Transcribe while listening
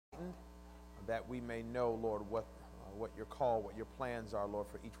that we may know, Lord, what your call, what your plans are, Lord,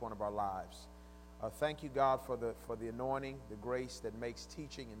 for each one of our lives. Thank you, God, for the anointing, the grace that makes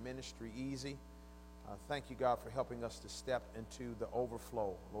teaching and ministry easy. Thank you, God, for helping us to step into the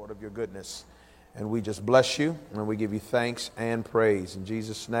overflow, Lord, of your goodness. And we just bless you, and we give you thanks and praise. In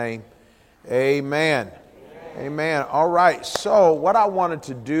Jesus' name, amen. Amen. All right, so what I wanted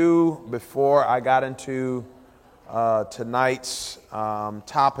to do before I got into tonight's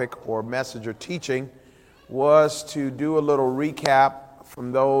topic or message or teaching was to do a little recap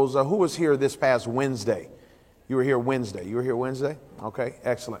from those who was here this past Wednesday. You were here Wednesday. You were here Wednesday? Okay,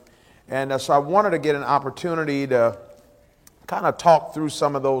 excellent. And so I wanted to get an opportunity to kind of talk through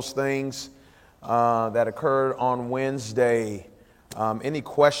some of those things that occurred on Wednesday. Any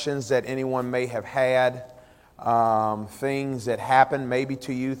questions that anyone may have had, things that happened maybe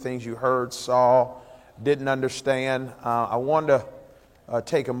to you, things you heard, saw, didn't understand. I wanted to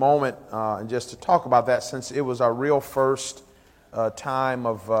take a moment and just to talk about that, since it was our real first time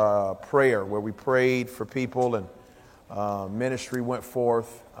of prayer where we prayed for people and ministry went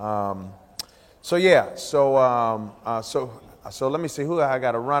forth. So let me see who I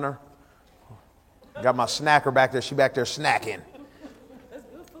got. A runner. Got my snacker back there. She back there snacking. That's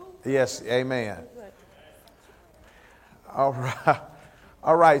good food. Yes, amen. All right.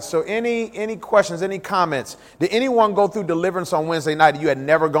 All right. So any questions, any comments? Did anyone go through deliverance on Wednesday night and you had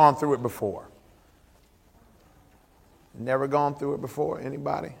never gone through it before? Never gone through it before?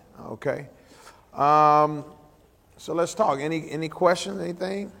 Anybody? Okay. So let's talk. Any questions,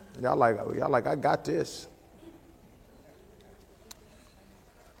 anything? Y'all like, I got this.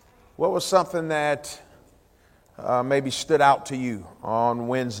 What was something that maybe stood out to you on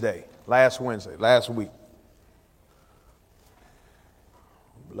last week?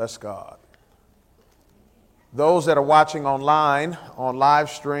 Bless God. Those that are watching online, on live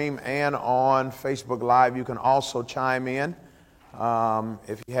stream and on Facebook Live, you can also chime in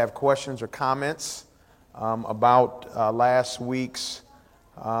if you have questions or comments about last week's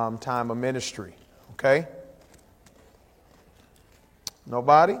time of ministry. Okay?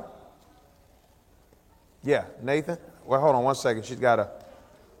 Nobody? Yeah, Nathan? Well, hold on one second. She's got to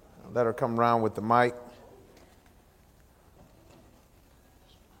let her come around with the mic.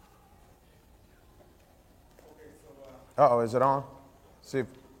 Uh-oh, is it on? See if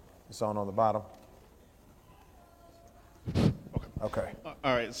it's on the bottom. Okay.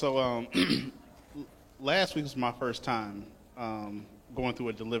 All right, so last week was my first time going through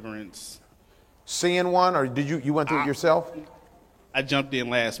a deliverance. Seeing one, or did you went through it yourself? I jumped in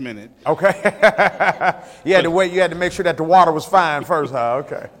last minute. Okay. You had to wait. You had to make sure that the water was fine first, huh?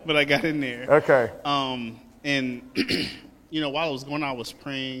 Okay. But I got in there. Okay. And while I was going, I was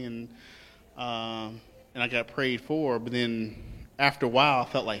praying and I got prayed for. But then after a while, I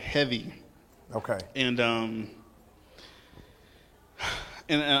felt like heavy. Okay. And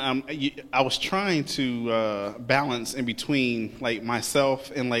I was trying to balance in between like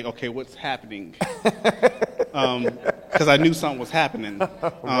myself and like, okay, what's happening? Because I knew something was happening.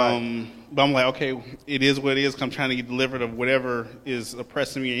 Right. But I'm like, okay, it is what it is. 'Cause I'm trying to get delivered of whatever is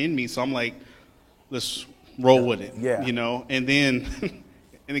oppressing me or in me. So I'm like, let's roll with it. Yeah. And then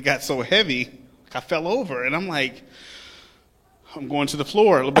and it got so heavy, I fell over, and I'm like, I'm going to the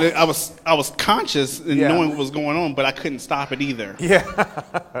floor. But I was conscious and knowing what was going on, but I couldn't stop it either. Yeah.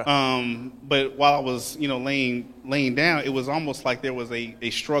 But while I was, laying down, it was almost like there was a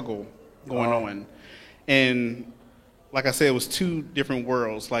struggle going on. And like I said, it was two different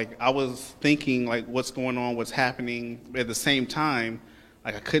worlds. Like I was thinking like what's going on, what's happening. But at the same time,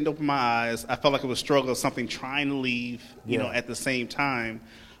 like I couldn't open my eyes. I felt like it was a struggle of something trying to leave, at the same time.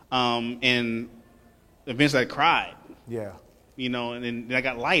 And eventually I cried. Yeah. And then I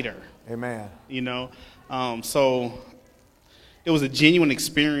got lighter. Amen. So it was a genuine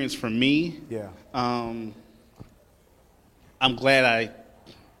experience for me. Yeah. I'm glad I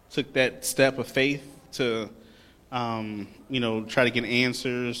took that step of faith to, try to get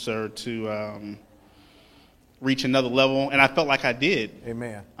answers or to reach another level. And I felt like I did.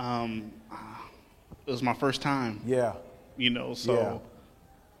 Amen. It was my first time. Yeah. So Yeah.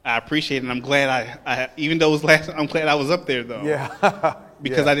 I appreciate it. And I'm glad I even though it was last, I'm glad I was up there though. Yeah.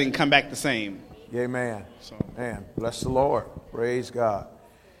 Because I didn't come back the same. Amen. So. Man, bless the Lord. Praise God.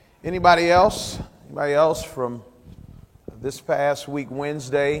 Anybody else? Anybody else from this past week,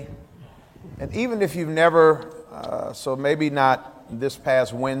 Wednesday? And even if you've never, so maybe not this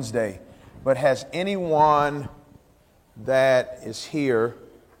past Wednesday, but has anyone that is here,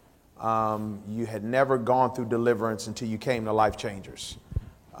 you had never gone through deliverance until you came to Life Changers,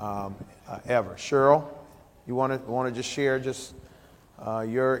 ever? Cheryl, you want to just share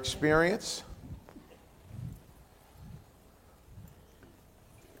your experience?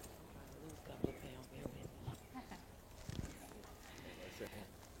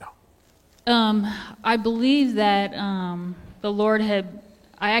 I believe that the Lord I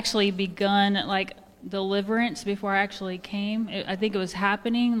actually begun like deliverance before I actually came. I think it was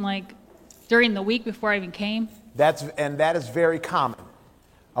happening like during the week before I even came. That is very common.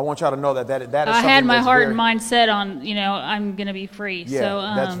 I want y'all to know that is something I had my heart very, and mind set on, I'm going to be free. Yeah, so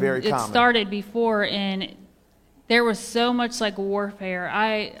that's very common. It started before, and there was so much like warfare.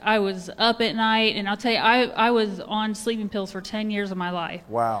 I was up at night, and I'll tell you, I was on sleeping pills for 10 years of my life.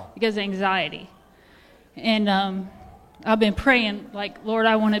 Wow. Because of anxiety. And I've been praying, like, Lord,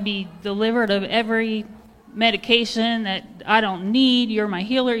 I want to be delivered of every medication that I don't need. You're my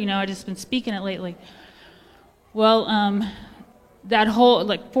healer. I've just been speaking it lately. Well, that whole,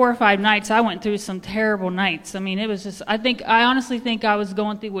 4 or 5 nights, I went through some terrible nights. I mean, it was just, I honestly think I was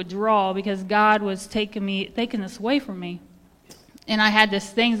going through withdrawal because God was taking this away from me. And I had this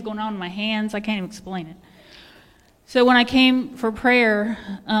things going on in my hands. I can't even explain it. So when I came for prayer,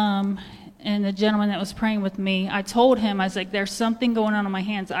 and the gentleman that was praying with me, I told him, I was like, there's something going on in my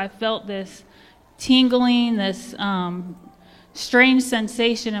hands. I felt this tingling, this strange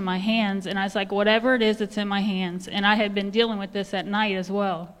sensation in my hands, and I was like, whatever it is that's in my hands. And I had been dealing with this at night as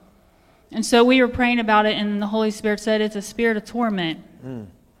well. And so we were praying about it, and the Holy Spirit said it's a spirit of torment.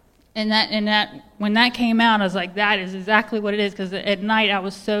 And that when that came out, I was like, that is exactly what it is, because at night I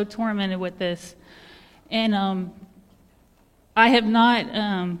was so tormented with this. And I have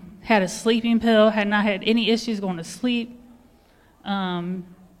not had a sleeping pill, had not had any issues going to sleep.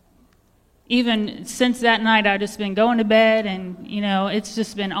 Even since that night, I've just been going to bed, and, it's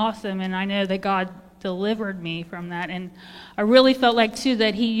just been awesome, and I know that God delivered me from that. And I really felt like, too,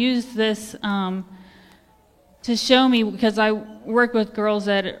 that he used this to show me, because I work with girls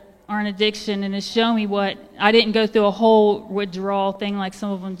that are in addiction, and to show me what, I didn't go through a whole withdrawal thing like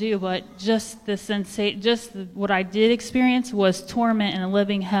some of them do, but just what I did experience was torment and a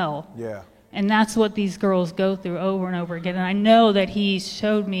living hell. Yeah. And that's what these girls go through over and over again. And I know that he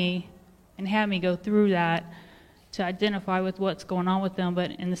showed me and had me go through that to identify with what's going on with them,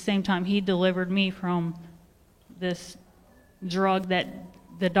 but in the same time, he delivered me from this drug that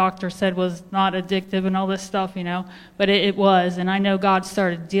the doctor said was not addictive and all this stuff, but it was, and I know God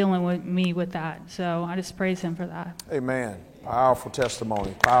started dealing with me with that, so I just praise him for that. Amen. Powerful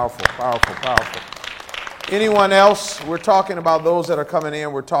testimony. Powerful, powerful, powerful. Anyone else? We're talking about those that are coming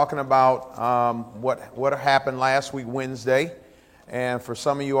in. We're talking about what happened last week, Wednesday. And for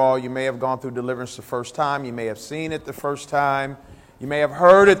some of you all, you may have gone through deliverance the first time. You may have seen it the first time. You may have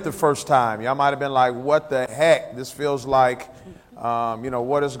heard it the first time. Y'all might have been like, what the heck? This feels like,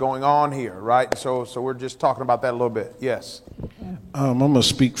 what is going on here, right? So we're just talking about that a little bit. Yes. I'm going to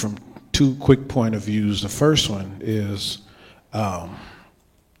speak from 2 quick point of views. The first one is my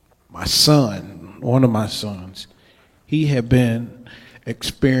son, one of my sons, he had been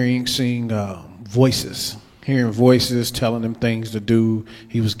experiencing voices. Hearing voices, telling him things to do.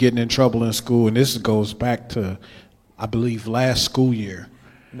 He was getting in trouble in school, and this goes back to, I believe, last school year.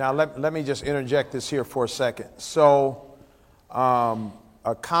 Now, let me just interject this here for a second. So,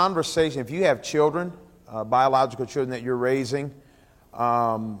 a conversation, if you have children, biological children that you're raising,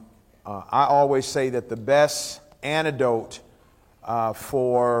 I always say that the best antidote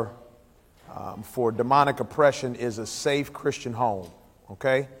for demonic oppression is a safe Christian home,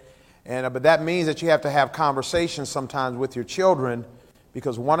 okay? But that means that you have to have conversations sometimes with your children,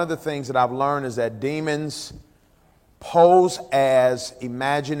 because one of the things that I've learned is that demons pose as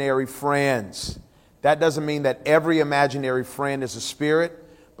imaginary friends. That doesn't mean that every imaginary friend is a spirit,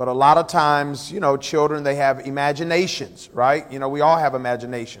 but a lot of times, children, they have imaginations, right? We all have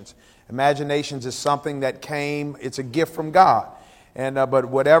imaginations. Imaginations is something that it's a gift from God. But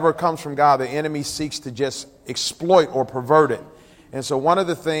whatever comes from God, the enemy seeks to just exploit or pervert it. And so one of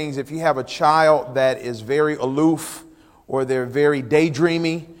the things, if you have a child that is very aloof or they're very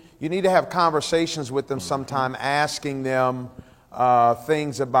daydreamy, you need to have conversations with them sometime, asking them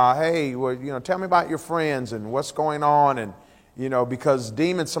things about, hey, tell me about your friends and what's going on. And, because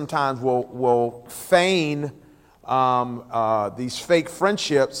demons sometimes will feign these fake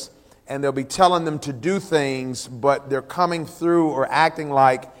friendships, and they'll be telling them to do things, but they're coming through or acting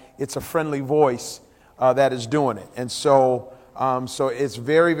like it's a friendly voice that is doing it. And so it's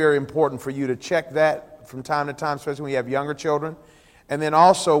very, very important for you to check that from time to time, especially when you have younger children. And then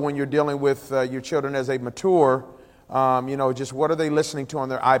also when you're dealing with your children as they mature, just what are they listening to on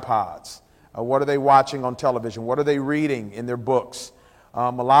their iPods? What are they watching on television? What are they reading in their books?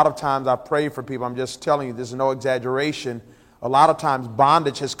 A lot of times I pray for people. I'm just telling you, this is no exaggeration. A lot of times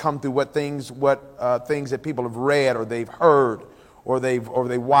bondage has come through what things that people have read or they've heard or they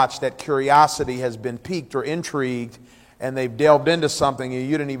watched. That curiosity has been piqued or intrigued. and they've delved into something and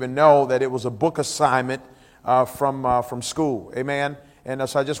you didn't even know that it was a book assignment from school. Amen. And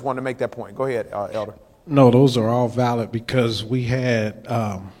so I just wanted to make that point. Go ahead, Elder. No, those are all valid because we had,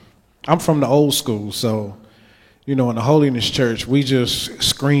 I'm from the old school, so, in the Holiness Church, we just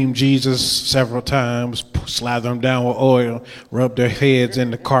scream Jesus several times, slather them down with oil, rub their heads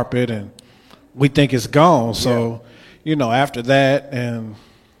in the carpet, and we think it's gone. So, after that, and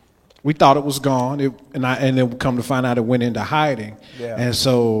we thought it was gone, and then we come to find out it went into hiding. Yeah. And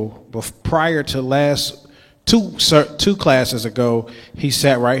so prior to last two classes ago, he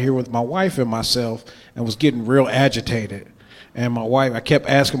sat right here with my wife and myself and was getting real agitated. And I kept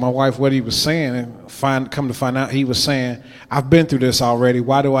asking my wife what he was saying, and come to find out he was saying, I've been through this already.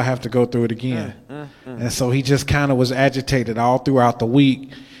 Why do I have to go through it again? And so he just kind of was agitated all throughout the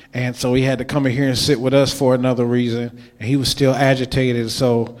week. And so he had to come in here and sit with us for another reason. And he was still agitated.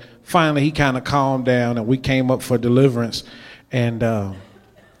 So finally he kind of calmed down, and we came up for deliverance. And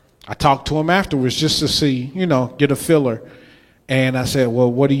I talked to him afterwards just to see, get a filler. And I said,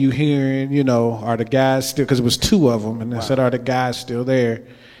 well, what are you hearing? Are the guys still, because it was two of them. And I said, are the guys still there?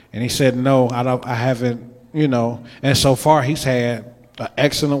 And he said, no, I haven't, And so far he's had an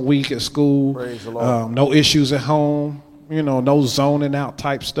excellent week at school. Praise the Lord. No issues at home, no zoning out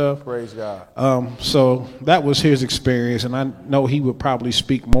type stuff. Praise God. So that was his experience. And I know he would probably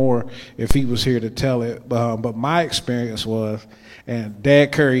speak more if he was here to tell it. But my experience was, and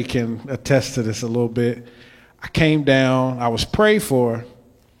Dad Curry can attest to this a little bit, I came down, I was prayed for,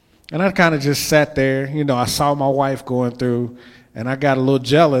 and I kind of just sat there. I saw my wife going through, and I got a little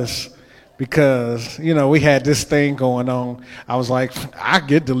jealous because, we had this thing going on. I was like, I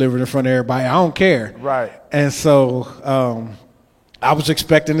get delivered in front of everybody. I don't care. Right. And so I was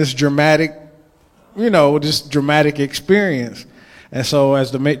expecting this dramatic experience. And so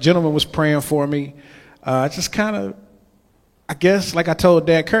as the gentleman was praying for me, I just kind of, I guess, like I told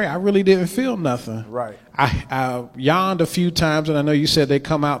Dad Curry, I really didn't feel nothing. Right. I yawned a few times, and I know you said they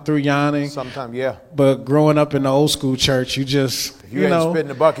come out through yawning. Sometimes, yeah. But growing up in the old school church, you just, if you ain't spit in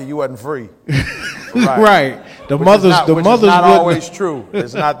the bucket, you wasn't free. Right. The which mothers, is not always true.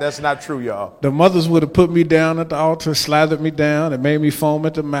 That's not true, y'all. The mothers would have put me down at the altar, slathered me down, and made me foam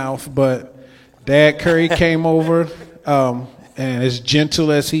at the mouth. But Dad Curry came over, and as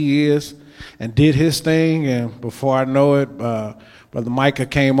gentle as he is, and did his thing, and before I know it, Brother Micah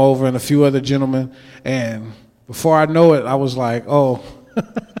came over and a few other gentlemen, and before I know it, I was like, oh.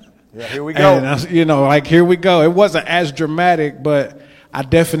 Yeah, here we go. And here we go. It wasn't as dramatic, but I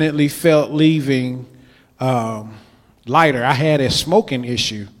definitely felt leaving lighter. I had a smoking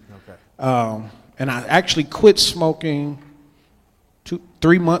issue. Okay. And I actually quit smoking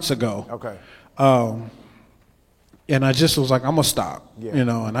 3 months ago. Okay. And I just was like, I'm gonna stop, Yeah.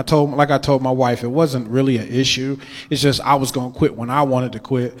 And I told my wife, it wasn't really an issue. It's just I was gonna quit when I wanted to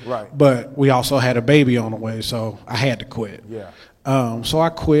quit. Right. But we also had a baby on the way, so I had to quit. Yeah. So I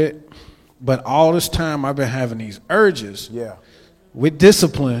quit, but all this time I've been having these urges. Yeah. With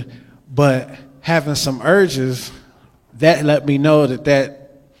discipline, but having some urges that let me know that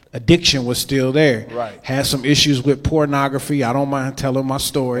addiction was still there. Right. Had some issues with pornography. I don't mind telling my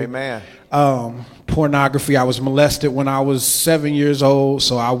story. Amen. Pornography. I was molested when I was 7 years old,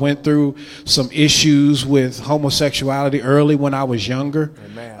 so I went through some issues with homosexuality early when I was younger.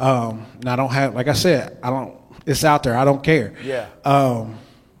 Amen. And I don't have, like I said, it's out there. I don't care. Yeah.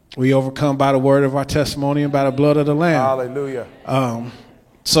 We overcome by the word of our testimony and by the blood of the Lamb. Hallelujah.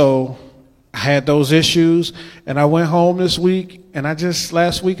 So I had those issues, and I went home last week, and I'm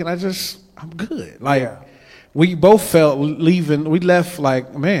good. We both felt leaving. We left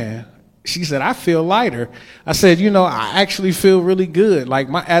like, man. She said, I feel lighter. I said, I actually feel really good. Like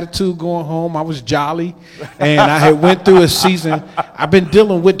my attitude going home, I was jolly. And I had went through a season. I've been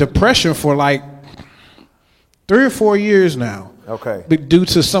dealing with depression for like 3 or 4 years now. Okay. Due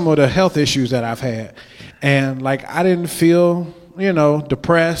to some of the health issues that I've had. And I didn't feel,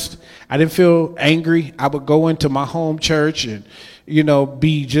 depressed. I didn't feel angry. I would go into my home church and,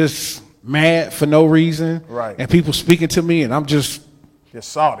 be just mad for no reason. Right. And people speaking to me, and I'm just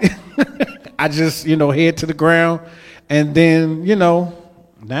salty. I just, head to the ground. And then,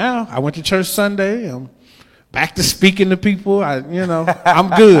 now I went to church Sunday. I'm back to speaking to people. I'm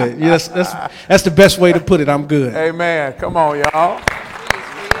good. Yes, that's the best way to put it. I'm good. Amen. Come on, y'all.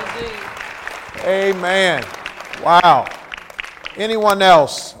 Amen. Wow. Anyone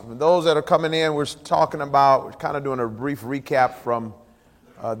else? Those that are coming in, we're kind of doing a brief recap from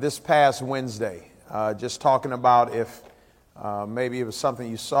this past Wednesday. Just talking about if maybe it was something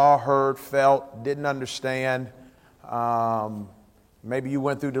you saw, heard, felt, didn't understand. Maybe you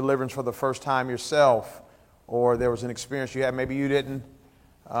went through deliverance for the first time yourself, or there was an experience you had. Maybe you didn't,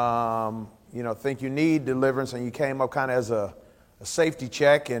 think you need deliverance, and you came up kind of as a safety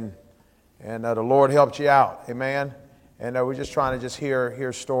check, and the Lord helped you out. Amen. And we're just trying to just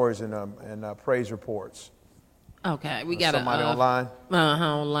hear stories and praise reports. Okay, we got somebody online.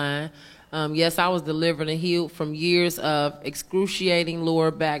 Online. Yes, I was delivered and healed from years of excruciating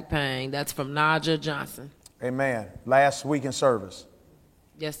lower back pain. That's from Naja Johnson. Amen. Last week in service.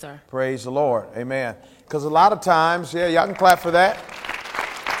 Yes, sir. Praise the Lord. Amen. Because a lot of times, y'all can clap for that.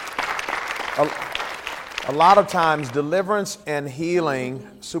 A lot of times, deliverance and healing,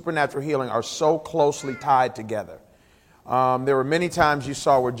 supernatural healing, are so closely tied together. There were many times you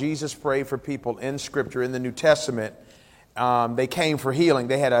saw where Jesus prayed for people in Scripture, in the New Testament. They came for healing.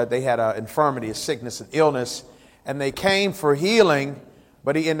 They had a infirmity, a sickness, an illness, and they came for healing,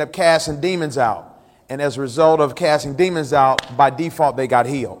 but he ended up casting demons out. And as a result of casting demons out, by default, they got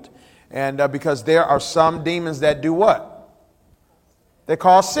healed. And because there are some demons that do what? They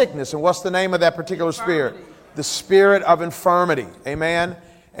cause sickness. And what's the name of that particular spirit? The spirit of infirmity. Amen.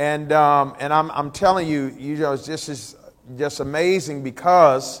 And I'm telling you, this is just amazing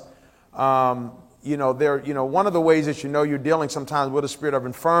because, one of the ways that you're dealing sometimes with a spirit of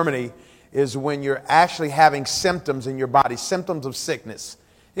infirmity is when you're actually having symptoms in your body, symptoms of sickness.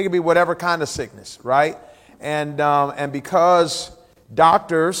 It could be whatever kind of sickness, right? And because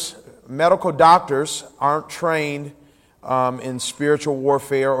medical doctors aren't trained in spiritual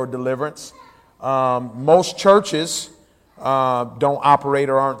warfare or deliverance, most churches don't operate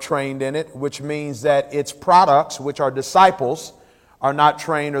or aren't trained in it, which means that its products, which are disciples, are not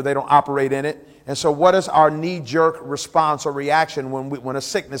trained or they don't operate in it. And so what is our knee-jerk response or reaction when a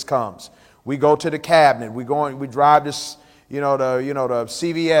sickness comes? We go to the cabinet. We drive to the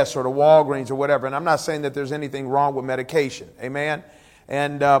CVS or the Walgreens or whatever. And I'm not saying that there's anything wrong with medication. Amen.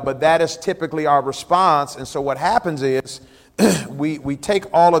 But that is typically our response. And so what happens is we take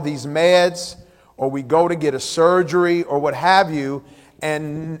all of these meds, or we go to get a surgery or what have you,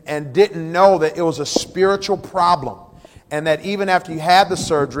 and didn't know that it was a spiritual problem. And that even after you had the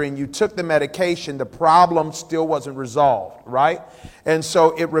surgery and you took the medication, the problem still wasn't resolved, right? And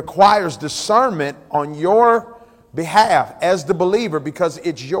so it requires discernment on your behalf as the believer, because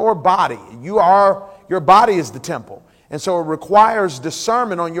it's your body. Your body is the temple. And so it requires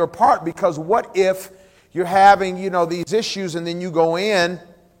discernment on your part, because what if you're having, these issues, and then you go in,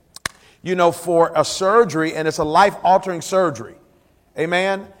 for a surgery, and it's a life-altering surgery.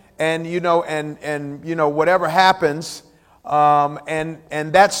 Amen? And, whatever happens,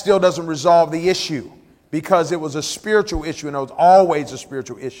 and that still doesn't resolve the issue, because it was a spiritual issue, and it was always a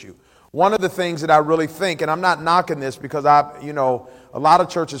spiritual issue. One of the things that I really think, and I'm not knocking this, because a lot of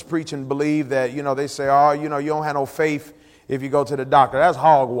churches preach and believe that, they say, you don't have no faith if you go to the doctor. That's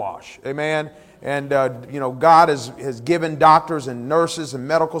hogwash. Amen. And, God has given doctors and nurses and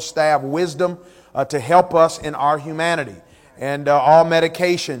medical staff wisdom to help us in our humanity. And all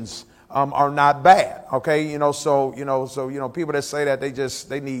medications are not bad. Okay. So people that say that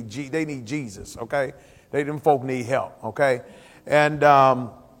they need Jesus. Okay. Them folk need help. Okay. And,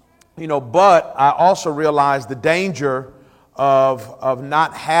 but I also realize the danger of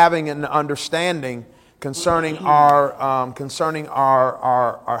not having an understanding concerning our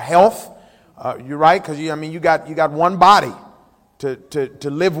health. You're right, because you got one body to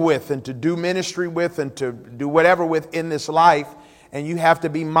live with and to do ministry with and to do whatever with in this life, and you have to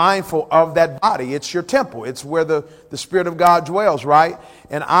be mindful of that body. It's your temple. It's where the Spirit of God dwells, right?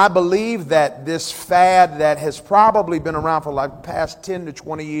 And I believe that this fad that has probably been around for like past 10 to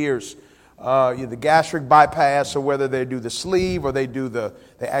 20 years, the gastric bypass, or whether they do the sleeve or they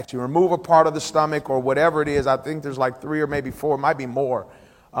actually remove a part of the stomach or whatever it is. I think there's like 3 or maybe 4, might be more,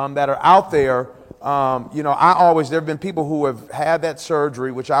 that are out there. There have been people who have had that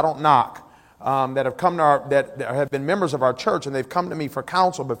surgery, which I don't knock, that have come to that have been members of our church, and they've come to me for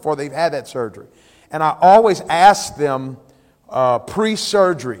counsel before they've had that surgery. And I always ask them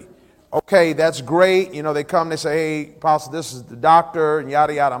pre-surgery, okay, that's great. They come, they say, hey, Apostle, this is the doctor, and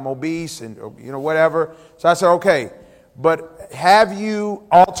yada, yada, I'm obese, and, whatever. So I said, okay, but have you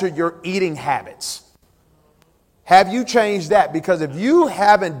altered your eating habits? Have you changed that? Because if you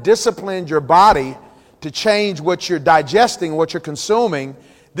haven't disciplined your body to change what you're digesting, what you're consuming,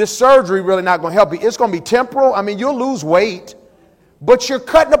 this surgery really not going to help you. It's going to be temporal. I mean, you'll lose weight, but you're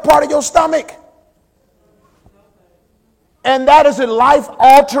cutting a part of your stomach. And that is a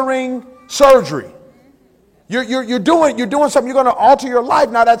life-altering surgery. You're doing something. You're going to alter your life.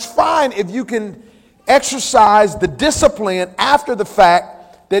 Now, that's fine if you can exercise the discipline after the fact,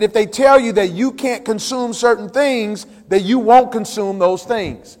 that if they tell you that you can't consume certain things, that you won't consume those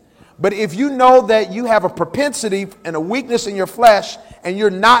things. But if you know that you have a propensity and a weakness in your flesh and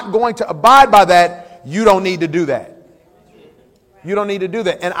you're not going to abide by that, you don't need to do that. You don't need to do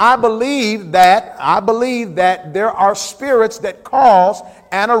that. And I believe that there are spirits that cause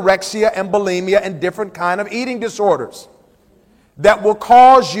anorexia and bulimia and different kind of eating disorders that will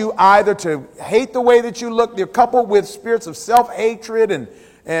cause you either to hate the way that you look. They're coupled with spirits of self-hatred and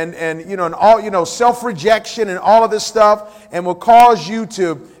all self-rejection and all of this stuff, and will cause you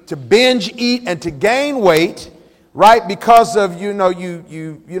to binge eat and to gain weight, right? Because of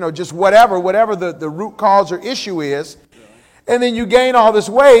just whatever the root cause or issue is. And then you gain all this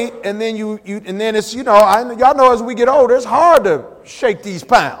weight, and then it's y'all know as we get older, it's hard to shake these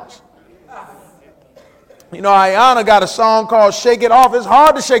pounds. Ayana got a song called "Shake It Off." It's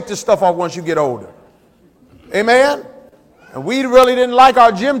hard to shake this stuff off once you get older. Amen. And we really didn't like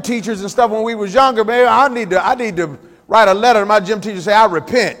our gym teachers and stuff when we was younger. Man, I need to write a letter to my gym teacher and say I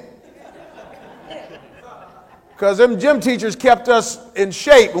repent, because them gym teachers kept us in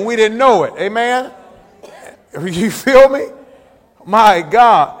shape and we didn't know it. Amen. You feel me? My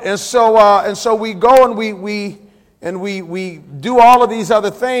God. And so we go and we do all of these other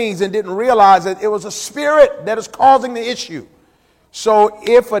things and didn't realize that it was a spirit that is causing the issue. So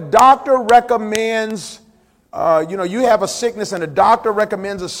if a doctor recommends, you have a sickness and a doctor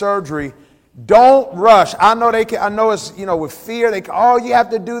recommends a surgery, don't rush. I know it's, with fear, you have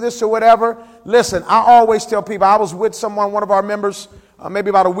to do this or whatever. Listen, I always tell people, I was with one of our members, maybe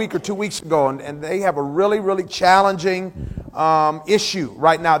about a week or 2 weeks ago, and they have a really, really challenging issue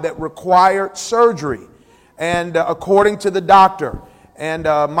right now that required surgery, and according to the doctor. And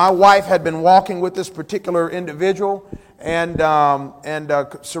my wife had been walking with this particular individual and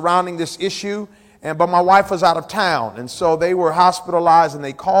surrounding this issue, but my wife was out of town, and so they were hospitalized, and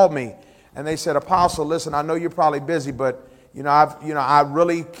they called me, and they said, "Apostle, listen, I know you're probably busy, but I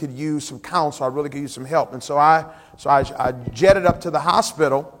really could use some counsel. I really could use some help." And so I jetted up to the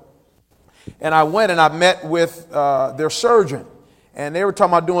hospital, and I went and I met with their surgeon, and they were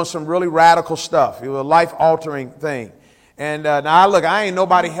talking about doing some really radical stuff. It was a life-altering thing. And now look, I ain't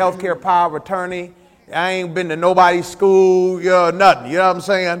nobody healthcare power of attorney. I ain't been to nobody's school, nothing. You know what I'm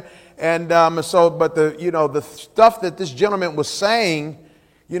saying? And but the stuff that this gentleman was saying,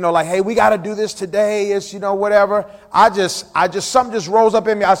 like, hey, we got to do this today. It's, whatever. Something just rose up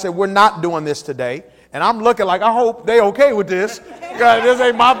in me. I said, we're not doing this today. And I'm looking like, I hope they okay with this. Because this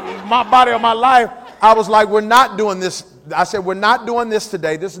ain't my body or my life. I was like, we're not doing this. I said, we're not doing this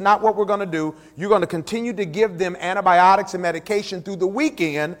today. This is not what we're going to do. You're going to continue to give them antibiotics and medication through the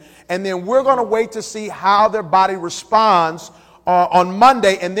weekend. And then we're going to wait to see how their body responds on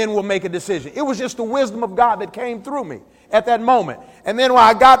Monday. And then we'll make a decision. It was just the wisdom of God that came through me at that moment. And then when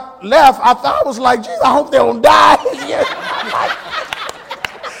I got left, I was like, geez, I hope they don't die.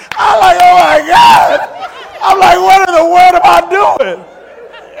 I'm like, oh my God. I'm like, what in the world am I doing?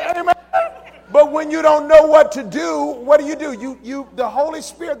 Amen. But when you don't know what to do, what do? You the Holy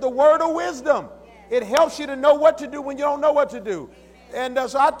Spirit, the word of wisdom, it helps you to know what to do when you don't know what to do. And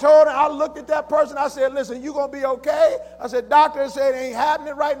so I looked at that person. I said, listen, you going to be okay? I said, doctor said it ain't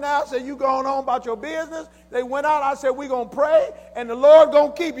happening right now. I said, you going on about your business. They went out. I said, we going to pray, and the Lord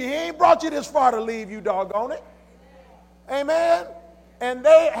going to keep you. He ain't brought you this far to leave you, doggone it. Amen. And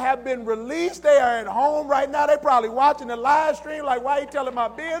they have been released. They are at home right now. They probably watching the live stream like, why are you telling my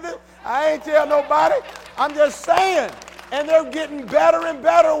business? I ain't tell nobody. I'm just saying. And they're getting better and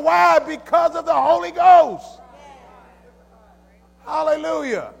better. Why? Because of the Holy Ghost.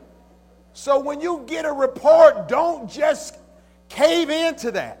 Hallelujah. So when you get a report, don't just cave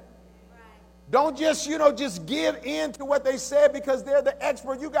into that. Don't just, just give in to what they said because they're the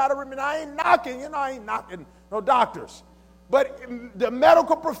expert. You got to remember, I ain't knocking no doctors. But the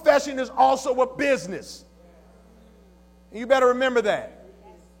medical profession is also a business. And you better remember that.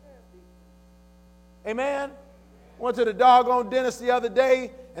 Amen. Went to the doggone dentist the other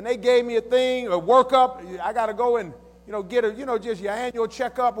day, and they gave me a thing, a workup. I got to go and, get just your annual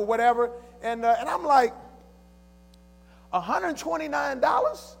checkup or whatever. And I'm like,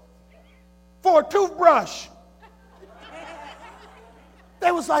 $129 for a toothbrush.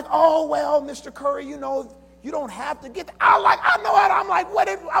 They was like, oh, well, Mr. Curry, you don't have to get that. I know it. I'm like,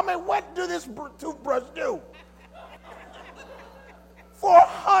 what do this toothbrush do? For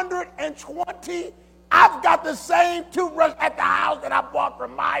 $120, I've got the same toothbrush at the house that I bought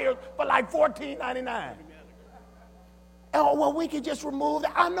from Myers for like $14.99. Oh, well, we could just remove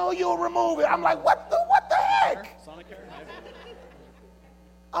it. I know you'll remove it. I'm like, what the heck?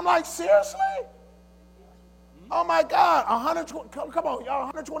 I'm like, seriously? Oh my God, 120. Come on, y'all,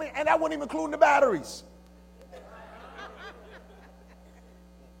 120, and that wasn't even including the batteries.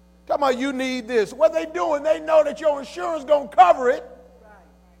 Talking about you need this. What they doing, they know that your insurance going to cover it.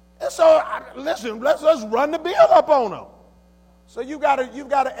 And so, listen, let's run the bill up on them. So you've got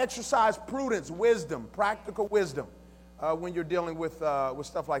to exercise prudence, wisdom, practical wisdom when you're dealing with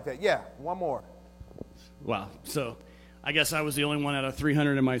stuff like that. Yeah, one more. Wow. So I guess I was the only one out of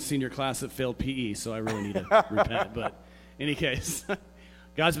 300 in my senior class that failed PE, so I really need to repent. But in any case,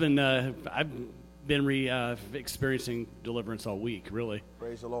 God's been, I've been experiencing deliverance all week, really.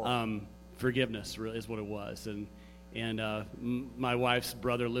 Praise the Lord. Forgiveness really is what it was. And my wife's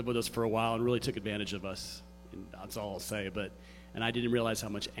brother lived with us for a while and really took advantage of us. And that's all I'll say. And I didn't realize how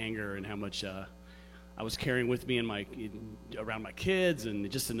much anger and how much I was carrying with me around my kids and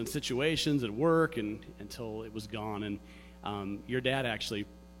just in situations at work until it was gone. And your dad actually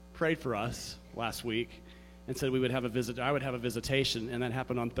prayed for us last week and said we would have I would have a visitation, and that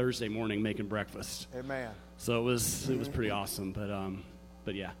happened on Thursday morning making breakfast. Amen. So it was pretty awesome.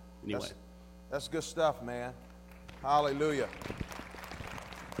 But yeah. Anyway, that's good stuff, man. Hallelujah.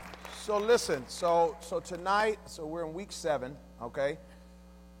 So listen, so tonight, so we're in week 7, okay?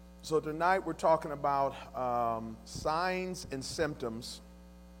 So tonight we're talking about signs and symptoms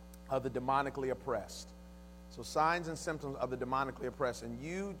of the demonically oppressed. So signs and symptoms of the demonically oppressed. And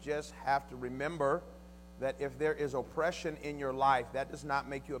you just have to remember that if there is oppression in your life, that does not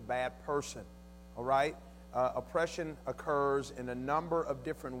make you a bad person, all right? Oppression occurs in a number of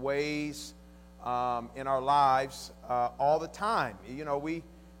different ways in our lives all the time. You know,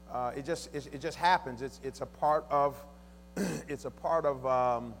 it just happens. It's a part of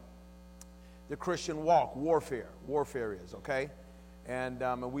the Christian walk. Warfare is, okay.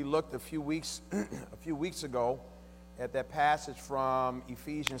 And we looked a few weeks ago at that passage from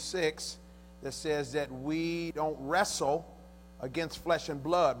Ephesians 6 that says that we don't wrestle against flesh and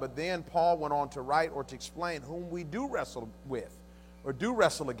blood. But then Paul went on to write or to explain whom we do wrestle with or do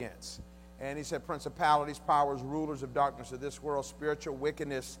wrestle against. And he said principalities, powers, rulers of darkness of this world, spiritual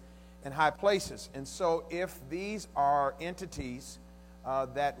wickedness in high places. And so if these are entities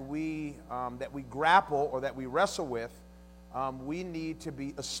that we grapple or that we wrestle with, we need to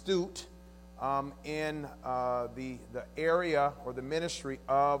be astute in the area or the ministry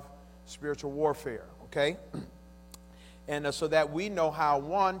of spiritual warfare, okay? And so that we know how,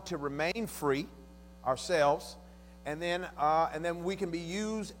 one, to remain free ourselves, and then we can be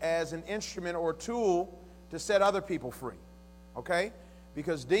used as an instrument or a tool to set other people free, okay?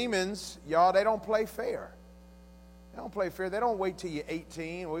 Because demons, y'all, they don't play fair. They don't play fair. They don't wait till you're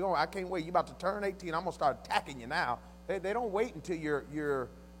 18. I can't wait. You're about to turn 18. I'm going to start attacking you now. They don't wait until you're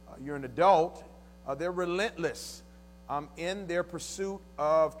an adult. They're relentless in their pursuit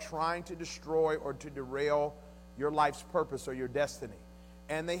of trying to destroy or to derail your life's purpose or your destiny.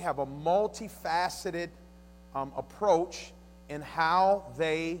 And they have a multifaceted approach in how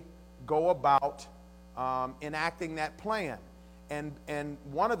they go about enacting that plan. And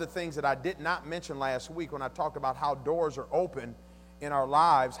one of the things that I did not mention last week when I talked about how doors are open in our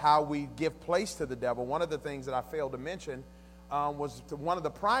lives, how we give place to the devil, one of the things that I failed to mention was one of the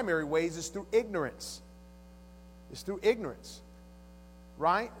primary ways is through ignorance. It's through ignorance,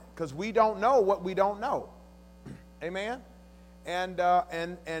 right? Because we don't know what we don't know. Amen?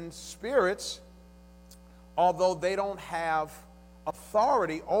 And spirits, although they don't have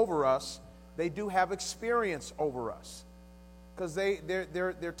authority over us, they do have experience over us. Because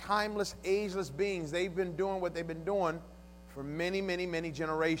they're timeless, ageless beings. They've been doing what they've been doing for many, many, many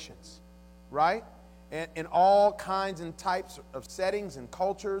generations, right? And in all kinds and types of settings and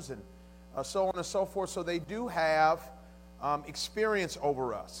cultures and so on and so forth. So they do have experience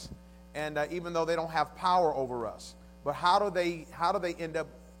over us, and even though they don't have power over us. But how do they end up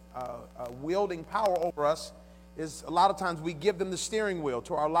wielding power over us? Is a lot of times we give them the steering wheel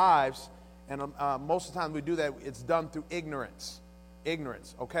to our lives. And most of the time we do that, it's done through ignorance,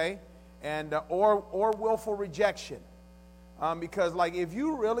 okay? And or willful rejection. Because like if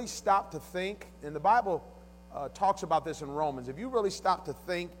you really stop to think, and the Bible talks about this in Romans, if you really stop to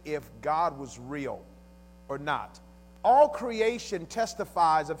think if God was real or not, all creation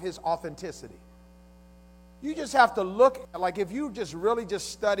testifies of his authenticity. You just have to look, like if you just really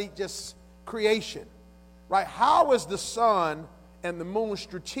just study just creation, right? How is the sun and the moon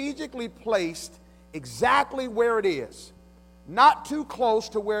strategically placed exactly where it is, not too close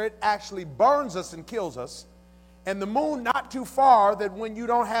to where it actually burns us and kills us, and the moon not too far that when you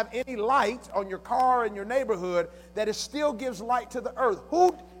don't have any light on your car in your neighborhood, that it still gives light to the earth.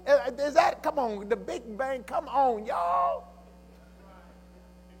 Who is that? Come on, the Big Bang, come on, y'all.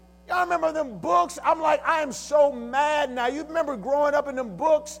 Y'all remember them books? I'm like, I am so mad now. You remember growing up in them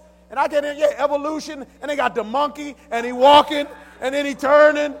books? And I get in, evolution, and they got the monkey, and he walking, and then he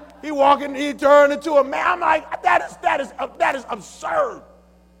turning, He turned into a man. I'm like, that is absurd.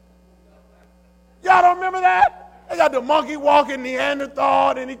 Y'all don't remember that? They got the monkey walking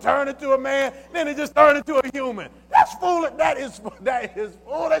Neanderthal, and he turned into a man, then he just turned into a human. That's foolish. That is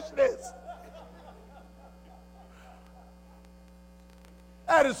foolishness.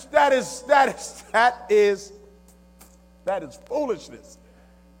 That is foolishness.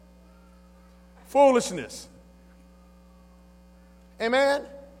 Foolishness. Amen.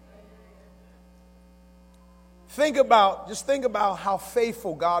 Just think about how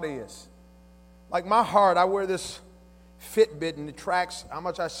faithful God is. Like my heart, I wear this Fitbit and it tracks how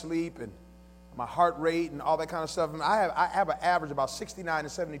much I sleep and my heart rate and all that kind of stuff. And I have an average about 69 to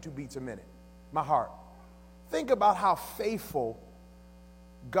 72 beats a minute. My heart. Think about how faithful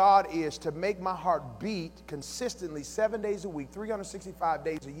God is to make my heart beat consistently 7 days a week, 365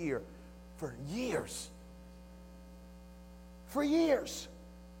 days a year for years. For years.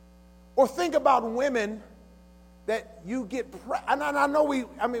 Or think about women that you get, and I know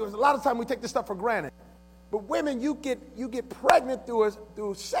a lot of time we take this stuff for granted, but women, you get pregnant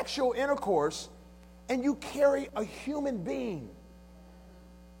through sexual intercourse, and you carry a human being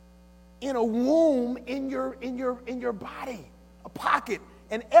in a womb in your body, a pocket,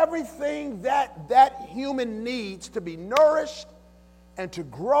 and everything that human needs to be nourished and to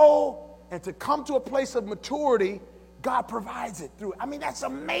grow and to come to a place of maturity, God provides it through. That's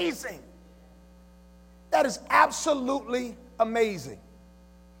amazing. That is absolutely amazing.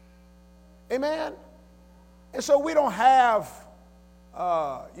 Amen? And so we don't have,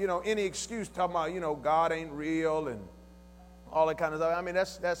 any excuse talking about, God ain't real and all that kind of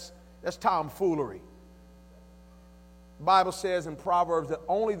stuff. That's tomfoolery. The Bible says in Proverbs that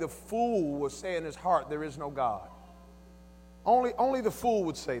only the fool will say in his heart, there is no God. Only the fool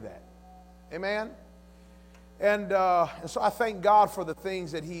would say that. Amen? And so I thank God for the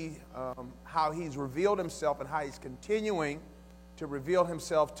things that how he's revealed himself and how he's continuing to reveal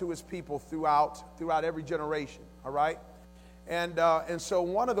himself to his people throughout every generation, all right? And so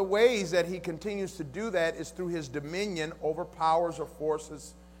one of the ways that he continues to do that is through his dominion over powers or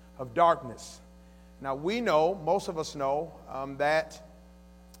forces of darkness. Now we know, most of us know, that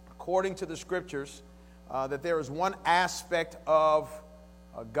according to the scriptures, that there is one aspect of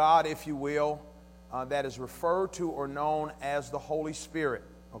God, if you will, that is referred to or known as the Holy Spirit,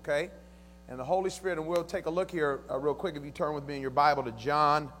 okay? And the Holy Spirit, and we'll take a look here real quick if you turn with me in your Bible to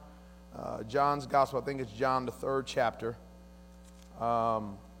John's Gospel. I think it's John, the 3rd chapter.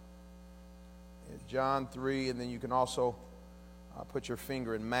 John 3, and then you can also put your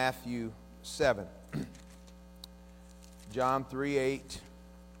finger in Matthew 7. John 3:8,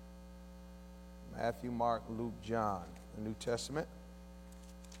 Matthew, Mark, Luke, John, the New Testament.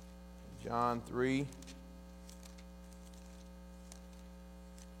 John 3.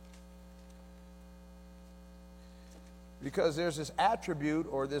 Because there's this attribute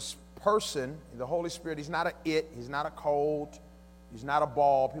or this person, the Holy Spirit. He's not he's not a cold, he's not a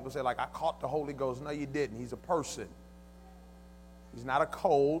ball. People say, like, I caught the Holy Ghost. No, you didn't. He's a person. He's not a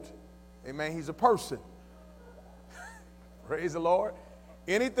cold. Amen. He's a person. Praise the Lord.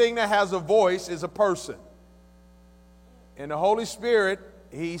 Anything that has a voice is a person. And the Holy Spirit,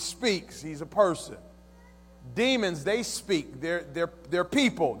 he speaks. He's a person. Demons, they speak. They're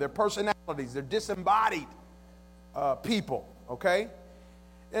people. They're personalities. They're disembodied people. Okay?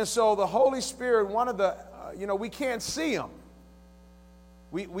 And so the Holy Spirit, one of the, we can't see him.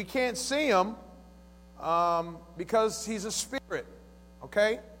 We can't see him because he's a spirit.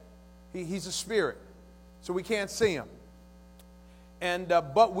 Okay? He's a spirit. So we can't see him. And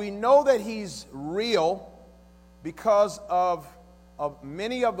but we know that he's real because of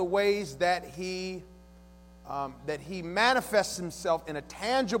many of the ways that he manifests himself in a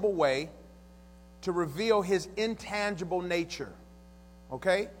tangible way to reveal his intangible nature.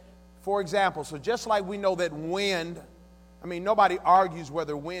 Okay? For example, so just like we know that wind, nobody argues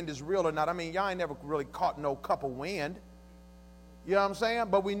whether wind is real or not. Y'all ain't never really caught no cup of wind. You know what I'm saying?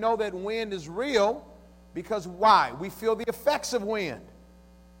 But we know that wind is real because why? We feel the effects of wind.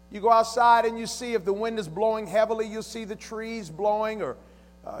 You go outside and you see if the wind is blowing heavily, you'll see the trees blowing, or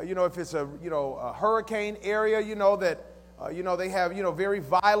if it's a hurricane area, they have very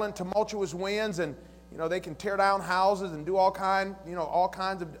violent, tumultuous winds, and they can tear down houses and do all kinds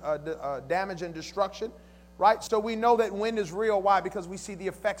of damage and destruction, right? So we know that wind is real. Why? Because we see the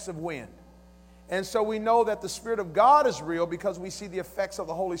effects of wind. And so we know that the Spirit of God is real because we see the effects of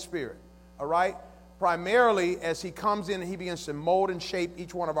the Holy Spirit, all right? Primarily as he comes in and he begins to mold and shape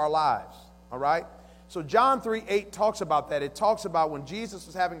each one of our lives, all right? So John 3:8 talks about that. It talks about when Jesus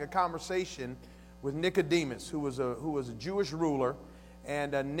was having a conversation with Nicodemus, who was a Jewish ruler,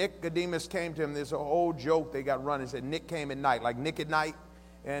 And Nicodemus came to him. There's an old joke they got running. It said Nick came at night, like Nick at night.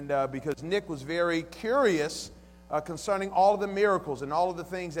 And because Nick was very curious concerning all of the miracles and all of the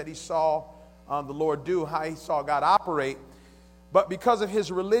things that he saw the Lord do, how he saw God operate. But because of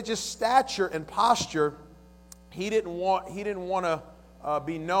his religious stature and posture, he didn't want to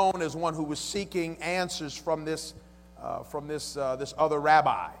be known as one who was seeking answers from this other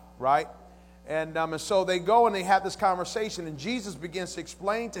rabbi, right? And so they go and they have this conversation, and Jesus begins to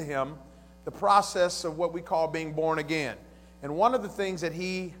explain to him the process of what we call being born again. And one of the things that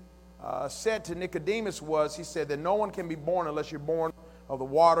he said to Nicodemus was, he said that no one can be born unless you're born of the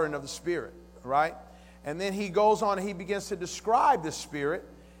water and of the Spirit, right? And then he goes on and he begins to describe the Spirit.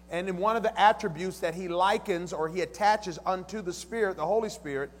 And in one of the attributes that he likens or he attaches unto the Spirit, the Holy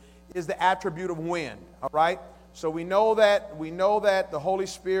Spirit, is the attribute of wind, all right? So we know that the Holy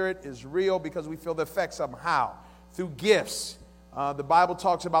Spirit is real because we feel the effects of him. How? Through gifts. The Bible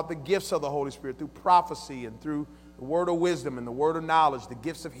talks about the gifts of the Holy Spirit through prophecy and through the word of wisdom and the word of knowledge, the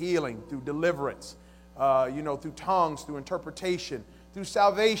gifts of healing, through deliverance, through tongues, through interpretation, through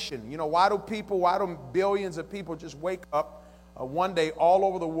salvation. Why do billions of people just wake up one day all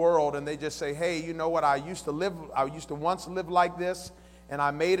over the world and they just say, hey, you know what, I used to once live like this, and I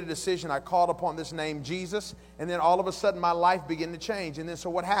made a decision, I called upon this name Jesus, and then all of a sudden my life began to change. And then so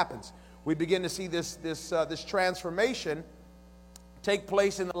what happens? We begin to see this transformation take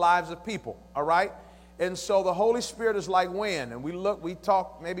place in the lives of people, all right? And so the Holy Spirit is like wind. And we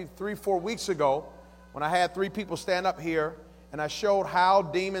talked maybe 3-4 weeks ago when I had 3 people stand up here, and I showed how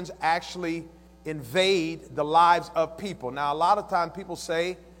demons actually invade the lives of people. Now, a lot of times people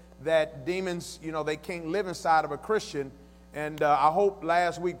say that demons, they can't live inside of a Christian. And I hope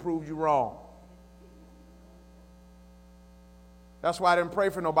last week proved you wrong. That's why I didn't pray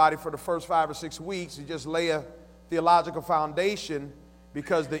for nobody for the first 5 or 6 weeks. You just lay a theological foundation,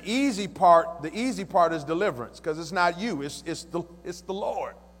 because the easy part is deliverance, because it's not you, it's the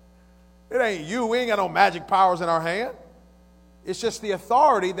Lord. It ain't you. We ain't got no magic powers in our hand. It's just the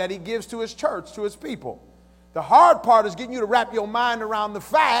authority that he gives to his church, to his people. The hard part is getting you to wrap your mind around the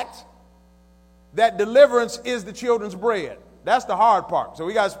fact that deliverance is the children's bread. That's the hard part. So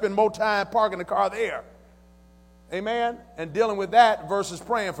we got to spend more time parking the car there. Amen? And dealing with that versus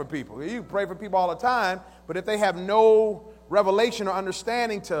praying for people. You pray for people all the time, but if they have no revelation or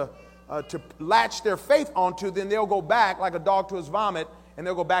understanding to latch their faith onto, then they'll go back like a dog to his vomit, and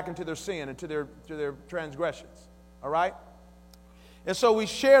they'll go back into their sin and to their transgressions. All right? And so we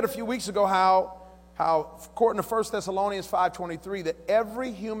shared a few weeks ago how according to 1 Thessalonians 5:23, that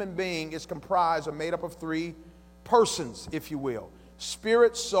every human being is comprised or made up of 3 persons, if you will: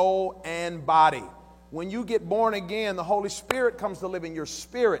 spirit, soul, and body. When you get born again, the Holy Spirit comes to live in your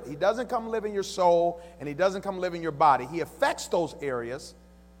spirit. He doesn't come live in your soul, and he doesn't come live in your body. He affects those areas,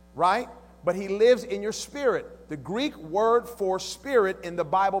 right? But he lives in your spirit. The Greek word for spirit in the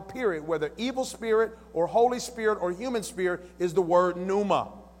Bible, period, whether evil spirit or Holy Spirit or human spirit, is the word pneuma.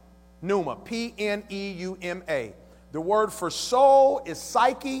 Pneuma, P-N-E-U-M-A. The word for soul is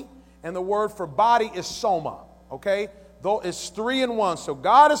psyche, and the word for body is soma. Okay? Though it's 3 in 1. So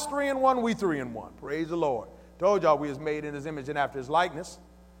God is 3 in 1, we 3 in 1. Praise the Lord. Told y'all we was made in his image and after his likeness.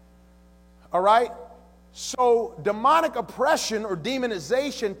 All right? So demonic oppression or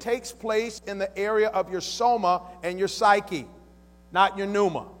demonization takes place in the area of your soma and your psyche, not your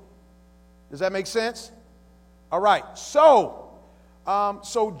pneuma. Does that make sense? All right. So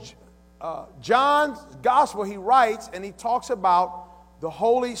John's gospel, he writes and he talks about the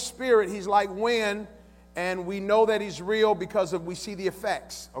Holy Spirit. He's like wind, and we know that he's real because we see the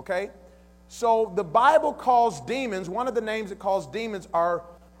effects, okay? So the Bible calls demons, one of the names it calls demons are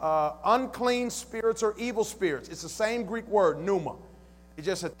unclean spirits or evil spirits. It's the same Greek word, pneuma. It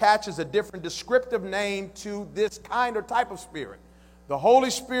just attaches a different descriptive name to this kind or type of spirit. The Holy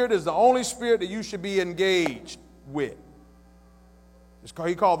Spirit is the only spirit that you should be engaged with.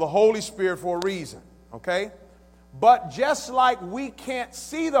 He called the Holy Spirit for a reason, okay? But just like we can't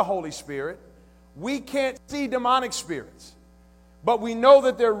see the Holy Spirit, we can't see demonic spirits. But we know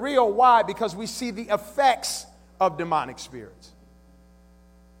that they're real. Why? Because we see the effects of demonic spirits.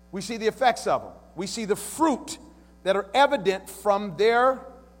 We see the effects of them. We see the fruit that are evident from their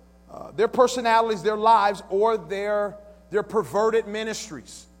personalities, their lives, or their perverted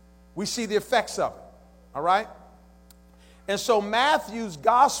ministries. We see the effects of it. All right? And so Matthew's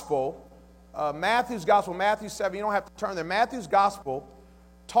gospel, Matthew 7, you don't have to turn there. Matthew's gospel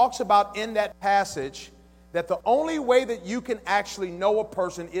talks about in that passage that the only way that you can actually know a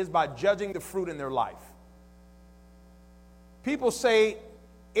person is by judging the fruit in their life. People say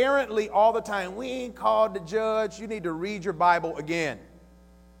errantly all the time, we ain't called to judge. You need to read your Bible again.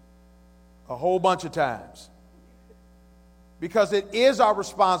 a whole bunch of times. Because it is our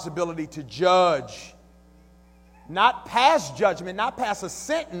responsibility to judge. Not pass judgment, not pass a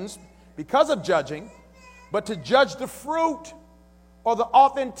sentence because of judging, but to judge the fruit or the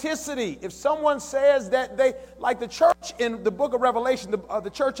authenticity. If someone says that they, like the church in the book of Revelation,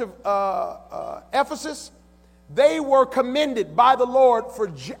 the church of Ephesus, they were commended by the Lord for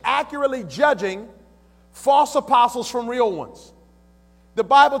accurately judging false apostles from real ones. The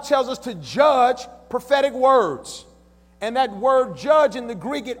Bible tells us to judge prophetic words. And that word judge in the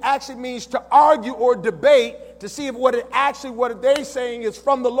Greek, it actually means to argue or debate to see if what they're saying is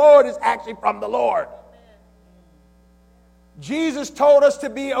from the Lord is actually from the Lord. Jesus told us to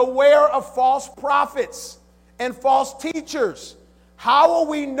be aware of false prophets and false teachers. How will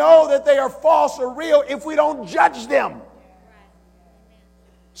we know that they are false or real if we don't judge them?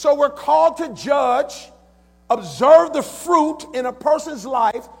 So we're called to judge, observe the fruit in a person's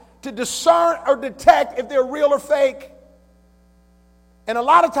life to discern or detect if they're real or fake. And a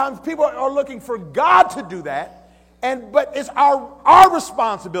lot of times people are looking for God to do that, but it's our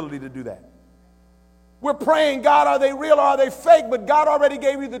responsibility to do that. We're praying, God, are they real or are they fake? But God already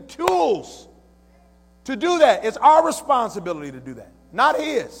gave you the tools to do that. It's our responsibility to do that, not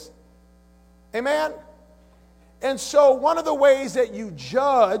His. Amen? And so one of the ways that you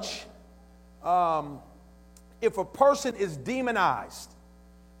judge if a person is demonized,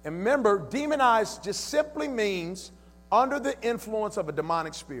 and remember, demonized just simply means under the influence of a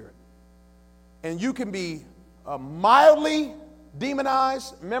demonic spirit. And you can be mildly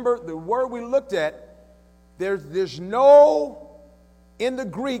demonized. Remember, the word we looked at, there's no, in the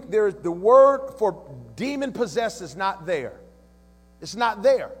Greek, the word for demon possessed is not there. It's not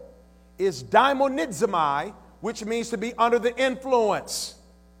there. It's daimonizomai, which means to be under the influence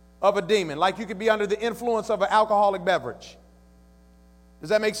of a demon. Like you could be under the influence of an alcoholic beverage. Does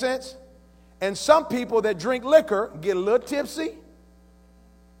that make sense? And some people that drink liquor get a little tipsy.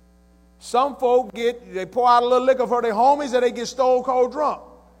 Some folk they pour out a little liquor for their homies and they get stone cold drunk.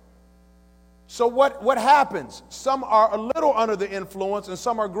 So what happens? Some are a little under the influence and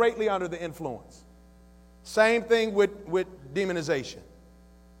some are greatly under the influence. Same thing with demonization.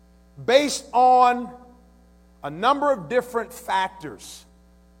 Based on a number of different factors.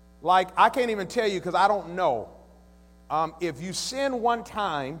 Like, I can't even tell you because I don't know. If you sin one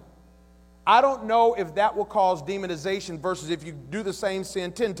time, I don't know if that will cause demonization versus if you do the same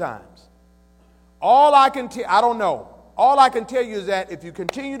sin 10 times. I don't know. All I can tell you is that if you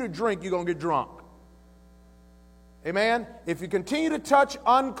continue to drink, you're going to get drunk. Amen? If you continue to touch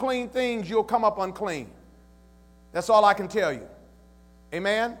unclean things, you'll come up unclean. That's all I can tell you.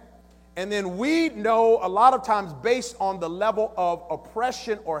 Amen? And then we know a lot of times based on the level of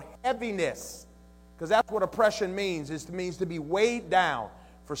oppression or heaviness, because that's what oppression means. It means to be weighed down,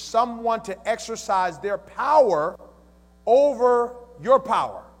 for someone to exercise their power over your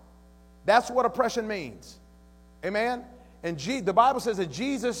power. That's what oppression means. Amen? And the Bible says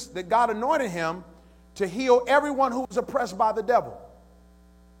that God anointed him to heal everyone who was oppressed by the devil.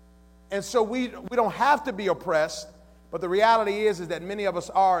 And so we don't have to be oppressed, but the reality is that many of us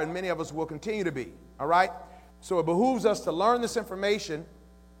are and many of us will continue to be. All right? So it behooves us to learn this information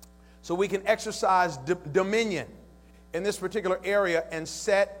so we can exercise dominion in this particular area and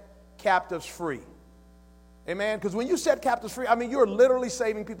set captives free. Amen? Because when you set captives free, you're literally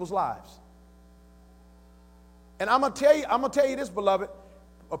saving people's lives. And I'm going to tell you this, beloved.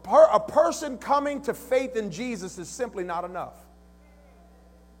 A person coming to faith in Jesus is simply not enough.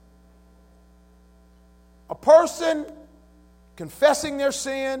 A person confessing their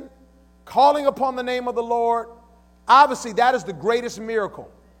sin, calling upon the name of the Lord, obviously that is the greatest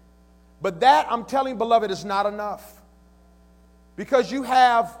miracle. But that, I'm telling you, beloved, is not enough. Because you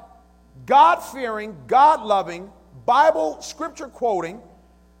have God-fearing, God-loving, Bible scripture quoting,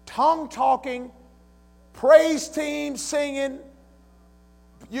 tongue-talking, praise team singing,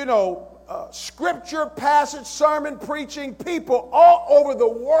 scripture passage, sermon preaching people all over the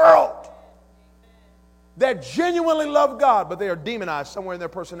world that genuinely love God, but they are demonized somewhere in their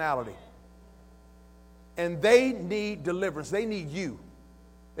personality. And they need deliverance. They need you.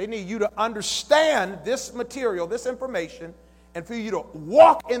 They need you to understand this material, this information, and for you to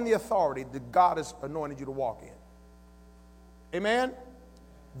walk in the authority that God has anointed you to walk in. Amen?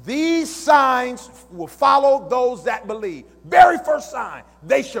 These signs will follow those that believe. Very first sign,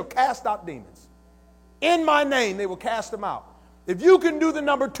 they shall cast out demons. In my name, they will cast them out. If you can do the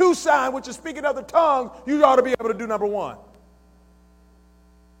number 2 sign, which is speaking other tongues, you ought to be able to do number 1.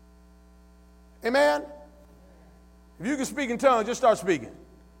 Amen? If you can speak in tongues, just start speaking.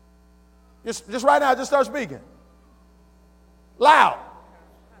 Just right now, just start speaking. Loud.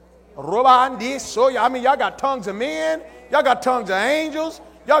 I mean, y'all got tongues of men. Y'all got tongues of angels.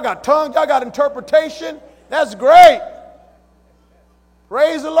 Y'all got tongues. Y'all got interpretation. That's great.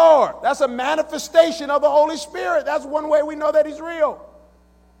 Praise the Lord. That's a manifestation of the Holy Spirit. That's one way we know that he's real.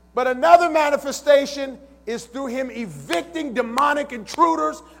 But another manifestation is through him evicting demonic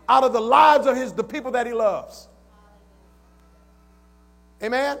intruders out of the lives of the people that he loves.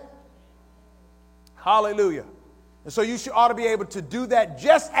 Amen? Hallelujah. And so you ought to be able to do that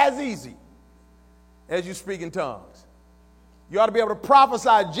just as easy as you speak in tongues. You ought to be able to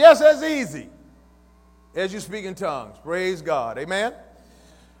prophesy just as easy as you speak in tongues. Praise God. Amen?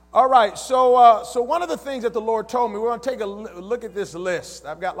 All right, so one of the things that the Lord told me, we're going to take a look at this list.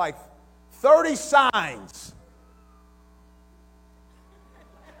 I've got like 30 signs.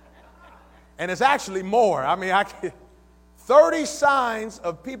 And it's actually more. I mean, 30 signs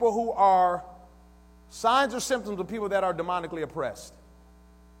of people who are, signs or symptoms of people that are demonically oppressed.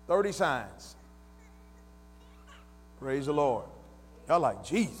 30 signs. Praise the Lord. Y'all like,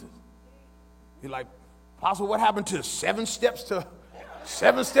 Jesus. You're like, Apostle, what happened to 7 steps to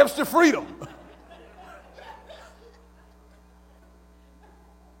freedom?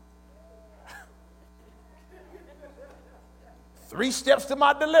 3 steps to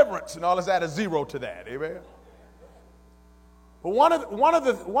my deliverance, and all is add a 0 to that. Amen. But one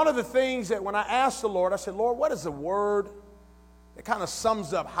of the things that when I asked the Lord, I said, Lord, what is the word that kind of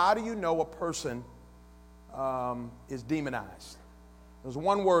sums up how do you know a person is demonized? There's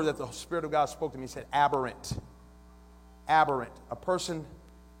one word that the Spirit of God spoke to me. He said, aberrant. Aberrant. A person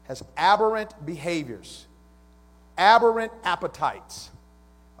has aberrant behaviors, aberrant appetites,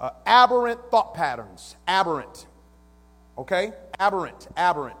 aberrant thought patterns. Aberrant. Okay? Aberrant.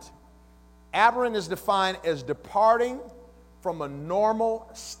 Aberrant. Aberrant is defined as departing from a normal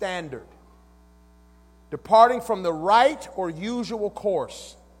standard, departing from the right or usual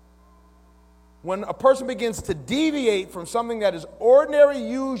course. When a person begins to deviate from something that is ordinary,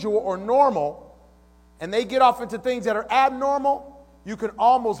 usual, or normal, and they get off into things that are abnormal, you can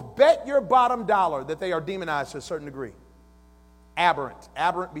almost bet your bottom dollar that they are demonized to a certain degree. Aberrant.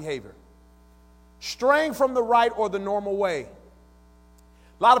 Aberrant behavior. Straying from the right or the normal way.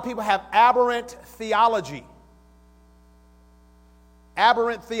 A lot of people have aberrant theology.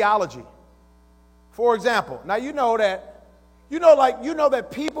 Aberrant theology. For example, now you know that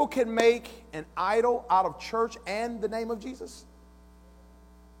people can make an idol out of church and the name of Jesus.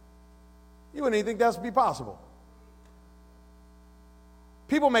 You wouldn't even think that would be possible.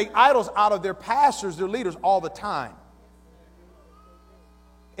 People make idols out of their pastors, their leaders, all the time.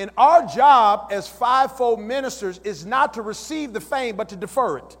 And our job as fivefold ministers is not to receive the fame, but to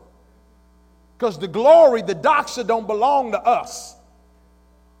defer it. Because the glory, the doxa, don't belong to us.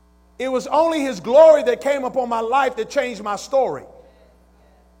 It was only his glory that came upon my life that changed my story.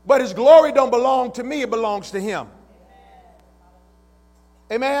 But his glory don't belong to me, it belongs to him.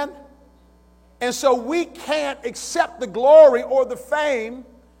 Amen? And so we can't accept the glory or the fame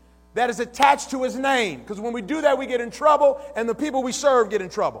that is attached to his name. Because when we do that, we get in trouble, and the people we serve get in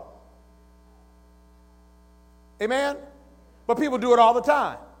trouble. Amen? But people do it all the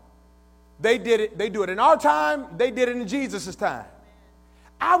time. They do it in our time, they did it in Jesus' time.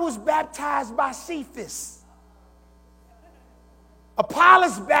 I was baptized by Cephas.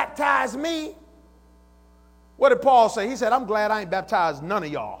 Apollos baptized me. What did Paul say? He said, I'm glad I ain't baptized none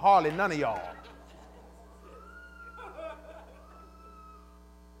of y'all. Hardly none of y'all.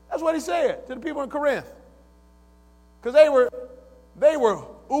 That's what he said to the people in Corinth. Because they were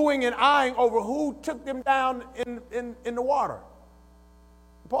oohing and eyeing over who took them down in the water.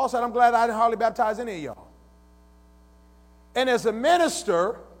 Paul said, I'm glad I didn't hardly baptize any of y'all. And as a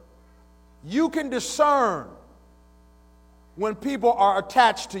minister, you can discern when people are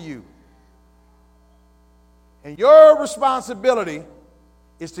attached to you. And your responsibility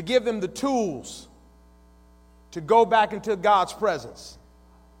is to give them the tools to go back into God's presence.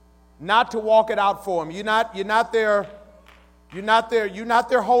 Not to walk it out for them. You're not their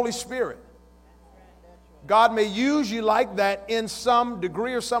Holy Spirit. God may use you like that in some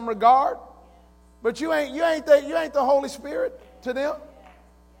degree or some regard, but you ain't the Holy Spirit to them.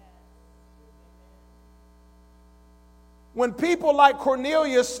 When people like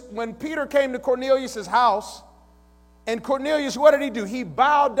Cornelius, when Peter came to Cornelius' house, and Cornelius, what did he do? He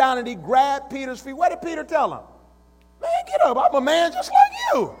bowed down and he grabbed Peter's feet. What did Peter tell him? Man, get up. I'm a man just like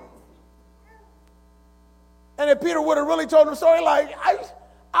you. And if Peter would have really told him the story, like,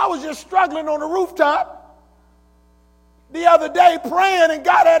 I was just struggling on the rooftop the other day praying, and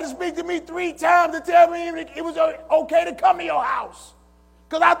God had to speak to me 3 times to tell me it was okay to come to your house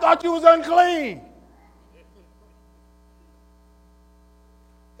because I thought you was unclean.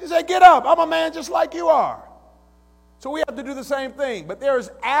 He said, get up. I'm a man just like you are. So we have to do the same thing. But there is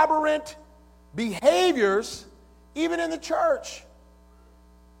aberrant behaviors even in the church.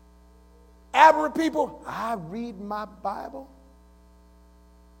 Aberrant people. I read my Bible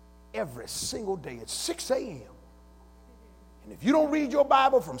every single day at 6 a.m. And if you don't read your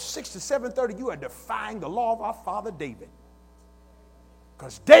Bible from 6 to 7:30, you are defying the law of our father David.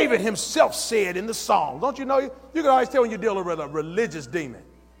 Because David himself said in the Psalms, don't you know, you can always tell when you're dealing with a religious demon.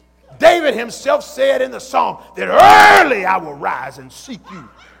 David himself said in the Psalm that early I will rise and seek you.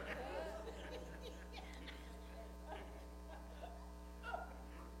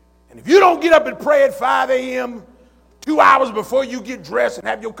 And if you don't get up and pray at 5 a.m., 2 hours before you get dressed and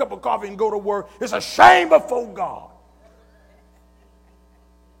have your cup of coffee and go to work, it's a shame before God.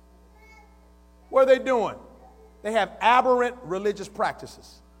 What are they doing? They have aberrant religious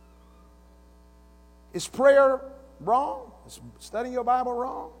practices. Is prayer wrong? Is studying your Bible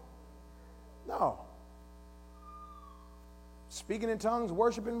wrong? No. Speaking in tongues,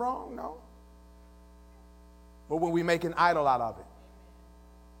 worshiping wrong? No. But when we make an idol out of it,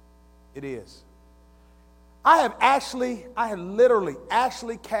 it is. I have literally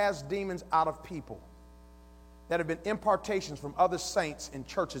cast demons out of people that have been impartations from other saints in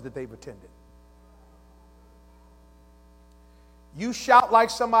churches that they've attended. You shout like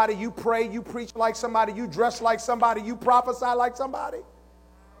somebody, you pray, you preach like somebody, you dress like somebody, you prophesy like somebody.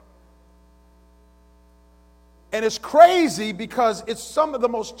 And it's crazy because it's some of the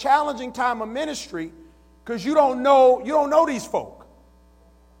most challenging time of ministry because you don't know these folk.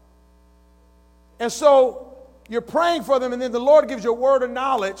 And so you're praying for them and then the Lord gives you a word of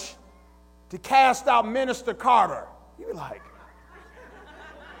knowledge to cast out Minister Carter. You're like,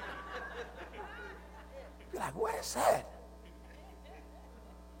 what is that?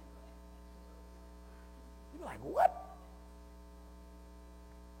 You're like, what?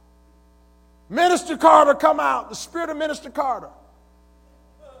 Minister Carter, come out. The spirit of Minister Carter.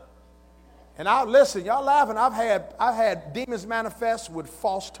 And listen, y'all laughing. I've had demons manifest with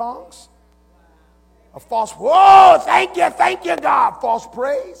false tongues. A false, whoa, thank you, God. False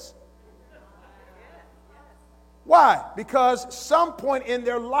praise. Why? Because some point in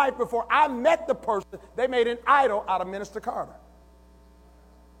their life before I met the person, they made an idol out of Minister Carter.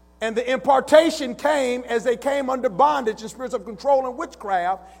 And the impartation came as they came under bondage and spirits of control and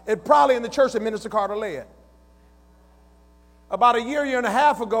witchcraft, and probably in the church that Minister Carter led. About a year and a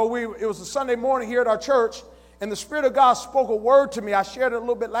half ago, it was a Sunday morning here at our church, and the Spirit of God spoke a word to me. I shared it a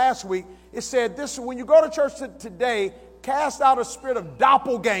little bit last week. It said, when you go to church today, cast out a spirit of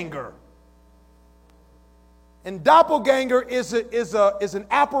doppelganger. And doppelganger is an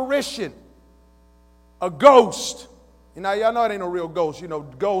apparition, a ghost. You know, y'all know it ain't no real ghost. You know,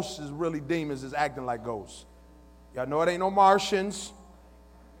 ghosts is really demons is acting like ghosts. Y'all know it ain't no Martians.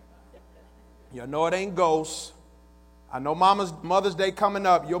 Y'all know it ain't ghosts. I know Mother's Day coming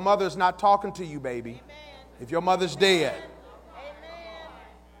up. Your mother's not talking to you, baby. Amen. If your mother's dead. Amen.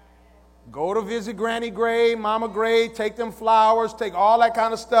 Go to visit Granny Gray, Mama Gray, take them flowers, take all that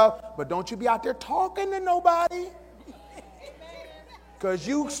kind of stuff. But don't you be out there talking to nobody. Because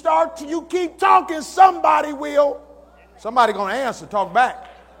you keep talking, somebody will. Somebody going to answer, talk back.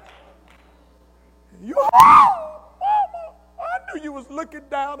 I knew you was looking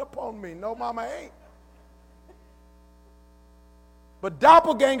down upon me. No, Mama ain't. But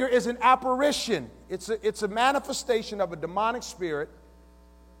doppelganger is an apparition. It's a manifestation of a demonic spirit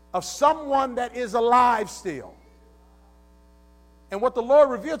of someone that is alive still. And what the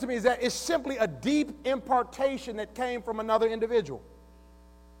Lord revealed to me is that it's simply a deep impartation that came from another individual.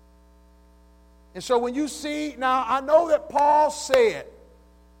 And so when you see, now I know that Paul said,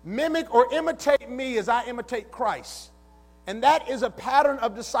 mimic or imitate me as I imitate Christ. And that is a pattern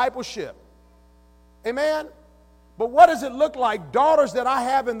of discipleship. Amen? But what does it look like, daughters that I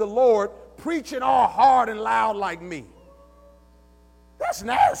have in the Lord preaching all hard and loud like me? That's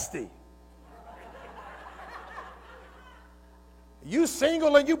nasty. You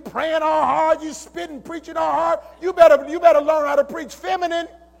single and you praying all hard, you spitting, preaching all hard, you better learn how to preach feminine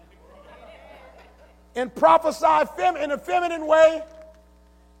and prophesy in a feminine way.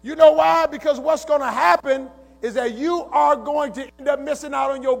 You know why? Because what's going to happen is that you are going to end up missing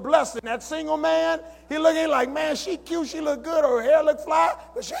out on your blessing. That single man, he looking like, man, she cute, she look good, her hair look fly,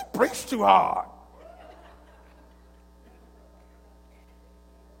 but she preached too hard.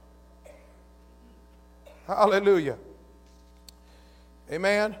 Hallelujah.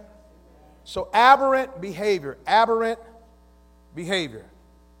 Amen. So aberrant behavior.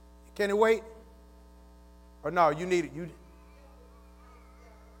 Can it wait? Or no, you need it.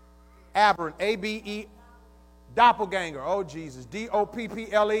 Aberrant, A-B-E, Doppelganger. Oh, Jesus.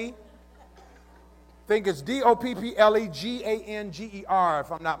 D-O-P-P-L-E. Think it's D-O-P-P-L-E-G-A-N-G-E-R,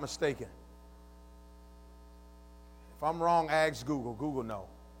 if I'm not mistaken. If I'm wrong, ask Google. Google know.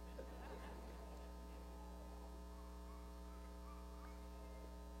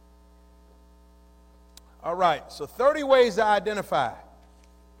 All right, so 30 ways to identify.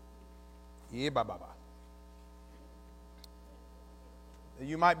 Yeah, bye.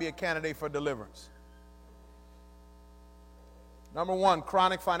 You might be a candidate for deliverance. Number one,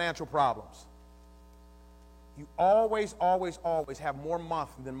 chronic financial problems. You always have more month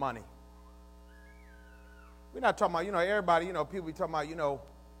than money. We're not talking about, everybody, people be talking about,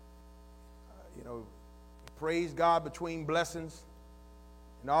 praise God between blessings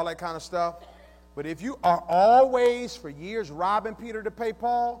and all that kind of stuff. But if you are always, for years, robbing Peter to pay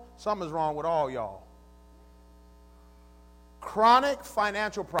Paul, something's wrong with all y'all. Chronic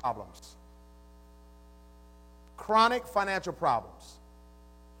financial problems. Chronic financial problems.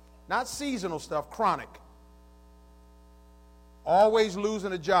 Not seasonal stuff, chronic. Always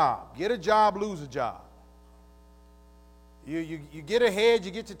losing a job. Get a job, lose a job. You get ahead,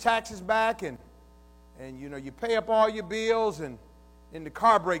 you get your taxes back, and you pay up all your bills, and the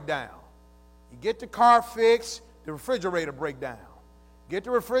car break down. You get the car fixed, the refrigerator break down. Get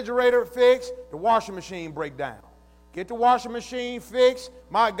the refrigerator fixed, the washing machine break down. Get the washing machine fixed,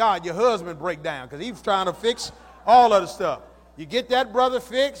 my God, your husband break down because he was trying to fix all of the stuff. You get that brother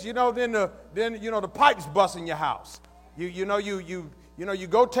fixed, then the pipes bust in your house. You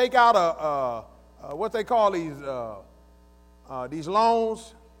go take out what they call these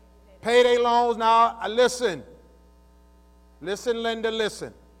loans, payday loans. Now, listen, Linda,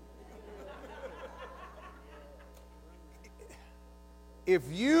 listen. If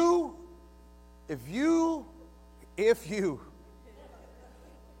you,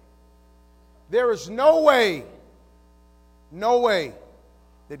 there is no way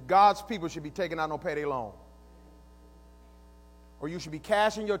that God's people should be taking out no payday loan. Or you should be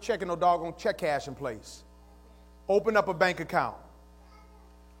cashing your check in no doggone check cashing place. Open up a bank account.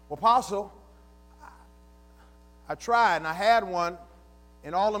 Well, Apostle, I tried and I had one,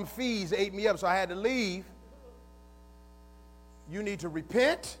 and all them fees ate me up, so I had to leave. You need to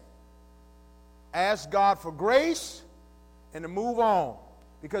repent, ask God for grace, and to move on.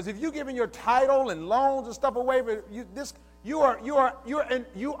 Because if you're giving your title and loans and stuff away, you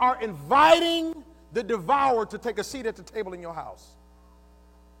are inviting the devourer to take a seat at the table in your house.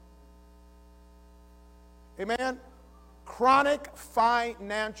 Amen? Chronic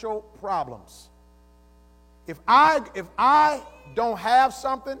financial problems. If I don't have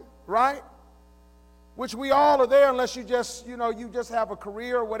something, right? Which we all are there unless you just have a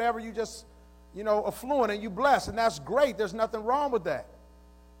career or whatever, you just, affluent and you blessed, and that's great. There's nothing wrong with that.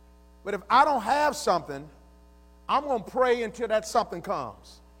 But if I don't have something, I'm going to pray until that something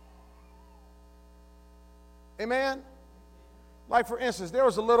comes. Amen? Like, for instance, there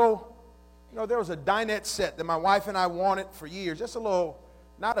was a dinette set that my wife and I wanted for years. Just a little,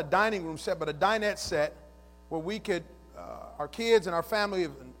 not a dining room set, but a dinette set where we could, our kids and our family,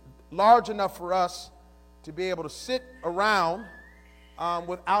 large enough for us to be able to sit around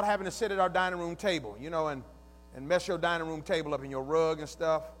without having to sit at our dining room table, and mess your dining room table up in your rug and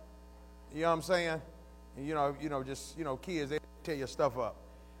stuff. You know what I'm saying? And kids, they tear your stuff up.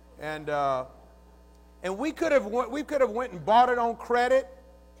 And we could have went and bought it on credit.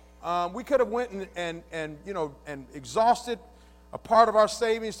 We could have went and exhausted a part of our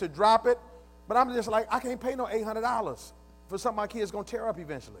savings to drop it. But I'm just like, I can't pay no $800 for something my kid's going to tear up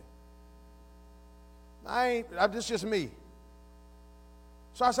eventually. This just me.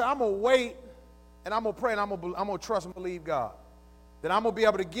 So I said, I'm going to wait, and I'm going to pray, and I'm going to trust and believe God. That I'm going to be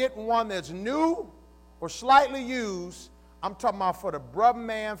able to get one that's new or slightly used. I'm talking about for the brother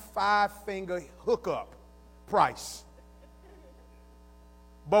man 5-finger hookup price.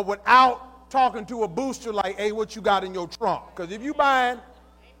 But without talking to a booster like, hey, what you got in your trunk? Because if you buying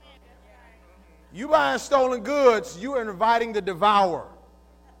stolen goods, you are inviting the devourer.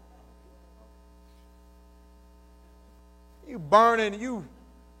 You burning,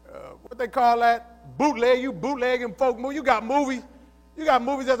 what they call that? Bootleg, you bootlegging folk. You got movies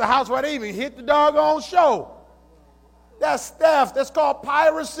at the house where they even hit the doggone show. That's theft. That's called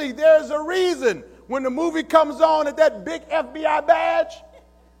piracy. There's a reason when the movie comes on at that big FBI badge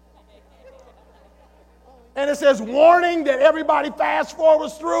and it says warning that everybody fast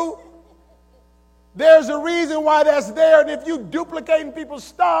forwards through. There's a reason why that's there. And if you duplicating people's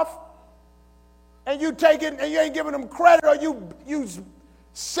stuff and you take it and you ain't giving them credit, or you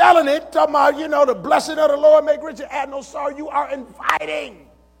selling it, talking about, the blessing of the Lord make rich and add no sorrow, you are inviting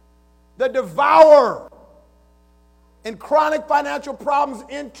the devourer and chronic financial problems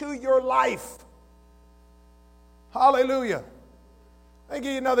into your life. Hallelujah. Let me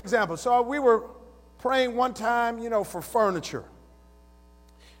give you another example. So we were praying one time, for furniture.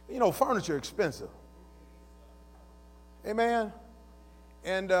 Furniture expensive. Amen.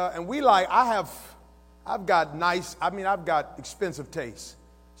 And I've got expensive taste.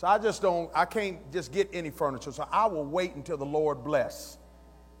 So I can't just get any furniture. So I will wait until the Lord bless.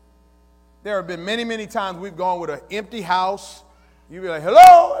 There have been many, many times we've gone with an empty house. You be like, hello,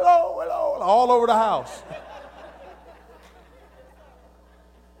 hello, hello, all over the house.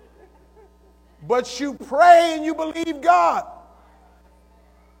 But you pray and you believe God.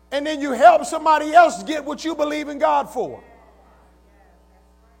 And then you help somebody else get what you believe in God for.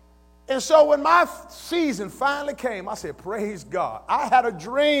 And so when my season finally came, I said, praise God. I had a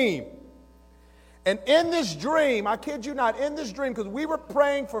dream. And in this dream, I kid you not, because we were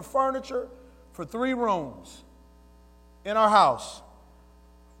praying for furniture for 3 rooms in our house.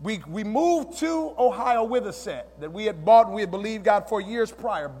 We moved to Ohio with a set that we had bought and we had believed God for years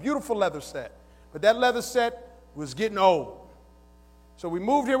prior. Beautiful leather set. But that leather set was getting old. So we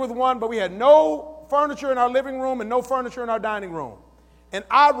moved here with one, but we had no furniture in our living room and no furniture in our dining room. And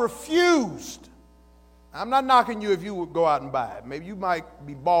I refused. I'm not knocking you if you would go out and buy it. Maybe you might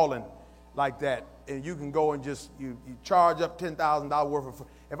be balling like that, and you can go and just you charge up $10,000 worth of.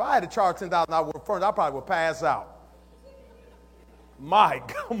 If I had to charge $10,000 worth of furniture, I probably would pass out. My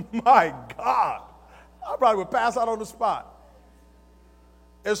God, I probably would pass out on the spot.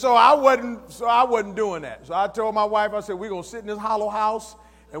 And so I wasn't doing that. So I told my wife, I said, we're going to sit in this hollow house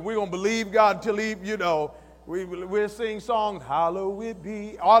and we're going to believe God until he, we'll sing songs, hallowed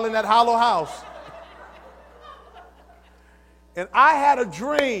be, all in that hollow house. And I had a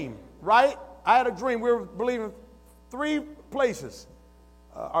dream, right? I had a dream. We were believing 3 places,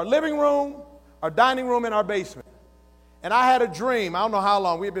 our living room, our dining room, and our basement. And I had a dream. I don't know how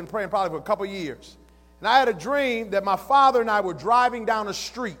long. We had been praying probably for a couple years. And I had a dream that my father and I were driving down a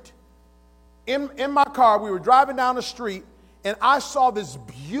street. In my car, we were driving down the street, and I saw this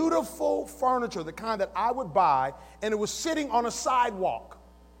beautiful furniture, the kind that I would buy, and it was sitting on a sidewalk.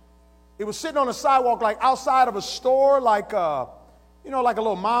 It was sitting on a sidewalk like outside of a store, like like a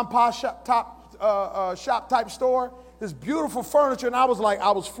little mom and pop shop type store. This beautiful furniture, and I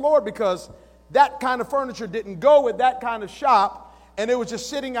was floored because that kind of furniture didn't go with that kind of shop. And it was just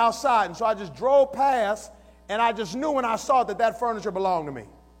sitting outside. And so I just drove past, and I just knew when I saw it that furniture belonged to me.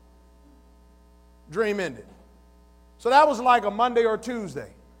 Dream ended. So that was like a Monday or Tuesday.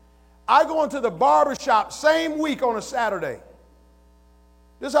 I go into the barber shop same week on a Saturday.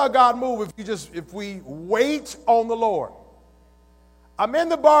 This is how God moves if we wait on the Lord. I'm in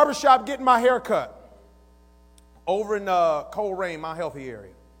the barber shop getting my hair cut over in Coleraine, my healthy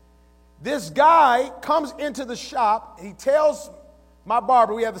area. This guy comes into the shop. He tells my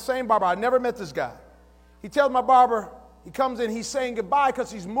barber, we have the same barber. I never met this guy. He tells my barber, he comes in, he's saying goodbye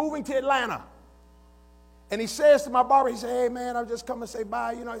because he's moving to Atlanta. And he says to my barber, he said, hey, man, I'm just coming to say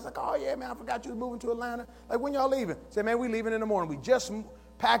bye. He's like, oh, yeah, man, I forgot you was moving to Atlanta. Like, when y'all leaving? I said, man, we leaving in the morning. We just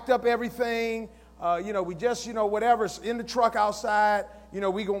packed up everything. We just, whatever's in the truck outside. I'm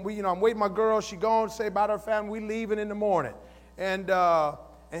waiting my girl. She going to say bye to her family. We leaving in the morning. And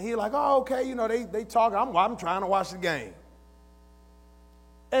he like, oh, okay, they talk. I'm trying to watch the game.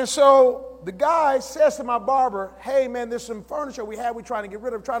 And so the guy says to my barber, hey, man, there's some furniture we're trying to get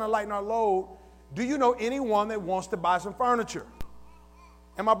rid of, trying to lighten our load. Do you know anyone that wants to buy some furniture?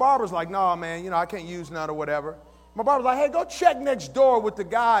 And my barber's like, no, man, I can't use none or whatever. My barber's like, hey, go check next door with the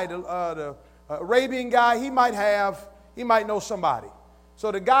guy, the Arabian guy. He might know somebody.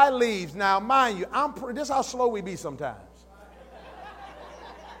 So the guy leaves. Now, mind you, this is how slow we be sometimes.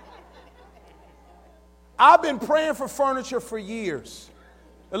 I've been praying for furniture for years.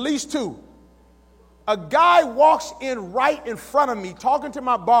 At least 2. A guy walks in right in front of me talking to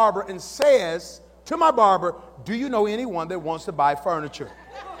my barber and says to my barber, do you know anyone that wants to buy furniture?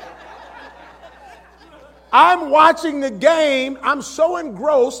 I'm watching the game. I'm so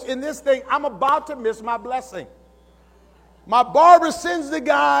engrossed in this thing, I'm about to miss my blessing. My barber sends the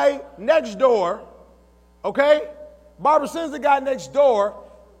guy next door, okay? Barber sends the guy next door.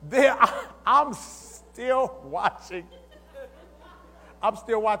 I'm still watching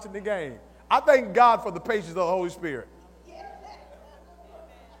the game. I thank God for the patience of the Holy Spirit.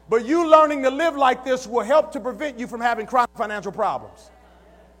 But you learning to live like this will help to prevent you from having chronic financial problems.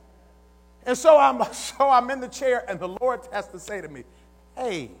 And so I'm in the chair, and the Lord has to say to me,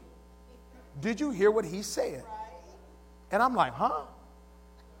 hey, did you hear what he said? And I'm like, huh?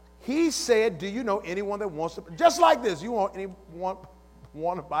 He said, do you know anyone that wants to, just like this, you want anyone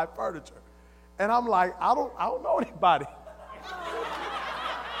want to buy furniture? And I'm like, I don't know anybody.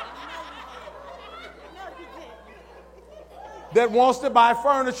 That wants to buy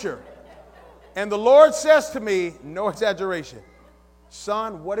furniture. And the Lord says to me, no exaggeration,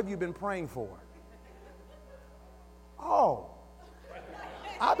 son, what have you been praying for? Oh,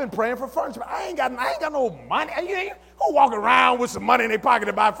 I've been praying for furniture. I ain't got no money. Who walking around with some money in their pocket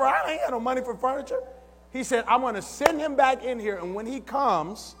to buy furniture? I ain't got no money for furniture. He said, I'm going to send him back in here, and when he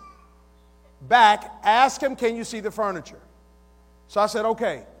comes back, ask him, can you see the furniture? So I said,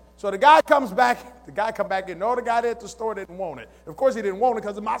 okay. So the guy come back in. No, the guy at the store didn't want it. Of course he didn't want it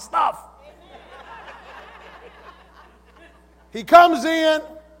because of my stuff. He comes in,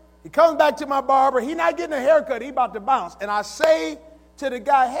 he comes back to my barber. He not getting a haircut, he about to bounce. And I say to the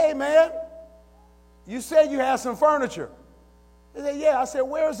guy, hey man, you said you had some furniture. He said, yeah. I said,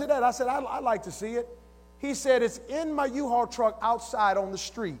 where is it at? I said, I'd like to see it. He said, it's in my U-Haul truck outside on the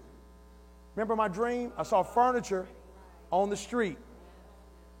street. Remember my dream? I saw furniture on the street.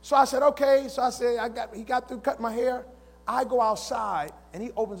 So I said, okay. So I said, he got through cutting my hair. I go outside, and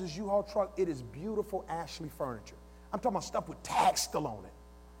he opens his U-Haul truck. It is beautiful Ashley furniture. I'm talking about stuff with tags still on it.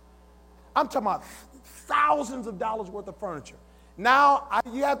 I'm talking about thousands of dollars worth of furniture. Now,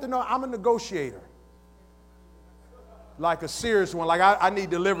 you have to know I'm a negotiator. Like a serious one. Like I need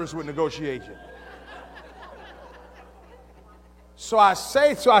deliverance with negotiation. So I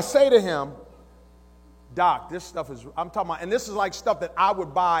say to him, Doc, this stuff is, I'm talking about, and this is like stuff that I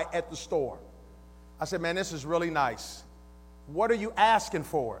would buy at the store. I said, man, this is really nice. What are you asking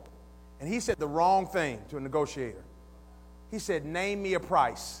for it? And he said the wrong thing to a negotiator. He said, name me a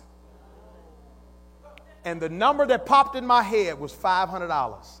price. And the number that popped in my head was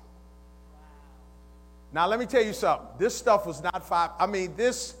 $500. Now, let me tell you something. This stuff was not I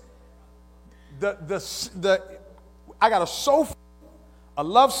got a sofa, a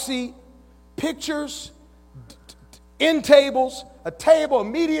love seat, pictures, end tables, a table, a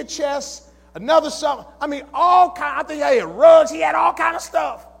media chest, another something. I mean, all kind. I think I had rugs. He had all kind of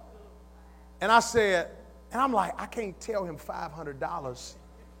stuff. And I said, and I'm like, I can't tell him $500.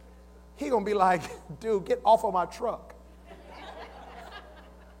 He gonna be like, dude, get off of my truck.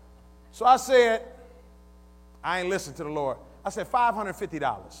 So I said, I ain't listened to the Lord. I said,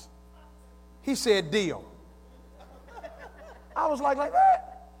 $550. He said, deal. I was like that?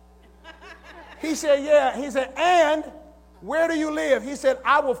 He said, yeah. He said, and where do you live? He said,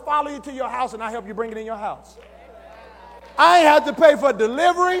 I will follow you to your house and I'll help you bring it in your house. I ain't had to pay for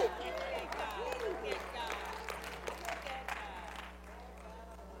delivery.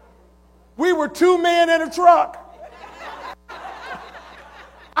 We were two men in a truck.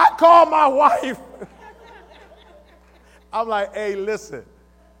 I called my wife. I'm like, hey, listen.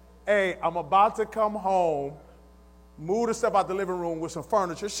 Hey, I'm about to come home, move the stuff out the living room with some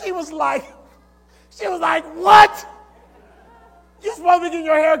furniture. She was like, what? You're supposed to be getting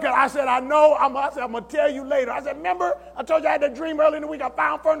your hair cut. I said, I know. I'm going to tell you later. I said, remember, I told you I had that dream earlier in the week. I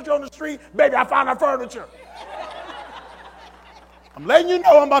found furniture on the street. Baby, I found our furniture. I'm letting you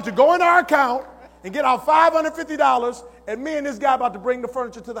know I'm about to go in our account and get out $550, and me and this guy about to bring the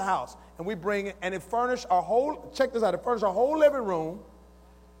furniture to the house. And we bring it, and it furnished our whole, check this out, it furnished our whole living room.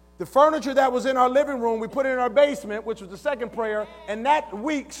 The furniture that was in our living room, we put it in our basement, which was the second prayer. And that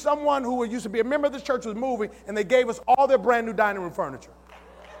week, someone who used to be a member of this church was moving, and they gave us all their brand new dining room furniture.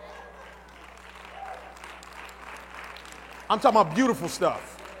 I'm talking about beautiful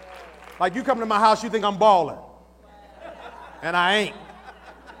stuff. Like you come to my house, you think I'm balling. And I ain't.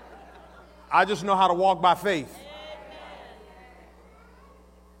 I just know how to walk by faith.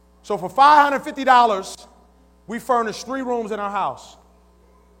 So for $550, we furnished 3 rooms in our house.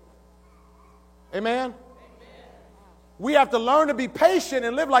 Amen? We have to learn to be patient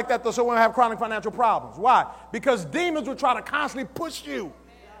and live like that so we won't have chronic financial problems. Why? Because demons will try to constantly push you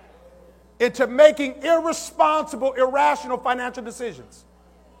into making irresponsible, irrational financial decisions.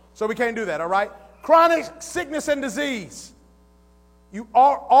 So we can't do that, all right? Chronic sickness and disease. You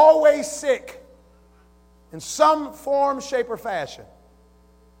are always sick in some form, shape, or fashion.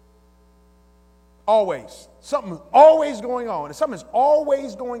 Always. Something's always going on. And something is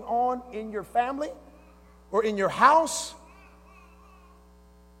always going on in your family or in your house.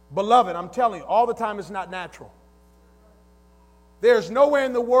 Beloved, I'm telling you, all the time it's not natural. There's nowhere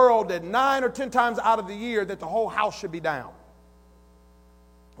in the world that 9 or 10 times out of the year that the whole house should be down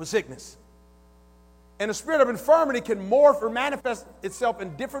with sickness. And the spirit of infirmity can morph or manifest itself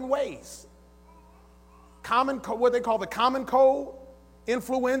in different ways. What they call the common cold,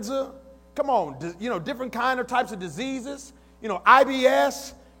 influenza. Come on, different kind of types of diseases.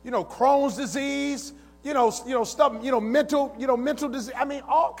 IBS. Crohn's disease. Stuff. Mental disease. I mean,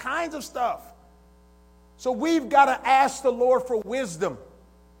 all kinds of stuff. So we've got to ask the Lord for wisdom.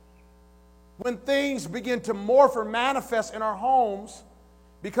 When things begin to morph or manifest in our homes,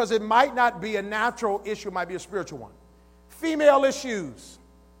 because it might not be a natural issue, it might be a spiritual one. Female issues.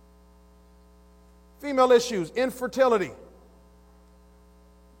 Female issues, infertility.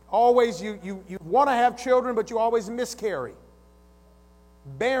 Always you want to have children, but you always miscarry.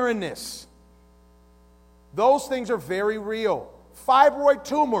 Barrenness. Those things are very real. Fibroid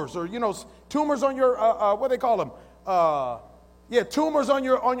tumors, or tumors on your what do they call them? Tumors on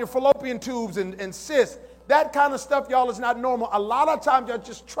your fallopian tubes and cysts. That kind of stuff, y'all, is not normal. A lot of times, y'all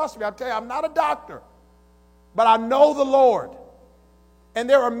just trust me. I tell you, I'm not a doctor, but I know the Lord. And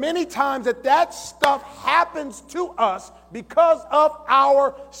there are many times that stuff happens to us because of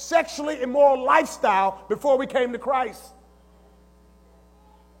our sexually immoral lifestyle before we came to Christ.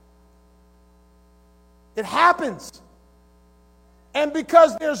 It happens. And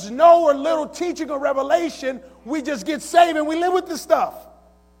because there's no or little teaching or revelation, we just get saved and we live with this stuff.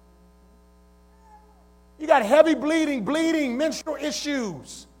 You got heavy bleeding, menstrual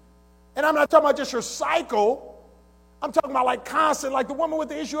issues. And I'm not talking about just your cycle. I'm talking about like constant, like the woman with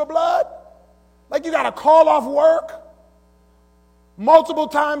the issue of blood. Like you got to call off work multiple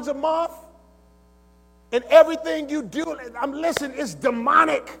times a month. And everything you do, listen, it's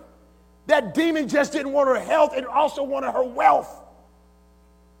demonic. That demon just didn't want her health and also wanted her wealth.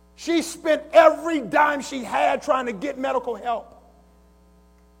 She spent every dime she had trying to get medical help.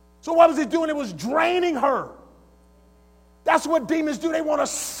 So what was it doing? It was draining her. That's what demons do. They want to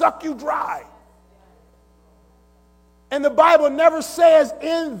suck you dry. And the Bible never says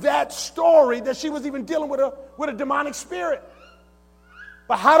in that story that she was even dealing with a demonic spirit.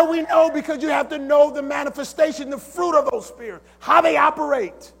 But how do we know? Because you have to know the manifestation, the fruit of those spirits, how they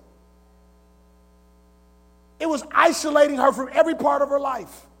operate. It was isolating her from every part of her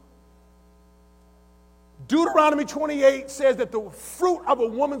life. Deuteronomy 28 says that the fruit of a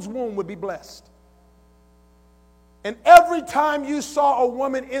woman's womb would be blessed. And every time you saw a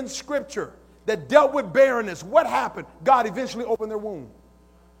woman in Scripture that dealt with barrenness, what happened? God eventually opened their womb.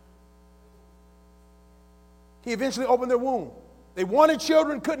 He eventually opened their womb. They wanted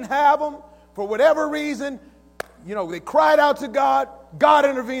children, couldn't have them. For whatever reason, they cried out to God. God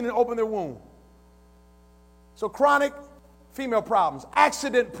intervened and opened their womb. So chronic female problems,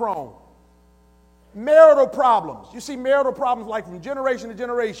 accident prone, marital problems. You see marital problems like from generation to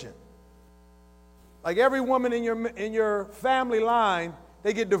generation. Like every woman in your family line,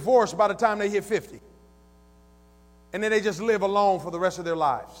 they get divorced by the time they hit 50. And then they just live alone for the rest of their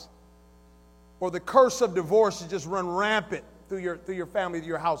lives. Or the curse of divorce is just run rampant through your family, through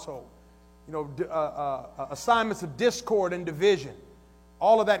your household. Assignments of discord and division.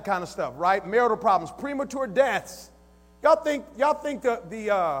 All of that kind of stuff, right? Marital problems, premature deaths. Y'all think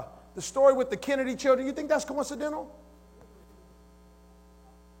the story with the Kennedy children, you think that's coincidental?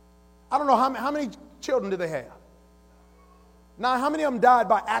 I don't know how many children do they have? Now, how many of them died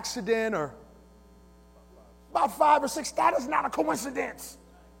by accident or about 5 or 6? That is not a coincidence.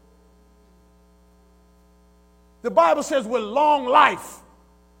 The Bible says with long life,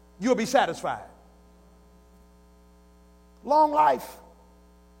 you'll be satisfied. Long life.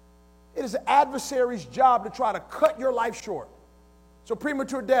 It is the adversary's job to try to cut your life short. So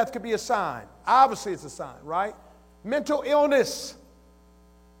premature death could be a sign. Obviously, it's a sign, right? Mental illness.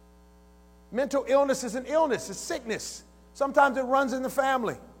 Mental illness is an illness. It's sickness. Sometimes it runs in the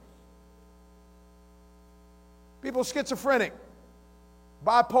family. People schizophrenic,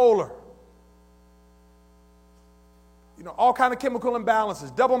 bipolar, all kind of chemical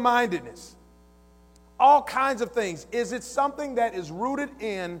imbalances, double-mindedness, all kinds of things. Is it something that is rooted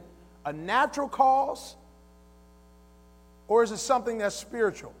in a natural cause, or is it something that's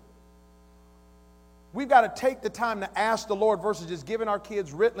spiritual? We've got to take the time to ask the Lord versus just giving our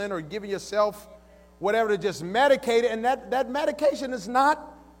kids Ritalin or giving yourself whatever to just medicate it. And that medication is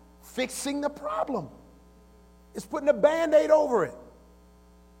not fixing the problem. It's putting a Band-Aid over it.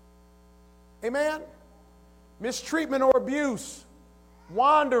 Amen? Mistreatment or abuse,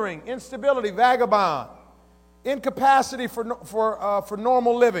 wandering, instability, vagabond, incapacity for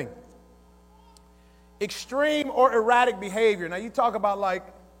normal living, extreme or erratic behavior. Now you talk about like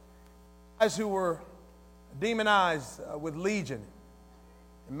guys who were demonized with legion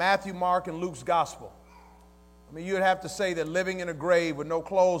in Matthew, Mark, and Luke's gospel. I mean, you would have to say that living in a grave with no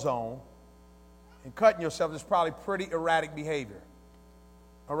clothes on and cutting yourself is probably pretty erratic behavior.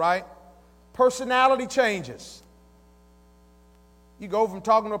 All right? Personality changes. You go from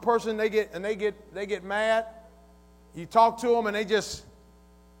talking to a person, they get mad. You talk to them and they just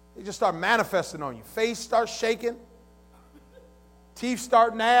start manifesting on you. Face starts shaking. Teeth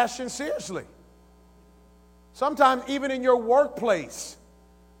start gnashing. Seriously. Sometimes even in your workplace,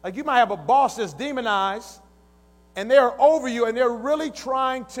 like you might have a boss that's demonized, and they're over you, and they're really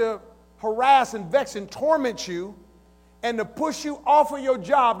trying to harass and vex and torment you, and to push you off of your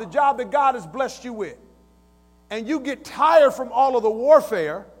job, the job that God has blessed you with. And you get tired from all of the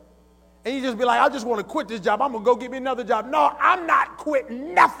warfare, and you just be like, I just want to quit this job. I'm going to go get me another job. No, I'm not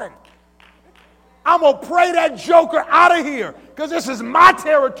quitting nothing. I'm going to pray that joker out of here, because this is my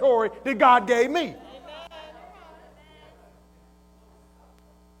territory that God gave me.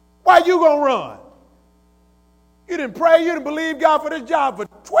 Why you going to run? You didn't pray, you didn't believe God for this job for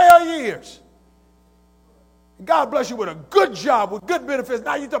 12 years. God bless you with a good job, with good benefits.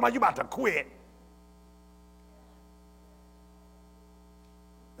 Now you're talking about you about to quit.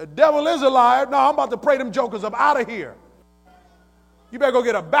 The devil is a liar. No, I'm about to pray them jokers up out of here. You better go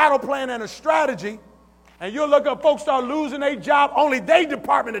get a battle plan and a strategy, and you'll look up folks start losing their job, only their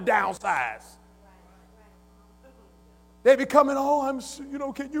department to downsize. They be coming,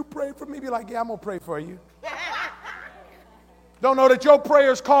 can you pray for me? Be like, yeah, I'm going to pray for you. Don't know that your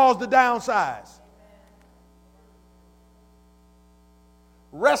prayers cause the downsize.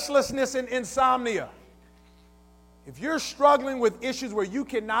 Restlessness and insomnia. If you're struggling with issues where you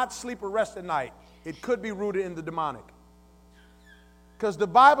cannot sleep or rest at night, it could be rooted in the demonic. Because the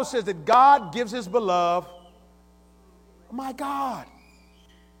Bible says that God gives his beloved, oh my God,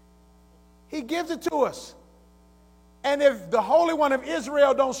 he gives it to us. And if the Holy One of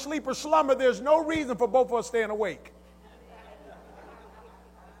Israel don't sleep or slumber, there's no reason for both of us staying awake.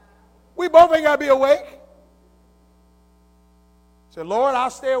 We both ain't got to be awake. Say, Lord, I'll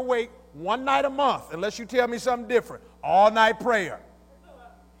stay awake one night a month unless you tell me something different. All night prayer.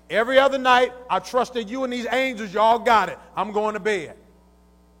 Every other night, I trust that you and these angels, y'all got it. I'm going to bed.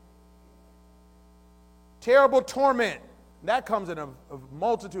 Terrible torment. That comes in a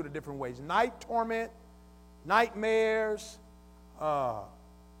multitude of different ways. Night torment, nightmares,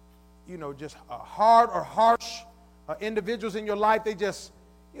 just hard or harsh individuals in your life. They just,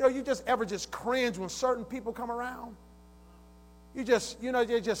 you just ever just cringe when certain people come around. You just,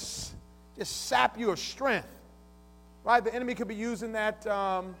 they just sap you of strength, right? The enemy could be using that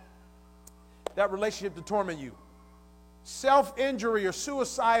relationship to torment you. Self-injury or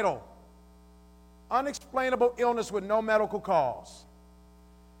suicidal, unexplainable illness with no medical cause.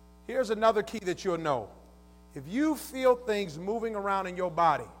 Here's another key that you'll know. If you feel things moving around in your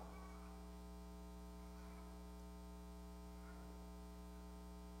body,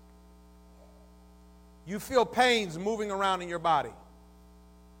 you feel pains moving around in your body.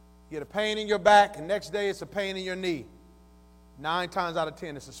 You get a pain in your back, and next day it's a pain in your knee. 9 times out of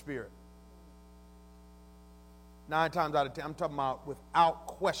 10, it's a spirit. 9 times out of 10, I'm talking about without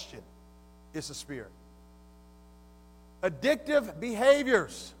question, it's a spirit. Addictive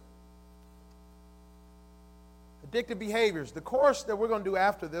behaviors. Addictive behaviors. The course that we're going to do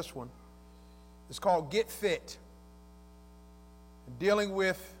after this one is called Get Fit. Dealing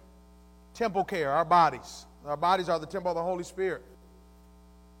with temple care, our bodies. Our bodies are the temple of the Holy Spirit.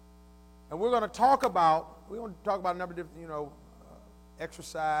 And we're going to talk about a number of different,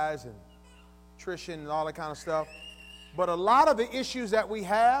 exercise and nutrition and all that kind of stuff. But a lot of the issues that we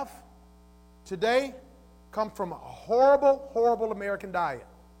have today come from a horrible, horrible American diet.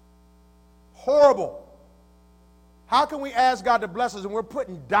 Horrible. How can we ask God to bless us and we're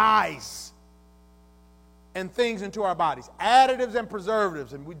putting dyes and things into our bodies, additives and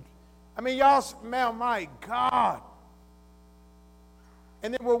preservatives, and y'all smell, my God.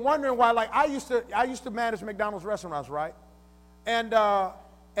 And then we're wondering why, like I used to manage McDonald's restaurants, right? And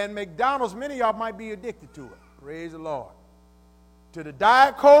McDonald's, many of y'all might be addicted to it. Praise the Lord. To the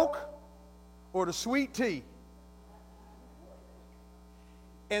Diet Coke or the sweet tea.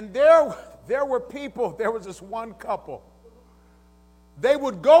 And there were people, there was this one couple. They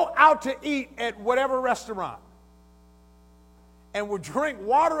would go out to eat at whatever restaurant and would drink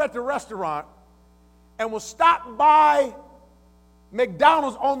water at the restaurant and would stop by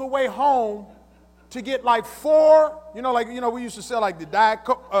McDonald's on the way home to get like 4, we used to sell like the Diet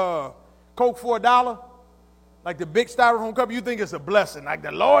Coke for $1, like the big styrofoam cup. You think it's a blessing, like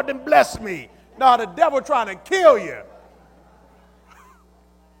the Lord done blessed me. No, the devil trying to kill you.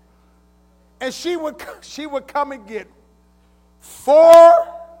 And she would come and get 4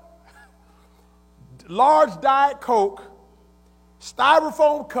 large Diet Coke,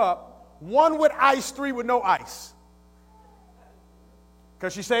 styrofoam cup, 1 with ice, 3 with no ice.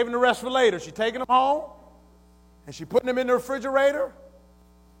 Because she's saving the rest for later. She's taking them home, and she's putting them in the refrigerator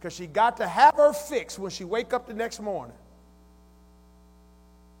because she got to have her fix when she wake up the next morning.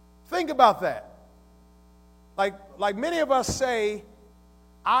 Think about that. Like many of us say,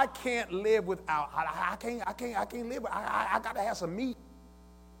 I can't live without, I can't live, I got to have some meat.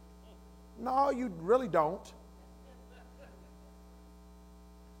 No, you really don't.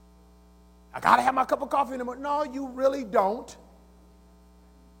 I got to have my cup of coffee in the morning. No, you really don't.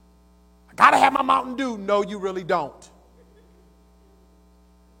 I got to have my Mountain Dew. No, you really don't.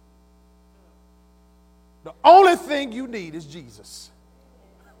 The only thing you need is Jesus.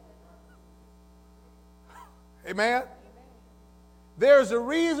 Amen? There's a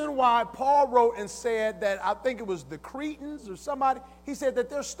reason why Paul wrote and said that, I think it was the Cretans or somebody, he said that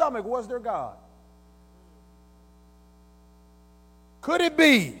their stomach was their God. Could it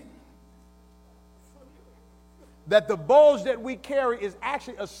be that the bulge that we carry is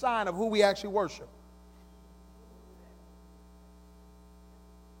actually a sign of who we actually worship?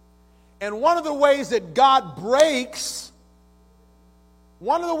 And one of the ways that God breaks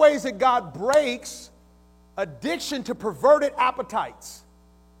addiction to perverted appetites,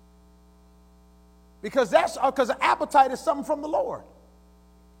 because an appetite is something from the Lord.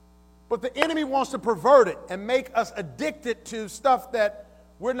 But the enemy wants to pervert it and make us addicted to stuff that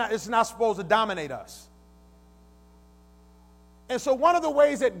it's not supposed to dominate us. And so one of the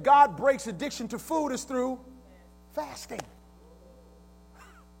ways that God breaks addiction to food is through fasting.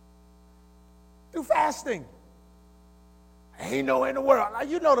 Through fasting. Ain't no in the world.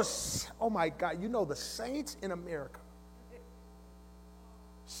 Oh my God, the saints in America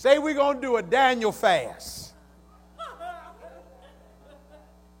say we're going to do a Daniel fast.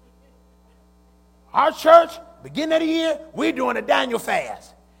 Our church, beginning of the year, we're doing a Daniel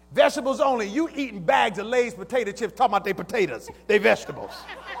fast. Vegetables only. You eating bags of Lay's potato chips, talking about they potatoes, they vegetables.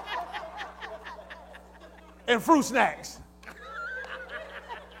 And fruit snacks.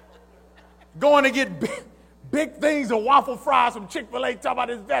 Going to get big things of waffle fries from Chick-fil-A, talking about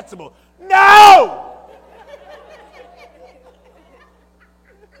his vegetables. No!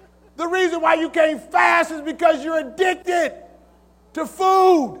 The reason why you can't fast is because you're addicted to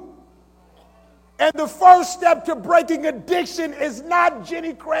food. And the first step to breaking addiction is not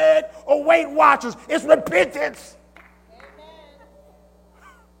Jenny Craig or Weight Watchers. It's repentance. Amen.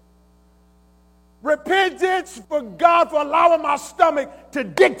 Repentance for God for allowing my stomach to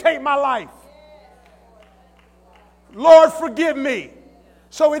dictate my life. Lord, forgive me.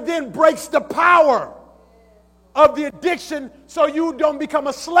 So it then breaks the power of the addiction so you don't become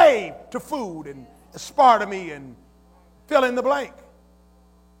a slave to food and aspartame and fill in the blank.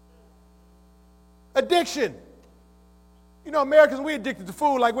 Addiction. Americans, we addicted to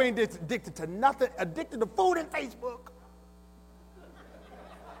food like we ain't addicted to nothing. Addicted to food and Facebook.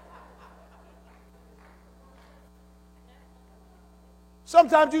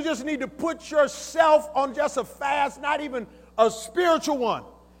 Sometimes you just need to put yourself on just a fast, not even a spiritual one.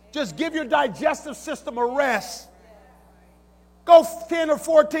 Just give your digestive system a rest. Go 10 or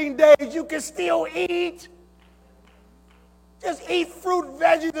 14 days, you can still eat. Just eat fruit,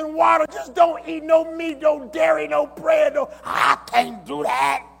 veggies, and water. Just don't eat no meat, no dairy, no bread. I can't do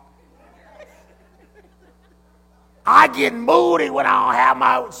that. I get moody when I don't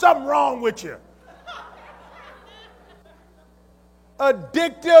have something wrong with you.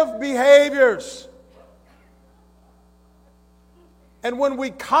 Addictive behaviors. And when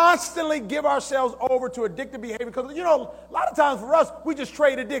we constantly give ourselves over to addictive behavior, because, a lot of times for us, we just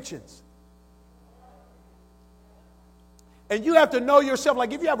trade addictions. And you have to know yourself,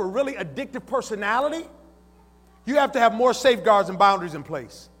 like if you have a really addictive personality, you have to have more safeguards and boundaries in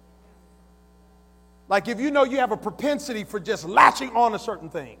place. Like if you know you have a propensity for just latching on to certain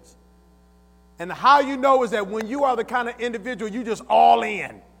things. And how you know is that when you are the kind of individual, you just all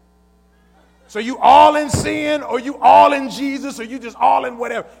in. So you all in sin, or you all in Jesus, or you just all in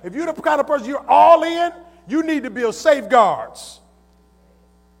whatever. If you're the kind of person you're all in, you need to build safeguards.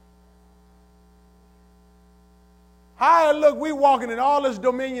 Hi, look, we walking in all this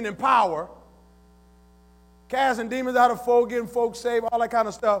dominion and power, casting demons out of folk, getting folks saved, all that kind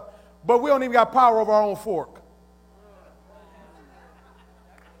of stuff, but we don't even got power over our own fork.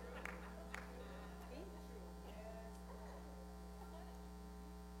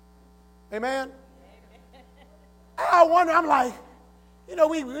 Amen? I wonder, I'm like,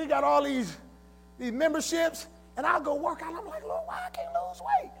 we got all these memberships, and I'll go work out, and I'm like, Lord, why I can't lose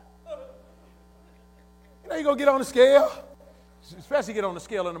weight? You go get on the scale, especially get on the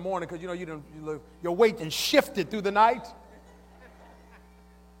scale in the morning because, your weight then shifted through the night.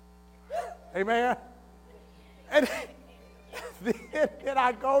 Amen? And then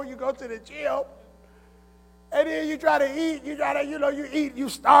you go to the gym, and then you try to eat, you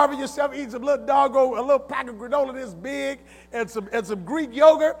starving yourself, eating some little a little pack of granola this big and some Greek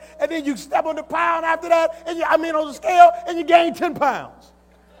yogurt, and then you step on the pound after that, on the scale, and you gain 10 pounds.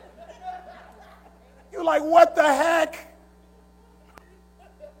 like, what the heck?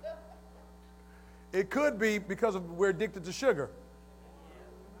 It could be because we're addicted to sugar.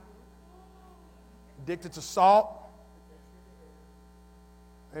 Addicted to salt.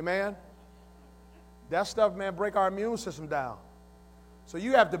 Amen. That stuff, man, break our immune system down. So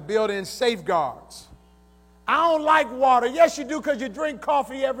you have to build in safeguards. I don't like water. Yes, you do, because you drink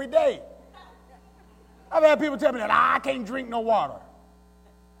coffee every day. I've had people tell me that I can't drink no water.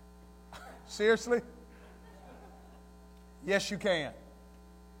 Seriously? Yes, you can.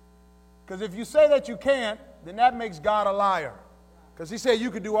 Because if you say that you can't, then that makes God a liar. Because he said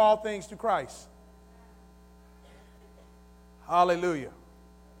you could do all things through Christ. Hallelujah.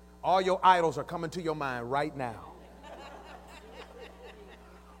 All your idols are coming to your mind right now.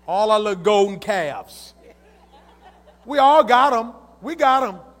 All our little golden calves. We all got them. We got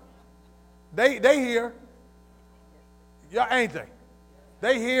them. They here. Yeah, ain't they?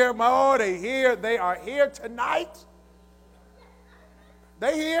 They here. Oh, they here. They are here tonight.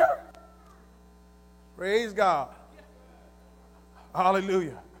 They here. Praise God.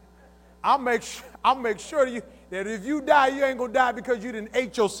 Hallelujah. I'll make sure that if you die, you ain't going to die because you didn't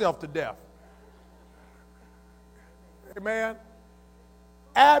ate yourself to death. Amen.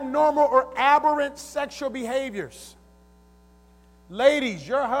 Abnormal or aberrant sexual behaviors. Ladies,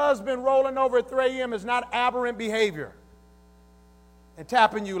 your husband rolling over at 3 a.m. is not aberrant behavior. And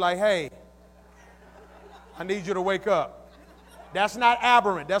tapping you like, hey, I need you to wake up. That's not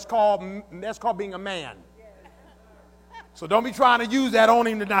aberrant. That's called being a man. So don't be trying to use that on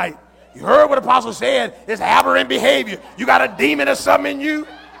him tonight. You heard what Apostle said. It's aberrant behavior. You got a demon or something in you?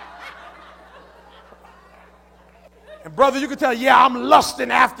 And brother, you can tell, yeah, I'm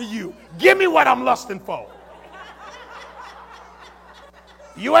lusting after you. Give me what I'm lusting for.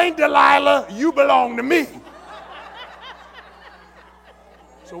 You ain't Delilah. You belong to me.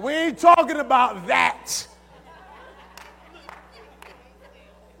 So we ain't talking about that.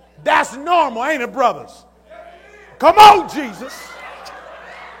 That's normal, ain't it, brothers? Come on, Jesus.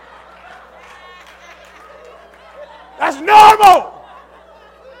 That's normal.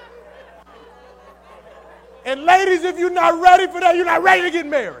 And ladies, if you're not ready for that, you're not ready to get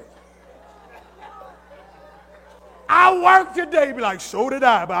married. I worked today. Be like, so did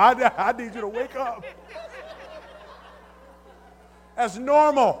I, but I need you to wake up. That's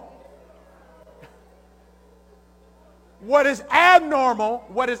normal. What is abnormal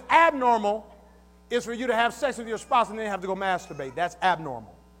is for you to have sex with your spouse and then have to go masturbate. That's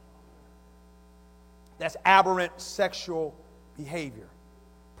abnormal. That's aberrant sexual behavior.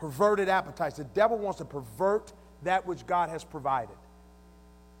 Perverted appetites. The devil wants to pervert that which God has provided.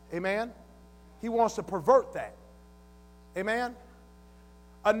 Amen? He wants to pervert that. Amen?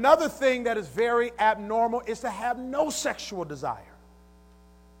 Another thing that is very abnormal is to have no sexual desire.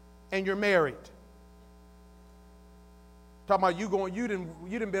 And you're married. Talking about you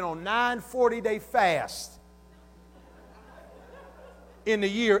done been on 9 40-day fast in the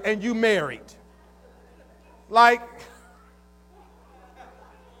year and you married. Like,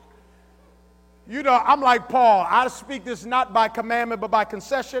 you know, I'm like Paul. I speak this not by commandment but by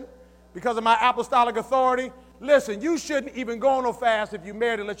concession because of my apostolic authority. Listen, you shouldn't even go on no fast if you're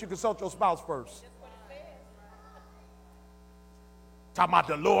married unless you consult your spouse first. Talking about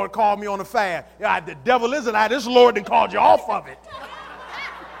the Lord called me on a fast. Yeah, the devil is a lie. This Lord done called you off of it.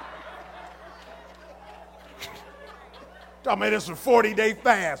 Talking about this is a 40-day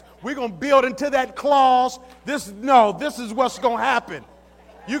fast. We're going to build into that clause. This is what's going to happen.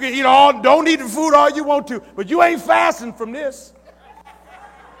 You can don't eat the food all you want to, but you ain't fasting from this.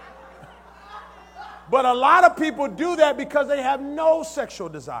 But a lot of people do that because they have no sexual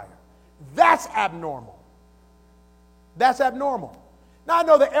desire. That's abnormal. That's abnormal. Now, I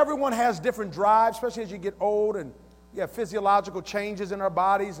know that everyone has different drives, especially as you get old and you have physiological changes in our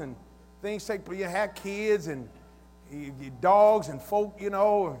bodies and things you have kids and dogs and folk,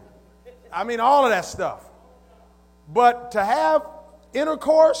 I mean, all of that stuff. But to have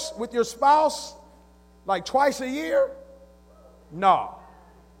intercourse with your spouse like twice a year, no.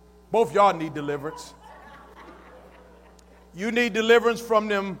 Both y'all need deliverance. You need deliverance from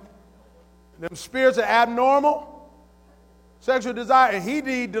them spirits of abnormal sexual desire, and he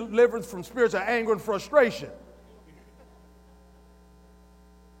need deliverance from spirits of anger and frustration.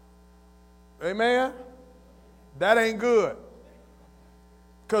 Amen? That ain't good.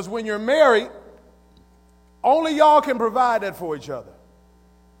 Because when you're married, only y'all can provide that for each other.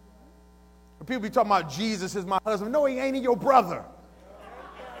 People be talking about Jesus is my husband. No, he ain't your brother.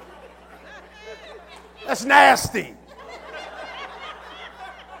 That's nasty.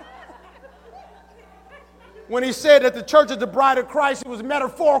 When he said that the church is the bride of Christ, it was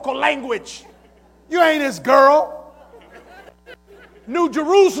metaphorical language. You ain't his girl. New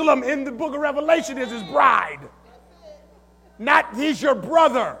Jerusalem in the book of Revelation is his bride. Not he's your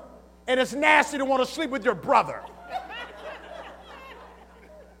brother. And it's nasty to want to sleep with your brother.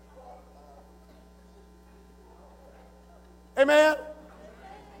 Amen?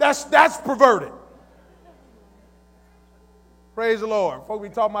 That's perverted. Praise the Lord. Folks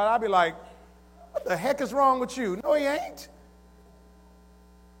be talking about it, I'll be like, what the heck is wrong with you? No, he ain't.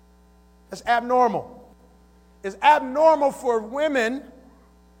 That's abnormal. It's abnormal for women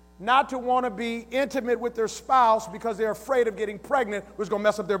not to want to be intimate with their spouse because they're afraid of getting pregnant, which is going to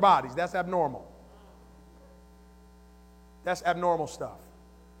mess up their bodies. That's abnormal. That's abnormal stuff.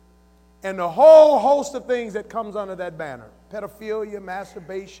 And the whole host of things that comes under that banner: pedophilia,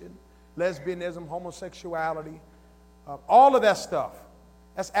 masturbation, lesbianism, homosexuality, all of that stuff.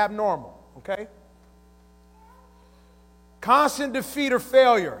 That's abnormal, okay? Constant defeat or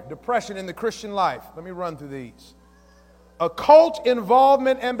failure, depression in the Christian life. Let me run through these. Occult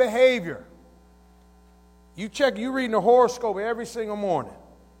involvement and behavior. You reading the horoscope every single morning.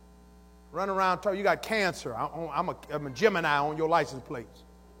 Run around talking, you got cancer. I'm a Gemini on your license plates.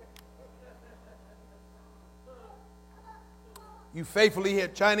 You faithfully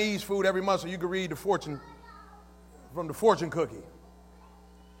hit Chinese food every month so you can read the fortune from the fortune cookie.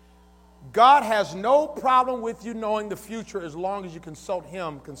 God has no problem with you knowing the future as long as you consult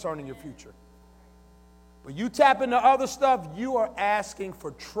him concerning your future. But you tap into other stuff, you are asking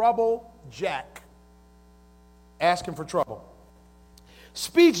for trouble, Jack. Asking for trouble.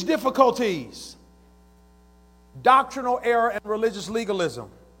 Speech difficulties, doctrinal error, and religious legalism.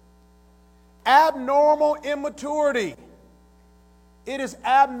 Abnormal immaturity. It is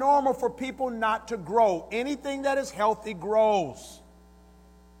abnormal for people not to grow. Anything that is healthy grows.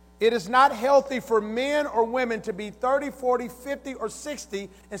 It is not healthy for men or women to be 30, 40, 50, or 60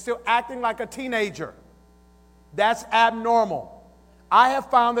 and still acting like a teenager. That's abnormal. I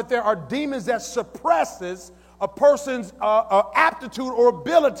have found that there are demons that suppresses a person's aptitude or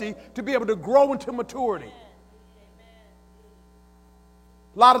ability to be able to grow into maturity.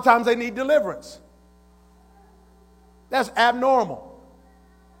 A lot of times they need deliverance. That's abnormal.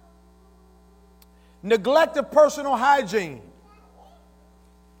 Neglect of personal hygiene.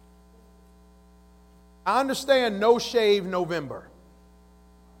 I understand no shave November.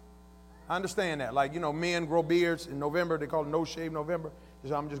 I understand that. Like, men grow beards in November. They call it no shave November.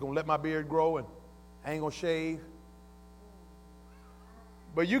 So I'm just going to let my beard grow and I ain't going to shave.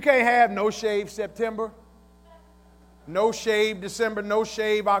 But you can't have no shave September, no shave December, no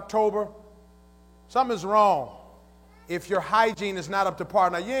shave October. Something's wrong if your hygiene is not up to par.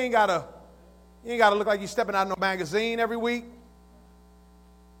 Now, you ain't got to look like you're stepping out in a magazine every week.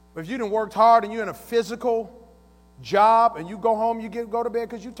 But if you done worked hard and you're in a physical job and you go home, go to bed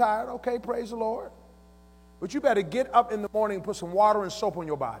because you're tired, okay, praise the Lord. But you better get up in the morning and put some water and soap on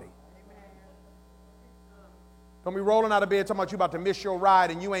your body. Don't be rolling out of bed talking about you about to miss your ride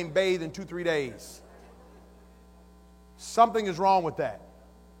and you ain't bathed in 2-3 days. Something is wrong with that.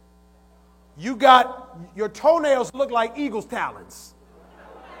 Your toenails look like eagle's talons.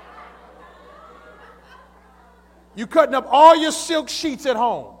 You cutting up all your silk sheets at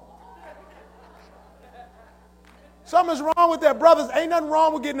home. Something's wrong with that, brothers. Ain't nothing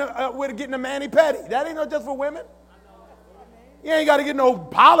wrong with getting a mani-pedi. That ain't no just for women. You ain't got to get no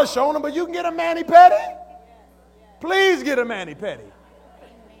polish on them, but you can get a mani-pedi. Please get a mani-pedi.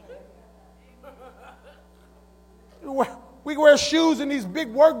 We wear shoes and these big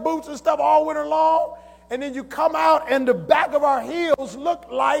work boots and stuff all winter long, and then you come out and the back of our heels look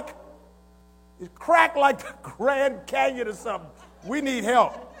like it's cracked like the Grand Canyon or something. We need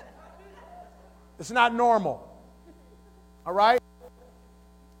help. It's not normal. All right?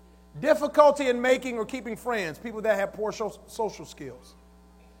 Difficulty in making or keeping friends, people that have poor social skills.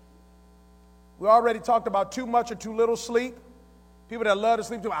 We already talked about too much or too little sleep. People that love to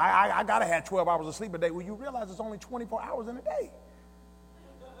sleep too. I got to have 12 hours of sleep a day. Well, you realize it's only 24 hours in a day.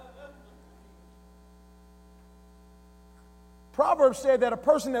 Proverbs said that a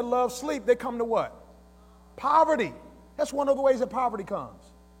person that loves sleep, they come to what? Poverty. That's one of the ways that poverty comes.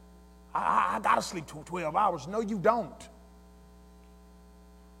 I got to sleep 12 hours. No, you don't.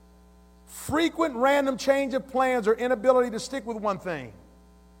 Frequent random change of plans or inability to stick with one thing.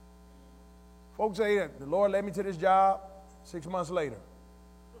 Folks say that the Lord led me to this job. 6 months later,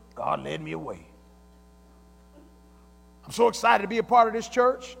 God led me away. I'm so excited to be a part of this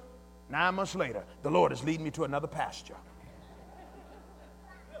church. 9 months later, the Lord is leading me to another pasture.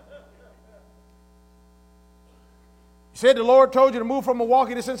 You said the Lord told you to move from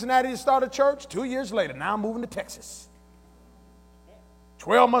Milwaukee to Cincinnati to start a church. 2 years later, now I'm moving to Texas.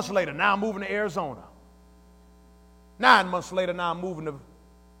 12 months later, now I'm moving to Arizona. 9 months later, now I'm moving to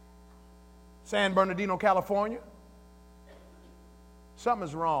San Bernardino, California. Something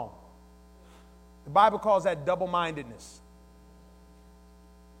is wrong. The Bible calls that double-mindedness.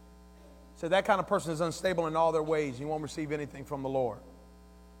 So that kind of person is unstable in all their ways. You won't receive anything from the Lord.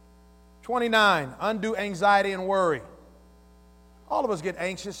 29, undue anxiety and worry. All of us get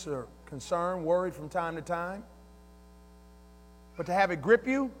anxious or concerned, worried from time to time. But to have it grip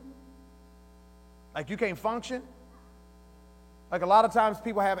you, like you can't function. Like a lot of times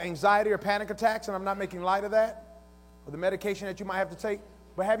people have anxiety or panic attacks, and I'm not making light of that, or the medication that you might have to take.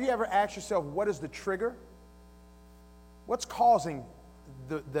 But have you ever asked yourself, what is the trigger? What's causing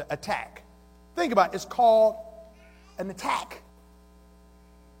the attack? Think about it. It's called an attack.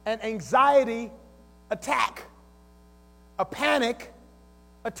 An anxiety attack. A panic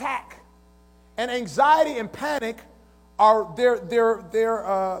attack. And anxiety and panic are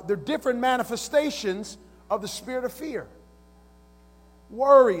they're different manifestations of the spirit of fear.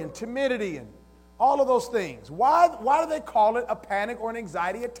 Worry and timidity and all of those things. Why do they call it a panic or an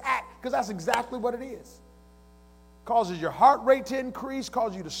anxiety attack? Because that's exactly what it is. Causes your heart rate to increase,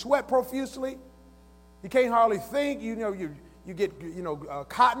 causes you to sweat profusely. You can't hardly think. You get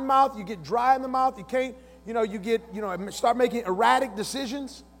cotton mouth. You get dry in the mouth. You can't. Start making erratic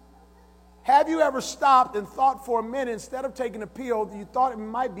decisions. Have you ever stopped and thought for a minute, instead of taking a pill, you thought it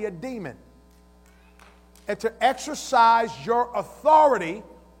might be a demon? And to exercise your authority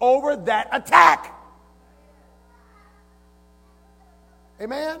over that attack.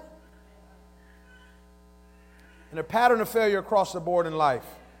 Amen? And a pattern of failure across the board in life.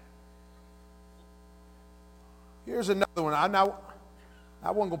 Here's another one. I wasn't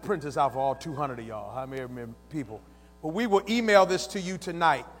going to print this out for all 200 of y'all, how many people. But we will email this to you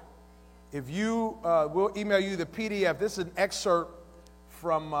tonight. If you, we'll email you the PDF. This is an excerpt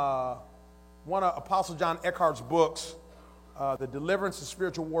from one of Apostle John Eckhart's books, the Deliverance and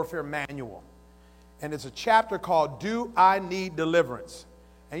Spiritual Warfare Manual. And it's a chapter called, Do I Need Deliverance?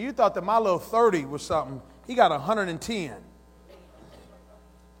 And you thought that my little 30 was something. He got 110.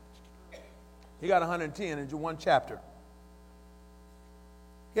 He got 110 in one chapter.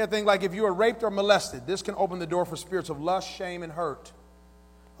 You got to think, like, if you are raped or molested, this can open the door for spirits of lust, shame, and hurt.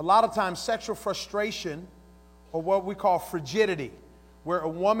 A lot of times, sexual frustration, or what we call frigidity, where a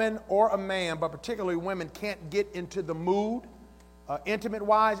woman or a man, but particularly women, can't get into the mood,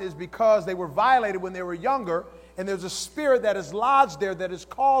 intimate-wise, is because they were violated when they were younger, and there's a spirit that is lodged there that is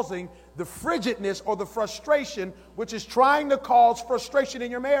causing the frigidness or the frustration, which is trying to cause frustration in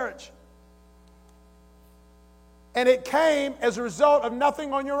your marriage. And it came as a result of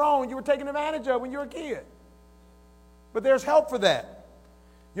nothing on your own you were taken advantage of when you were a kid. But there's help for that.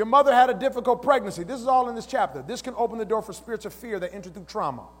 Your mother had a difficult pregnancy. This is all in this chapter. This can open the door for spirits of fear that enter through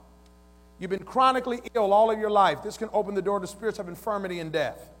trauma. You've been chronically ill all of your life. This can open the door to spirits of infirmity and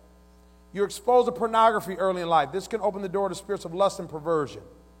death. You're exposed to pornography early in life. This can open the door to spirits of lust and perversion.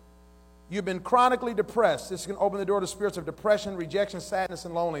 You've been chronically depressed. This can open the door to spirits of depression, rejection, sadness,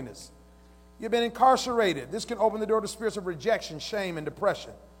 and loneliness. You've been incarcerated. This can open the door to spirits of rejection, shame, and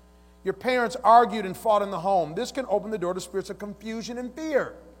depression. Your parents argued and fought in the home. This can open the door to spirits of confusion and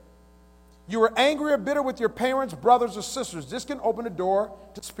fear. You were angry or bitter with your parents, brothers, or sisters. This can open the door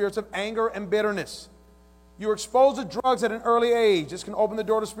to spirits of anger and bitterness. You were exposed to drugs at an early age. This can open the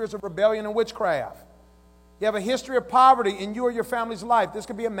door to spirits of rebellion and witchcraft. You have a history of poverty in you or your family's life. This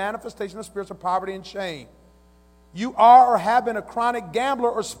can be a manifestation of spirits of poverty and shame. You are or have been a chronic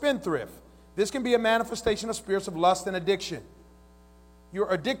gambler or spendthrift. This can be a manifestation of spirits of lust and addiction. You're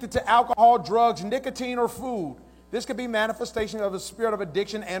addicted to alcohol, drugs, nicotine, or food. This could be manifestation of a spirit of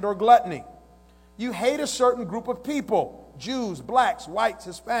addiction and or gluttony. You hate a certain group of people, Jews, blacks, whites,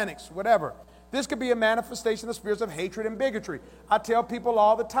 Hispanics, whatever. This could be a manifestation of spirits of hatred and bigotry. I tell people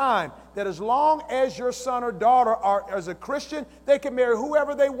all the time that as long as your son or daughter are as a Christian, they can marry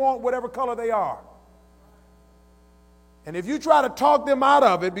whoever they want, whatever color they are. And if you try to talk them out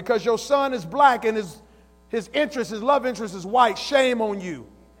of it because your son is black and his interest, his love interest is white, shame on you.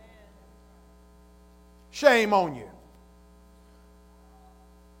 Shame on you.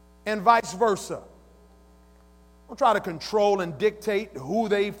 And vice versa. Don't try to control and dictate who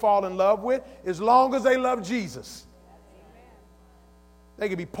they fall in love with as long as they love Jesus. They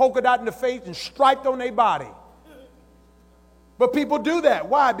can be polka dot in the face and striped on their body. But people do that.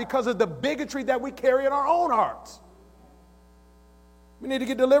 Why? Because of the bigotry that we carry in our own hearts. We need to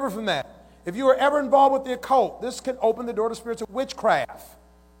get delivered from that. If you were ever involved with the occult, this can open the door to spirits of witchcraft.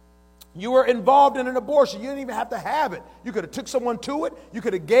 You were involved in an abortion. You didn't even have to have it. You could have took someone to it. You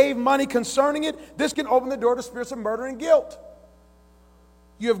could have gave money concerning it. This can open the door to spirits of murder and guilt.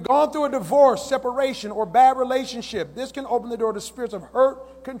 You have gone through a divorce, separation, or bad relationship. This can open the door to spirits of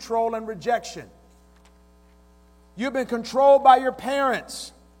hurt, control, and rejection. You've been controlled by your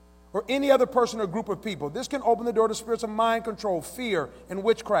parents or any other person or group of people. This can open the door to spirits of mind control, fear, and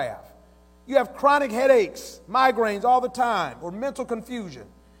witchcraft. You have chronic headaches, migraines all the time, or mental confusion.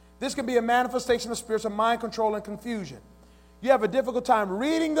 This can be a manifestation of spirits of mind control and confusion. You have a difficult time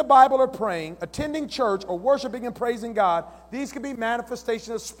reading the Bible or praying, attending church, or worshiping and praising God. These can be manifestations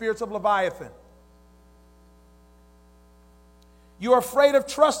of spirits of Leviathan. You are afraid of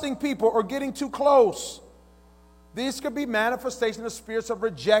trusting people or getting too close. These could be manifestations of spirits of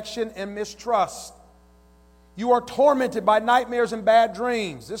rejection and mistrust. You are tormented by nightmares and bad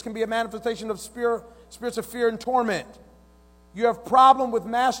dreams. This can be a manifestation of spirits of fear and torment. You have problem with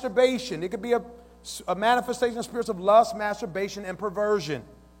masturbation. It could be a manifestation of spirits of lust, masturbation, and perversion.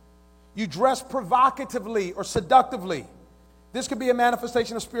 You dress provocatively or seductively. This could be a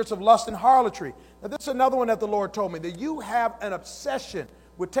manifestation of spirits of lust and harlotry. Now, this is another one that the Lord told me, that you have an obsession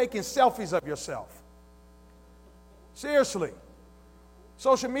with taking selfies of yourself. Seriously.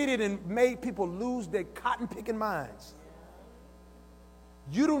 Social media then made people lose their cotton-picking minds.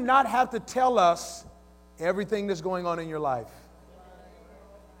 You do not have to tell us everything that's going on in your life.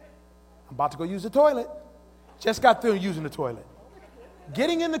 I'm about to go use the toilet. Just got through using the toilet.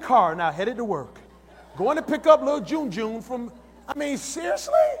 Getting in the car, now headed to work. Going to pick up little June from,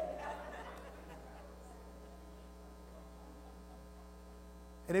 seriously?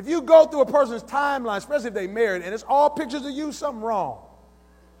 And if you go through a person's timeline, especially if they're married, and it's all pictures of you, something wrong.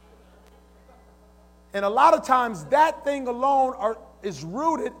 And a lot of times that thing alone is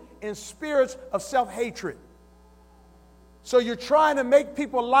rooted in spirits of self-hatred. So you're trying to make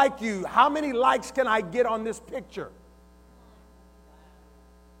people like you. How many likes can I get on this picture?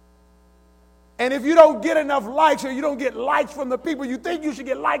 And if you don't get enough likes, or you don't get likes from the people you think you should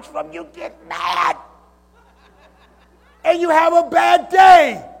get likes from, you get mad. And you have a bad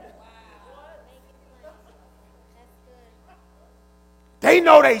day. They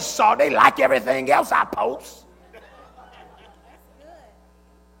know they like everything else I post.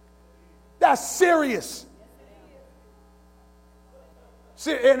 That's serious.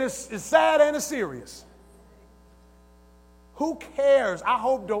 And it's sad and it's serious. Who cares? I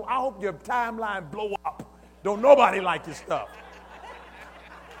hope your timeline blow up. Don't nobody like your stuff.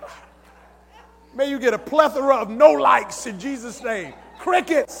 May you get a plethora of no likes in Jesus' name.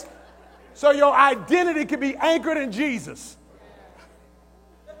 Crickets. So your identity can be anchored in Jesus.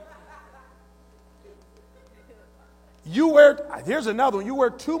 Here's another one. You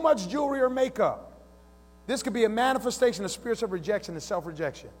wear too much jewelry or makeup. This could be a manifestation of spirits of rejection and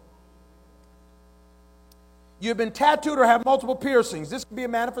self-rejection. You've been tattooed or have multiple piercings. This could be a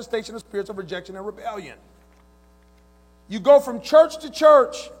manifestation of spirits of rejection and rebellion. You go from church to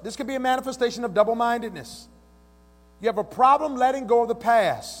church. This could be a manifestation of double-mindedness. You have a problem letting go of the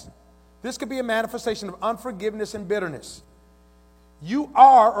past. This could be a manifestation of unforgiveness and bitterness. You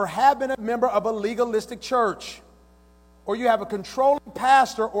are or have been a member of a legalistic church. Or you have a controlling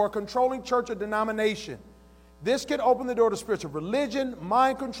pastor or a controlling church or denomination. This can open the door to spirits of religion,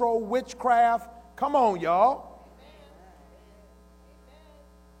 mind control, witchcraft. Come on, y'all.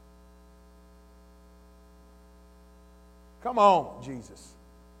 Come on, Jesus.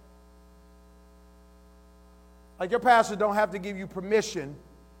 Like your pastor don't have to give you permission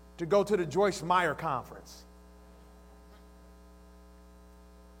to go to the Joyce Meyer conference.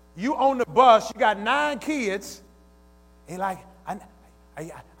 You own the bus, you got 9 kids, and like,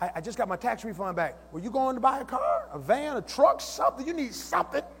 I just got my tax refund back. Well, you going to buy a car, a van, a truck, something? You need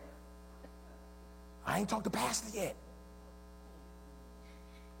something. I ain't talked to pastor yet.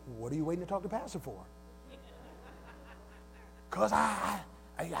 What are you waiting to talk to pastor for? Because I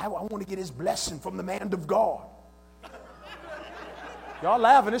want to get his blessing from the man of God. Y'all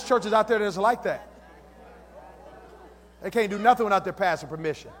laughing. This church is out there that's like that. They can't do nothing without their pastor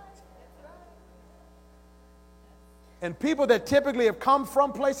permission. And people that typically have come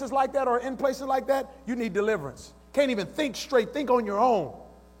from places like that or in places like that, you need deliverance. Can't even think straight. Think on your own.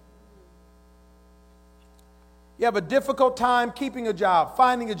 You have a difficult time keeping a job,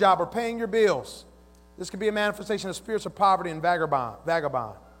 finding a job, or paying your bills. This could be a manifestation of spirits of poverty and vagabond.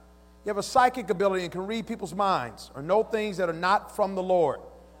 You have a psychic ability and can read people's minds or know things that are not from the Lord.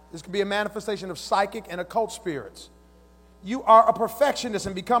 This could be a manifestation of psychic and occult spirits. You are a perfectionist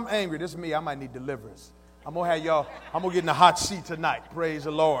and become angry. This is me. I might need deliverance. I'm going to get in the hot seat tonight. Praise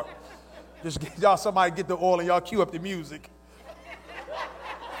the Lord. Just get y'all, somebody get the oil and y'all cue up the music.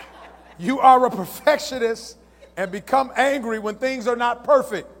 You are a perfectionist and become angry when things are not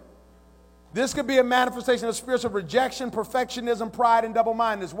perfect. This could be a manifestation of spirits of rejection, perfectionism, pride, and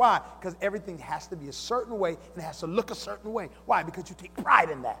double-mindedness. Why? Because everything has to be a certain way and it has to look a certain way. Why? Because you take pride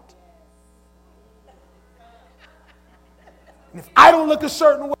in that. And if I don't look a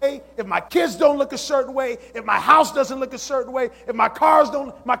certain way, if my kids don't look a certain way, if my house doesn't look a certain way, if my car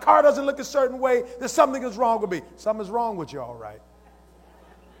doesn't look a certain way, then something is wrong with me. Something's wrong with you, all right.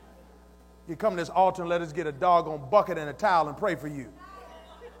 You come to this altar and let us get a doggone bucket and a towel and pray for you.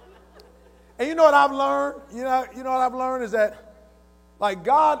 And you know what I've learned? You know what I've learned is that, like,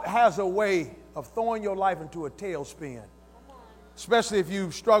 God has a way of throwing your life into a tailspin, especially if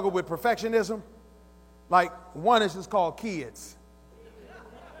you struggle with perfectionism. Like, one is just called kids.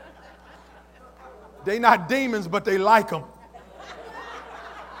 They not demons, but they like them.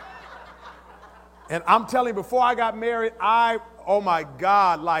 And I'm telling you, before I got married, oh my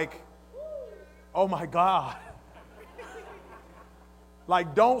God.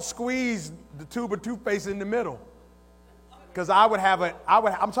 Like, don't squeeze the tube of toothpaste in the middle. Because I would have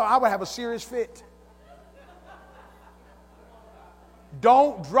a serious fit.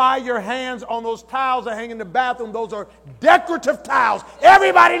 Don't dry your hands on those towels that hang in the bathroom. Those are decorative towels.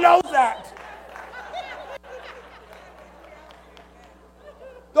 Everybody knows that.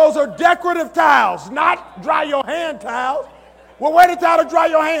 Those are decorative towels, not dry your hand towels. Well, where the towel to dry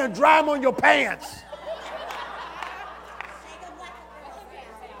your hand? Dry them on your pants.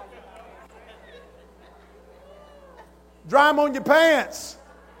 Dry them on your pants.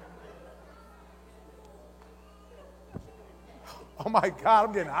 Oh my God,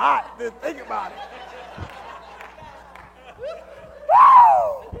 I'm getting hot. Think about it.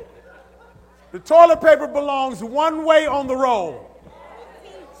 Woo! The toilet paper belongs one way on the roll.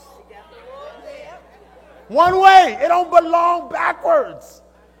 One way. It don't belong backwards.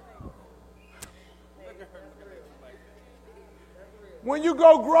 When you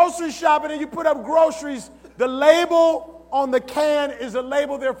go grocery shopping and you put up groceries, the label on the can is a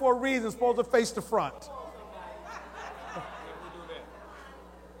label there for a reason. It's supposed to face the front.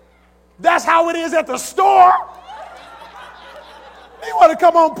 That's how it is at the store. You want to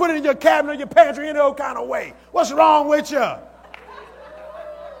come on and put it in your cabinet or your pantry any old kind of way. What's wrong with you?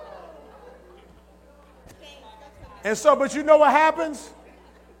 And so, but you know what happens?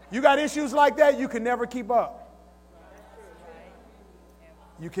 You got issues like that, you can never keep up.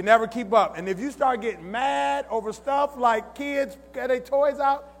 You can never keep up. And if you start getting mad over stuff like kids get their toys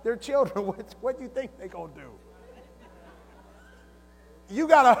out, they're children. What do you think they're going to do? You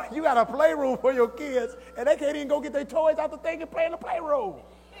got a playroom for your kids, and they can't even go get their toys out the thing and play in the playroom.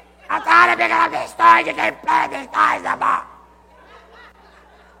 I'm tired of picking up these toys. You can't play these toys no more.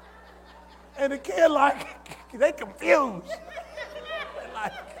 And the kid, they confused.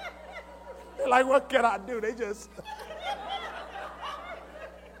 They're like, what can I do? They just...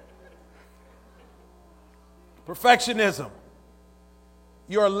 Perfectionism.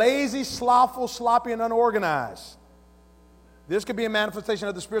 You're lazy, slothful, sloppy, and unorganized. This could be a manifestation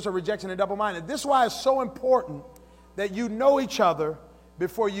of the spirits of rejection and double-minded. This is why it's so important that you know each other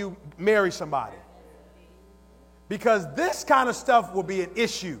before you marry somebody. Because this kind of stuff will be an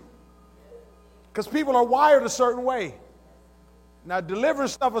issue. Because people are wired a certain way. Now,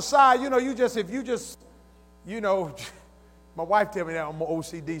 deliverance stuff aside, my wife tell me that I'm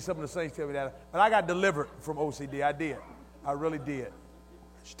OCD. Some of the saints tell me that. But I got delivered from OCD. I did. I really did.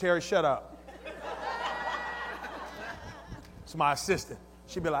 Terry, shut up. It's my assistant.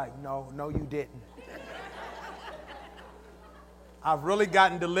 She'd be like, no, you didn't. I've really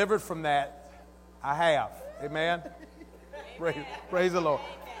gotten delivered from that. I have. Amen. Praise the Lord.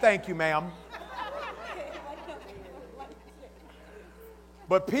 Thank you, ma'am.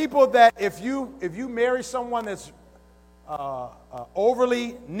 But people that if you marry someone that's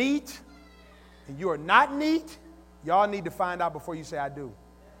overly neat and you are not neat, y'all need to find out before you say I do.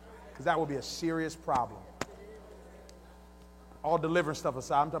 Because that will be a serious problem. All deliverance stuff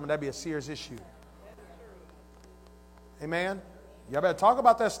aside, I'm talking about that'd be a serious issue. Amen? Y'all better talk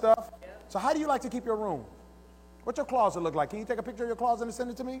about that stuff. So how do you like to keep your room? What's your closet look like? Can you take a picture of your closet and send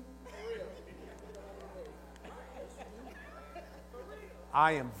it to me?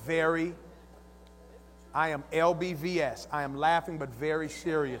 I am LBVS. I am laughing but very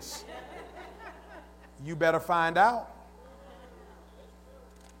serious. You better find out.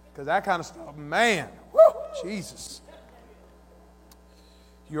 Because that kind of stuff, man, whoo, Jesus.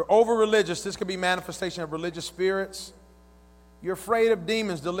 You're over-religious. This could be manifestation of religious spirits. You're afraid of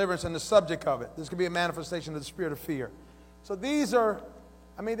demons, deliverance, and the subject of it. This could be a manifestation of the spirit of fear. So these are,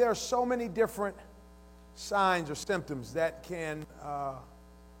 there are so many different signs or symptoms that can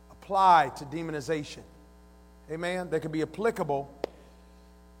apply to demonization. Amen? That could be applicable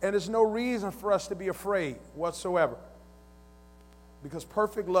And there's no reason for us to be afraid whatsoever, because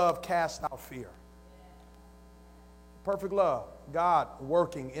perfect love casts out fear. Perfect love, God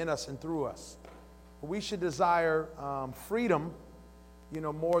working in us and through us. We should desire freedom,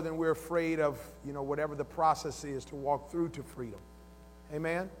 more than we're afraid of, whatever the process is to walk through to freedom.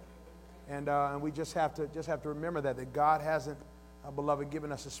 Amen? And we just have to remember that God hasn't, beloved,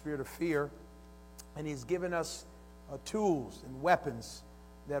 given us a spirit of fear, and He's given us tools and weapons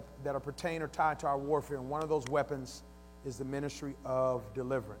that are pertain or tied to our warfare. And one of those weapons is the ministry of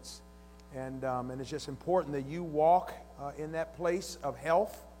deliverance. And it's just important that you walk in that place of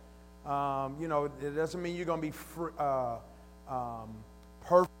health. It doesn't mean you're going to be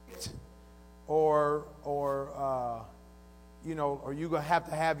perfect, or you're going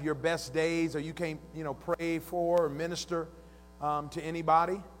to have your best days, or you can't, pray for or minister to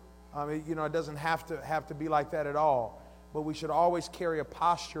anybody. It doesn't have to be like that at all. But we should always carry a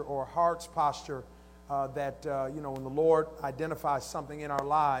posture, or a heart's posture, that when the Lord identifies something in our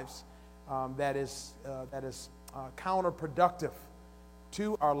lives that is counterproductive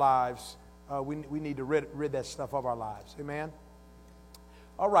to our lives, we need to rid that stuff of our lives. Amen?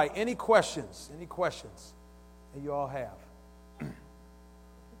 All right, any questions? Any questions that you all have?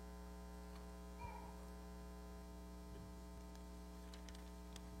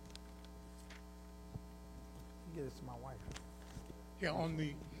 Get this to my wife. Yeah, on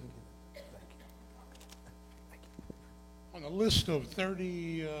the list of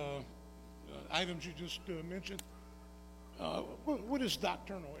 30 items you just mentioned, what is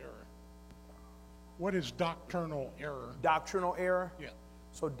doctrinal error? What is doctrinal error? Doctrinal error? Yeah.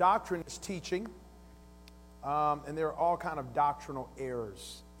 So doctrine is teaching, and there are all kind of doctrinal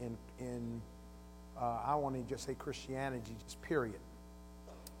errors in I want to just say Christianity, just period.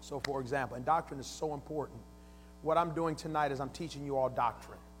 So for example, and doctrine is so important. What I'm doing tonight is I'm teaching you all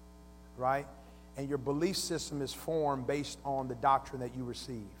doctrine, right? And your belief system is formed based on the doctrine that you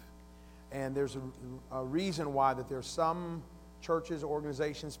receive. And there's a reason why that there's some churches,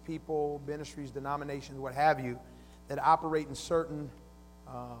 organizations, people, ministries, denominations, what have you, that operate in certain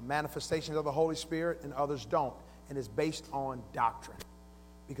manifestations of the Holy Spirit and others don't. And it's based on doctrine.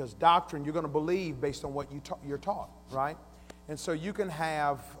 Because doctrine, you're going to believe based on what you're taught, right? And so you can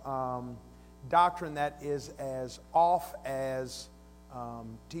have doctrine that is as off as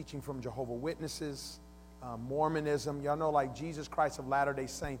teaching from Jehovah's Witnesses, Mormonism. Y'all know, like, Jesus Christ of Latter-day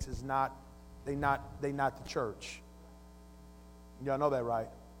Saints is not the church. Y'all know that, right?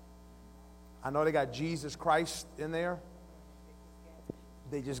 I know they got Jesus Christ in there.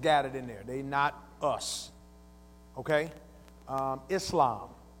 They just got it in there. They not us. Okay? Islam.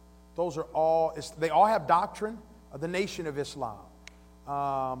 Those are all, they all have doctrine of the Nation of Islam.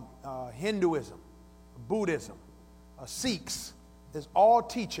 Hinduism, Buddhism, Sikhs. It's all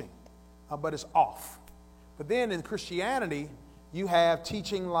teaching, but it's off. But then in Christianity, you have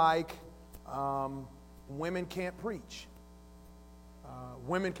teaching like women can't preach.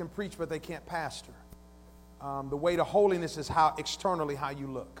 Women can preach, but they can't pastor. The way to holiness is externally how you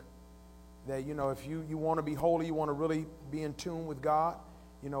look. That, if you want to be holy, you want to really be in tune with God,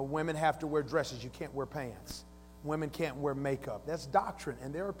 women have to wear dresses. You can't wear pants. Women can't wear makeup. That's doctrine.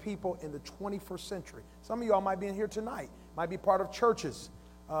 And there are people in the 21st century. Some of y'all might be in here tonight, might be part of churches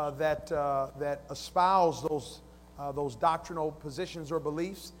that espouse those doctrinal positions or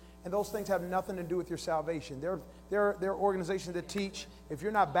beliefs. And those things have nothing to do with your salvation. There are organizations that teach if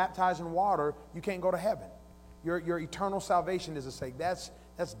you're not baptized in water, you can't go to heaven. Your eternal salvation is at stake. That's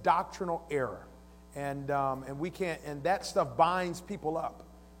doctrinal error. And we can't, and that stuff binds people up.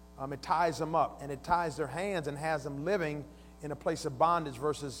 It ties them up, and it ties their hands and has them living in a place of bondage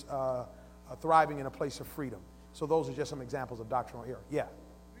versus thriving in a place of freedom. So those are just some examples of doctrinal error. Yeah.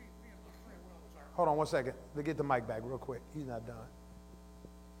 Hold on one second. Let's get the mic back real quick. He's not done.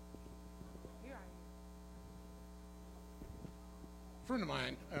 A friend of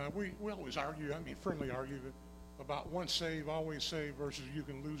mine, we always argue, friendly argue about once saved, always saved versus you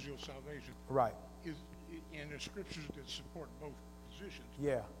can lose your salvation. Right. And there's scriptures that support both positions.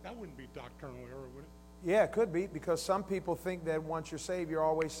 Yeah. That wouldn't be doctrinal error, would it? Yeah, it could be, because some people think that once you're saved, you're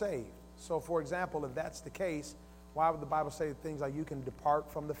always saved. So, for example, if that's the case, why would the Bible say things like you can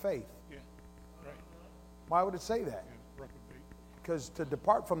depart from the faith? Yeah, right. Why would it say that? Yeah, reprobate. Because to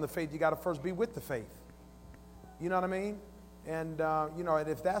depart from the faith, you got to first be with the faith. You know what I mean? And and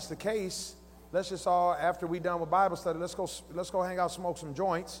if that's the case, let's just all, after we done with Bible study, let's go hang out, smoke some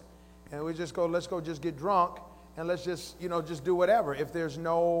joints, and let's go just get drunk, and let's just just do whatever. If there's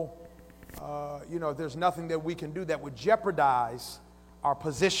no if there's nothing that we can do that would jeopardize our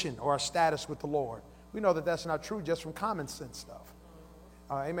position or our status with the Lord. We know that that's not true just from common sense stuff.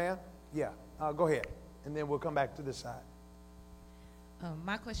 Amen? Yeah. Go ahead. And then we'll come back to this side.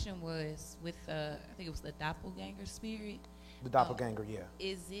 My question was with, I think it was the doppelganger spirit. The doppelganger, yeah.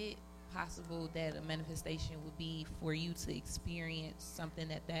 Is it possible that a manifestation would be for you to experience something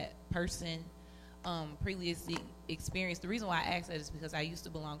that person previously experienced? The reason why I asked that is because I used to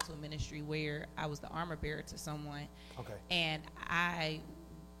belong to a ministry where I was the armor bearer to someone. Okay. And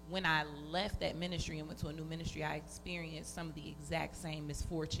when I left that ministry and went to a new ministry, I experienced some of the exact same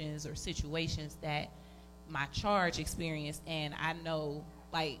misfortunes or situations that my charge experienced. And I know,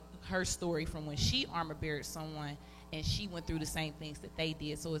 like, her story from when she armor beared someone and she went through the same things that they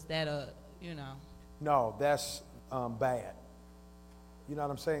did. So is that No, that's bad. You know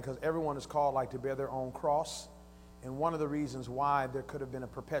what I'm saying? Because everyone is called like to bear their own cross. And one of the reasons why there could have been a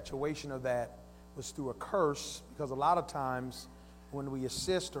perpetuation of that was through a curse, because a lot of times when we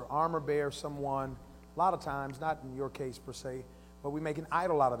assist or armor bear someone, a lot of times, not in your case per se, but we make an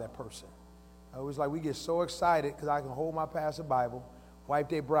idol out of that person. It was like we get so excited because I can hold my pastor Bible, wipe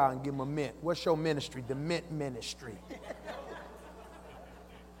their brow, and give them a mint. What's your ministry? The mint ministry.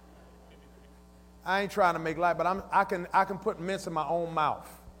 I ain't trying to make light, but I can put mints in my own mouth.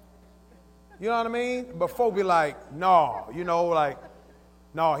 You know what I mean? But folk be like, no,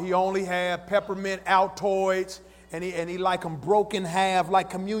 no, he only had peppermint Altoids, and he like them broken half like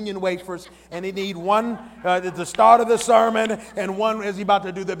communion wafers, and he need one at the start of the sermon and one as he about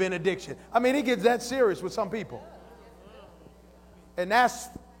to do the benediction. I mean, he gets that serious with some people. And that's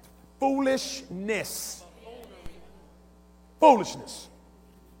foolishness. Foolishness.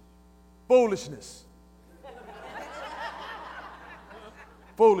 Foolishness.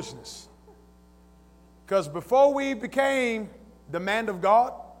 Foolishness. Because before we became the man of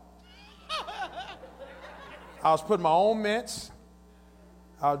God, I was putting my own mints.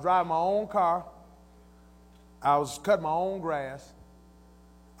 I was driving my own car. I was cutting my own grass.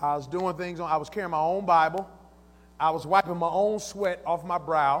 I was doing things. I was carrying my own Bible. I was wiping my own sweat off my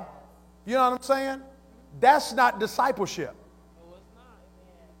brow. You know what I'm saying? That's not discipleship.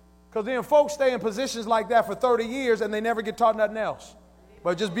 Because then folks stay in positions like that for 30 years and they never get taught nothing else.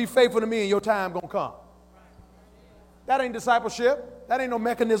 But just be faithful to me and your time gonna come. That ain't discipleship. That ain't no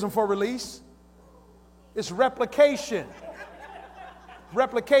mechanism for release. It's replication.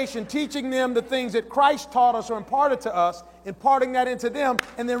 Replication, teaching them the things that Christ taught us or imparted to us, imparting that into them,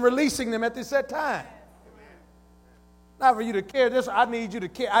 and then releasing them at the set time. Not for you to care. This, I need you to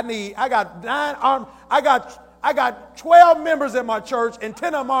care. I got 12 members at my church and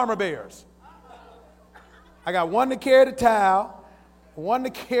 10 of them armor bearers. I got one to carry the towel, one to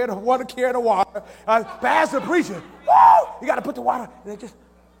carry the water. Pastor preaching. Woo! You got to put the water.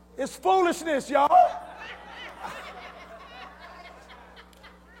 It's foolishness, y'all.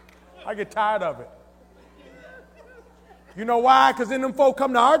 I get tired of it. You know why? Because then them folk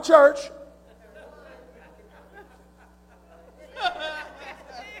come to our church.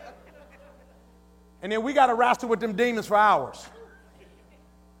 And then we got to wrestle with them demons for hours.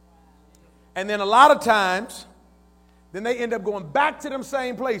 And then a lot of times, then they end up going back to them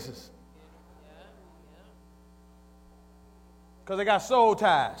same places. Because they got soul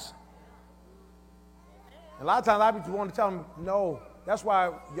ties. A lot of times I just want to tell them, no. That's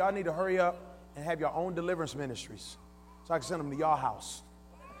why y'all need to hurry up and have your own deliverance ministries. So I can send them to y'all house.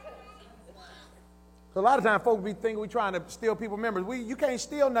 So a lot of times folks be thinking we trying to steal people's members. You can't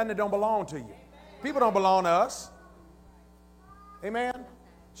steal nothing that don't belong to you. People don't belong to us. Amen?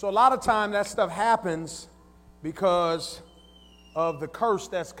 So a lot of time that stuff happens because of the curse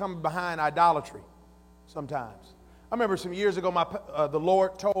that's coming behind idolatry sometimes. I remember some years ago the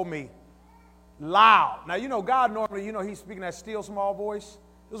Lord told me loud. Now, God normally, he's speaking that still small voice.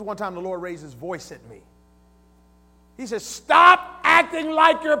 This was one time the Lord raised his voice at me. He said, stop acting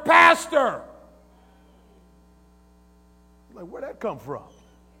like your pastor. I'm like, where'd that come from?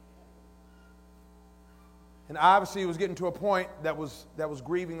 And obviously it was getting to a point that was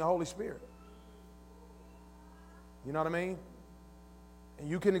grieving the Holy Spirit. You know what I mean? And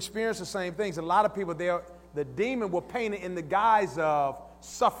you can experience the same things. A lot of people, the demon will paint it in the guise of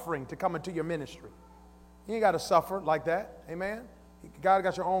suffering to come into your ministry. You ain't got to suffer like that. Amen? God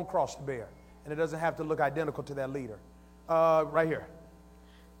got your own cross to bear. And it doesn't have to look identical to that leader. Right here.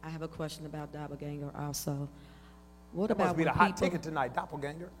 I have a question about doppelganger also. What that about must be when the hot people, ticket tonight,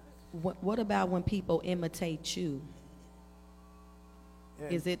 doppelganger. What about when people imitate you?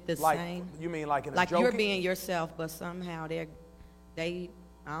 Is it the same? You mean like in a like joking? you're being yourself, but somehow they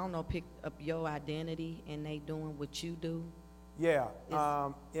I don't know, pick up your identity and they doing what you do? Yeah.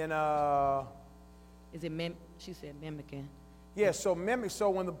 Is it she said mimicking? Yeah, so mimic. So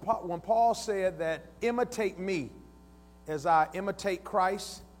when Paul said that imitate me, as I imitate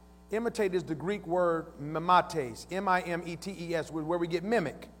Christ. Imitate is the Greek word mimetes, M-I-M-E-T-E-S, where we get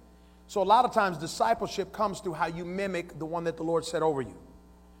mimic. So a lot of times discipleship comes through how you mimic the one that the Lord set over you.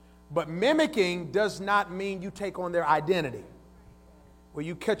 But mimicking does not mean you take on their identity, where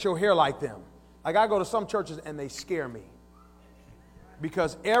you cut your hair like them. Like I go to some churches and they scare me.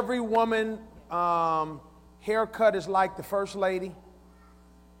 Because every woman haircut is like the first lady,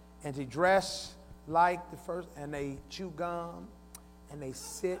 and they dress like the first, and they chew gum, and they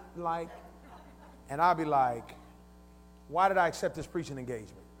sit like, and I'll be like, why did I accept this preaching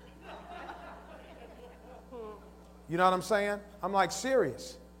engagement? You know what I'm saying? I'm like,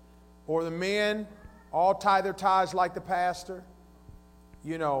 serious. Or the men all tie their ties like the pastor,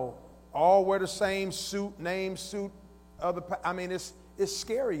 you know, all wear the same suit, name suit. I mean, it's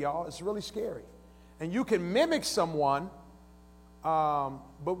scary, y'all. It's really scary. And you can mimic someone,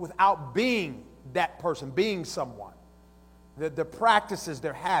 but without being that person, being someone. The practices,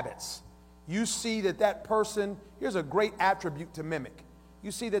 their habits. You see that person, here's a great attribute to mimic.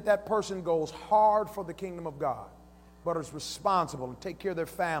 You see that person goes hard for the kingdom of God, but is responsible and take care of their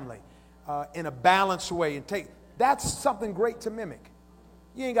family in a balanced way. That's something great to mimic.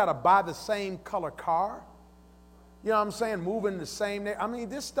 You ain't got to buy the same color car. You know what I'm saying? Moving the same. I mean,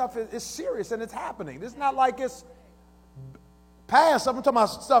 this stuff is serious and it's happening. This is not like it's past. I'm talking about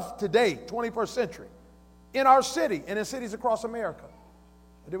stuff today, 21st century, in our city and in cities across America.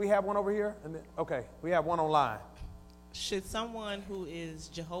 Do we have one over here? Okay, we have one online. Should someone who is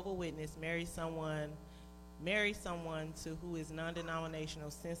Jehovah's Witness marry someone to who is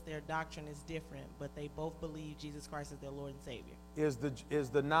non-denominational, since their doctrine is different, but they both believe Jesus Christ is their Lord and Savior? Is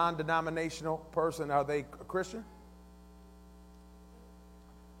the non-denominational person, are they a Christian?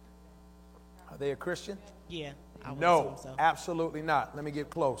 Are they a Christian? Yeah. I would No, assume so. absolutely not. Let me get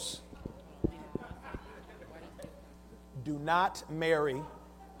close. Do not marry.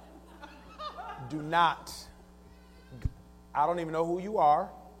 Do not. I don't even know who you are,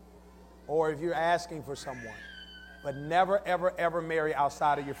 or if you're asking for someone, but never, ever, ever marry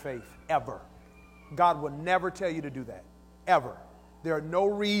outside of your faith, ever. God will never tell you to do that, ever. There are no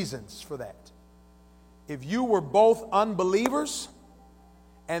reasons for that. If you were both unbelievers,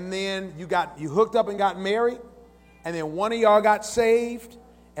 and then you hooked up and got married, and then one of y'all got saved,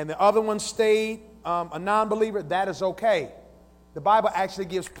 and the other one stayed a non-believer, that is okay. The Bible actually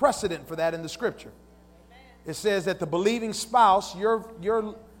gives precedent for that in the Scripture. It says that the believing spouse,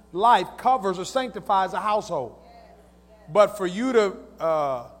 your life covers or sanctifies a household. But for you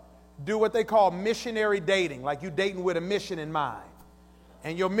to do what they call missionary dating, like you dating with a mission in mind,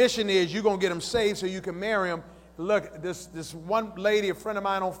 and your mission is you're going to get them saved so you can marry them. Look, this one lady, a friend of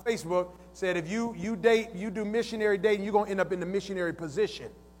mine on Facebook, said if you do missionary dating, you're going to end up in the missionary position.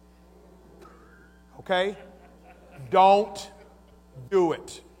 Okay? Don't do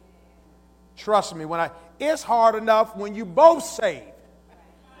it. Trust me, it's hard enough when you both saved.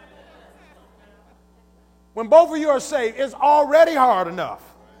 When both of you are saved, it's already hard enough.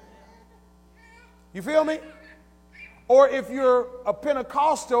 You feel me? Or if you're a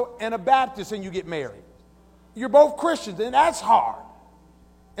Pentecostal and a Baptist and you get married. You're both Christians, and that's hard.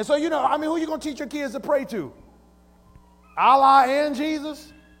 And so, who are you going to teach your kids to pray to? Allah and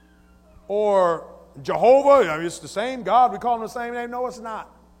Jesus? Or Jehovah? It's the same God. We call them the same name. No, it's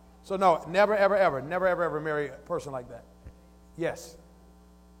not. So no, never, ever, ever, never, ever, ever marry a person like that. Yes.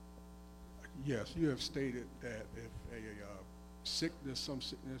 Yes, you have stated that if some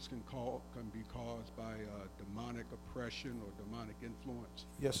sickness can be caused by demonic oppression or demonic influence.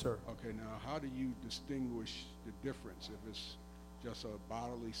 Yes, sir. Okay, now how do you distinguish the difference if it's just a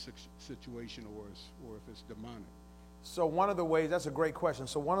bodily situation or if it's demonic? So one of the ways, that's a great question.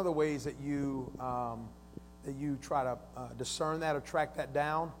 So one of the ways that you try to discern that or track that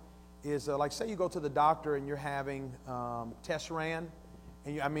down is like say you go to the doctor and you're having tests ran,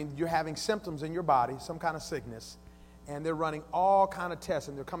 and you're having symptoms in your body, some kind of sickness, and they're running all kind of tests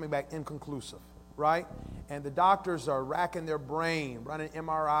and they're coming back inconclusive, right? And the doctors are racking their brain, running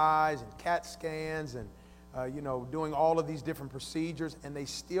MRIs and CAT scans and doing all of these different procedures, and they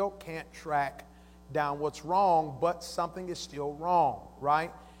still can't track down what's wrong, but something is still wrong,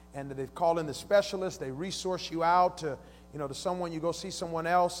 right? And they've called in the specialist, they resource you out to someone, you go see someone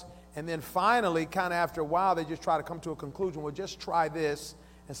else, and then finally, kind of after a while, they just try to come to a conclusion. Well, just try this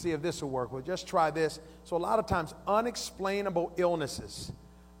and see if this will work. Well, just try this. So a lot of times, unexplainable illnesses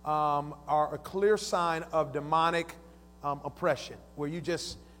are a clear sign of demonic oppression, where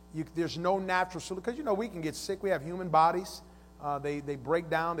there's no natural solution. Because, we can get sick. We have human bodies. They break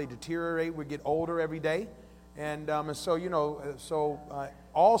down. They deteriorate. We get older every day. And so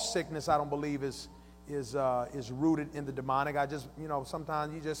all sickness, I don't believe, is is rooted in the demonic. I just,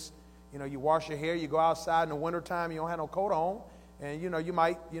 sometimes you just, you wash your hair, you go outside in the wintertime, you don't have no coat on, and, you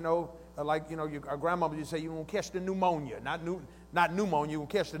might, our grandmother used to say, you won't catch the pneumonia, not pneumonia, you will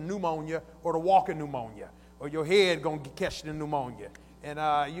catch the pneumonia or the walking pneumonia, or your head going to catch the pneumonia. And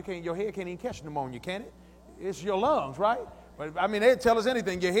your head can't even catch pneumonia, can it? It's your lungs, right? But, I mean, they tell us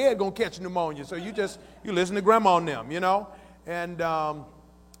anything, your head going to catch pneumonia, so you listen to grandma and them,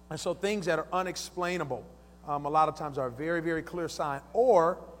 And so things that are unexplainable a lot of times are a very, very clear sign.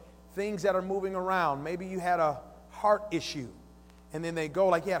 Or things that are moving around. Maybe you had a heart issue, and then they go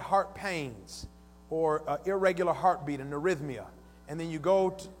like you had heart pains or irregular heartbeat, an arrhythmia. And then you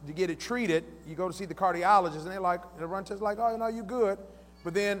go to get it treated. You go to see the cardiologist, and they run tests like, oh, you're good.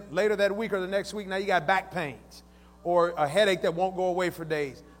 But then later that week or the next week, now you got back pains or a headache that won't go away for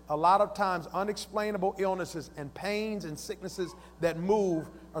days. A lot of times, unexplainable illnesses and pains and sicknesses that move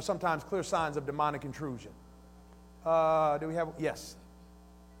are sometimes clear signs of demonic intrusion. Do we have? Yes.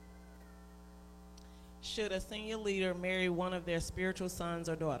 Should a senior leader marry one of their spiritual sons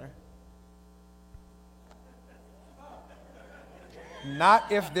or daughter?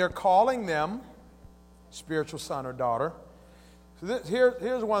 Not if they're calling them spiritual son or daughter. So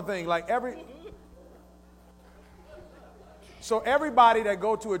here's one thing. So everybody that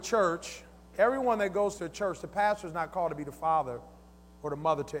go to a church, everyone that goes to a church, the pastor is not called to be the father or the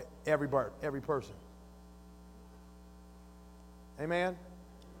mother to every person. Amen?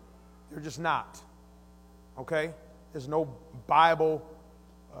 They're just not. Okay? There's no Bible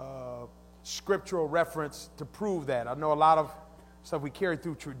scriptural reference to prove that. I know a lot of stuff we carry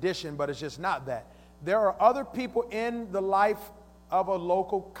through tradition, but it's just not that. There are other people in the life of a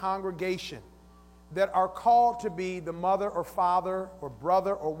local congregation that are called to be the mother or father or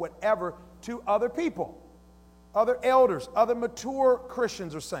brother or whatever to other people, other elders, other mature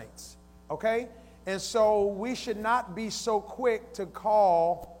Christians or saints, okay? And so we should not be so quick to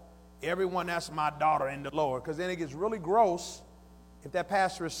call everyone that's my daughter in the Lord, because then it gets really gross if that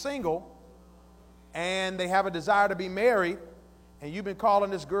pastor is single and they have a desire to be married, and you've been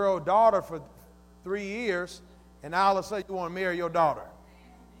calling this girl daughter for 3 years, and now all of a sudden you want to marry your daughter.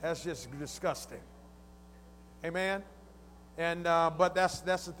 That's just disgusting. Amen? And but that's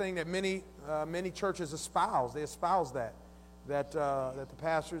the thing that many churches espouse. They espouse that the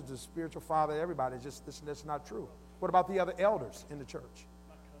pastors, the spiritual father, everybody, that's not true. What about the other elders in the church?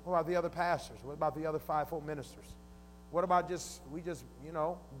 What about the other pastors? What about the other fivefold ministers? What about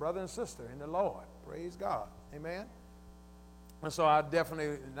brother and sister in the Lord? Praise God. Amen? And so I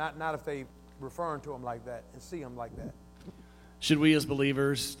definitely, not if they referring to them like that and see them like that. Should we as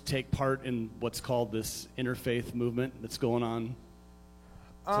believers take part in what's called this interfaith movement that's going on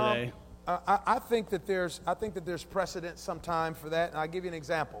today? I think that there's precedent sometime for that, and I'll give you an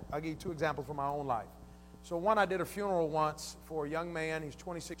example. I'll give you 2 examples from my own life. So one, I did a funeral once for a young man. He's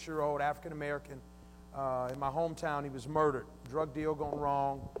 26-year-old, African-American. In my hometown, he was murdered. Drug deal gone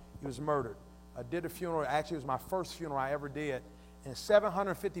wrong. He was murdered. I did a funeral. Actually, it was my first funeral I ever did, and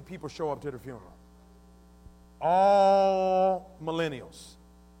 750 people show up to the funeral. All millennials.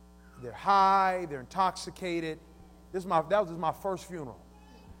 They're high, they're intoxicated. That was my first funeral.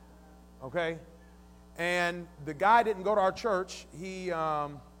 Okay? And the guy didn't go to our church. They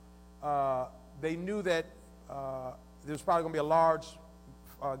knew that there was probably going to be a large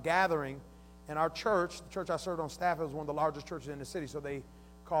gathering. And our church, the church I served on staff, it was one of the largest churches in the city, so they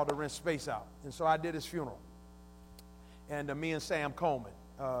called to rent space out. And so I did his funeral. And me and Sam Coleman,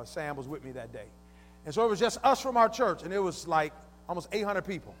 Sam was with me that day. And so it was just us from our church, and it was like almost 800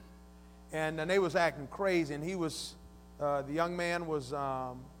 people. And they was acting crazy, and he was, the young man was,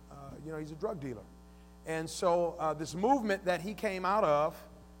 he's a drug dealer. And so this movement that he came out of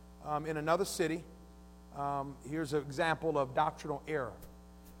in another city, here's an example of doctrinal error.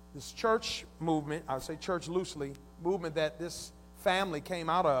 This church movement, I would say church loosely, movement that this family came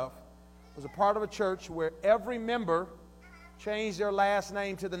out of was a part of a church where every member changed their last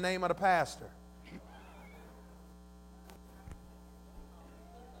name to the name of the pastor.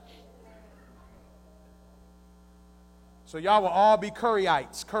 So y'all will all be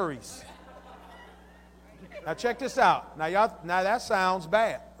Currys. Now check this out. Now that sounds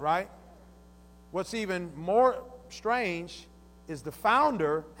bad, right? What's even more strange is the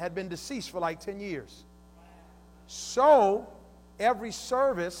founder had been deceased for like 10 years. So every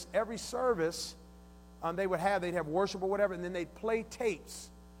service, they'd have worship or whatever, and then they'd play tapes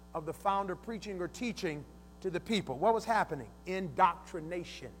of the founder preaching or teaching to the people. What was happening?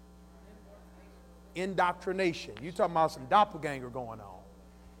 Indoctrination. You're talking about some doppelganger going on.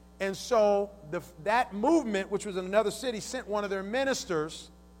 And so that movement, which was in another city, sent one of their ministers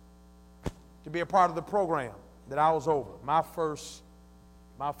to be a part of the program that I was over, my first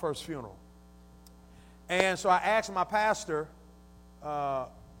funeral. And so I asked my pastor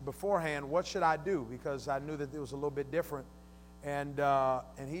beforehand, what should I do? Because I knew that it was a little bit different. And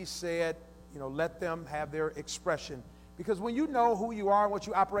he said, let them have their expression. Because when you know who you are and what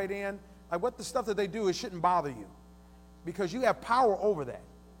you operate in, like what the stuff that they do, it shouldn't bother you. Because you have power over that.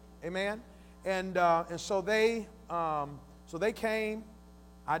 Amen? And so they came.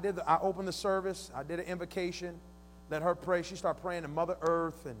 I opened the service. I did an invocation. Let her pray. She started praying to Mother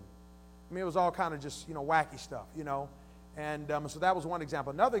Earth. And I mean, it was all kind of just, wacky stuff, And so that was one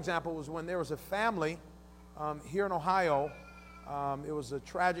example. Another example was when there was a family here in Ohio. It was a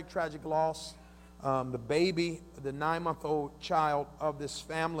tragic loss. The baby, the 9-month-old child of this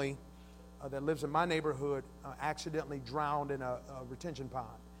family that lives in my neighborhood, accidentally drowned in a retention pond.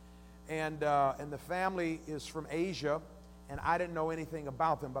 And the family is from Asia, and I didn't know anything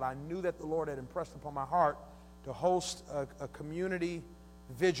about them, but I knew that the Lord had impressed upon my heart to host a community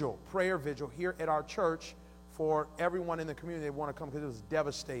vigil, prayer vigil here at our church for everyone in the community that want to come, because it was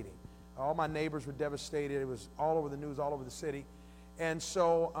devastating. All my neighbors were devastated. It was all over the news, all over the city. And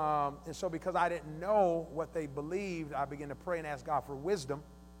so because I didn't know what they believed, I began to pray and ask God for wisdom.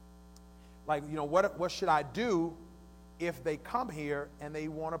 Like, what should I do if they come here and they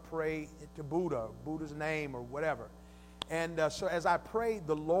want to pray to Buddha's name or whatever? And so as I prayed,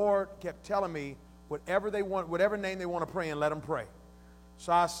 the Lord kept telling me, whatever they want, whatever name they want to pray in, let them pray.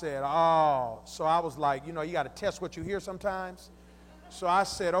 So I said, so I was like, you got to test what you hear sometimes. So I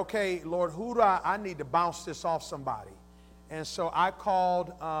said, okay, Lord, who do I need to bounce this off somebody? And so I called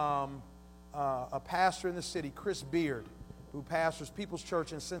a pastor in the city, Chris Beard, who pastors People's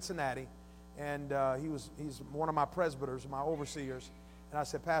Church in Cincinnati. And he's one of my presbyters, my overseers. And I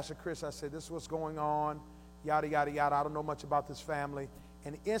said, Pastor Chris, I said, this is what's going on, yada, yada, yada. I don't know much about this family.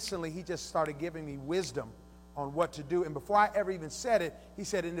 And instantly he just started giving me wisdom on what to do. And before I ever even said it, he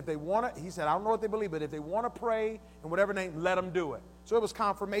said, and if they want to, he said, I don't know what they believe, but if they want to pray in whatever name, let them do it. So it was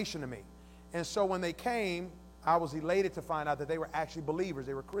confirmation to me. And so when they came, I was elated to find out that they were actually believers.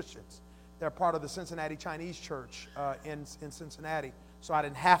 They were Christians. They're part of the Cincinnati Chinese Church in Cincinnati. So I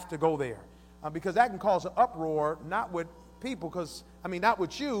didn't have to go there. Because that can cause an uproar, not with people, not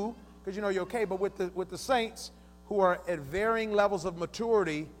with you, because you're okay, but with the saints who are at varying levels of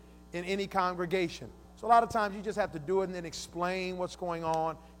maturity in any congregation. So a lot of times you just have to do it and then explain what's going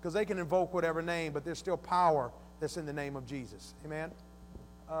on, because they can invoke whatever name, but there's still power that's in the name of Jesus. Amen?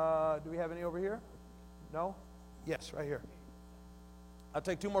 Do we have any over here? No? Yes, right here. I'll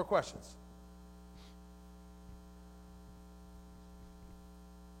take 2 more questions.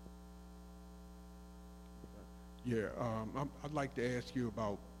 Yeah, I'd like to ask you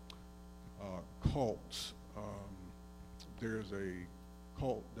about cults. There's a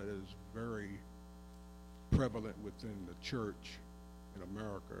cult that is very prevalent within the church in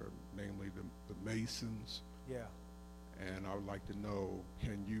America, namely the Masons. Yeah. And I would like to know,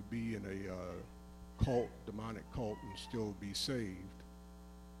 can you be in a cult, demonic cult, and still be saved?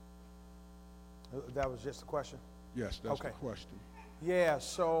 That was just a question? Yes, that's the question. Yeah,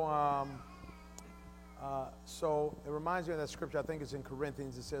 so it reminds me of that scripture, I think it's in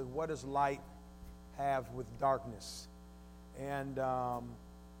Corinthians. It says, what does light have with darkness? And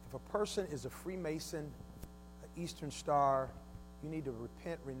if a person is a Freemason, an Eastern Star, you need to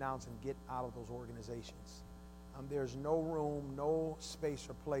repent, renounce, and get out of those organizations. There's no room, no space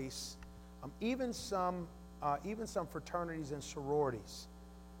or place. Even some fraternities and sororities.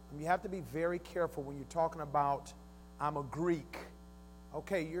 You have to be very careful when you're talking about, I'm a Greek.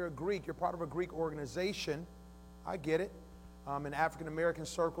 Okay, you're a Greek. You're part of a Greek organization. I get it. In African American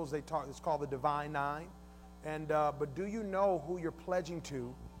circles, it's called the Divine Nine. But do you know who you're pledging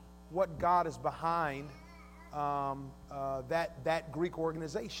to? What God is behind that Greek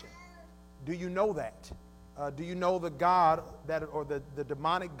organization? Do you know that? Do you know the God or the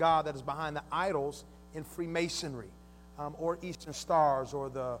demonic God that is behind the idols in Freemasonry, or Eastern Stars, or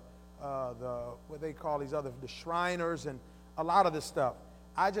the what they call these other, the Shriners, and a lot of this stuff?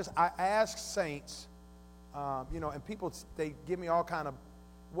 I ask saints, and people, they give me all kind of,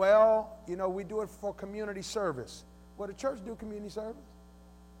 we do it for community service. Well, the church do community service.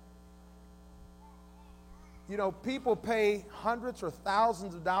 People pay hundreds or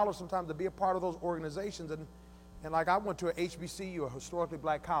thousands of dollars sometimes to be a part of those organizations. And like I went to a HBCU, a historically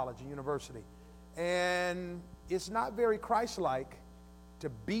black college, a university. And it's not very Christ-like to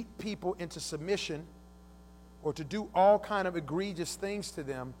beat people into submission or to do all kind of egregious things to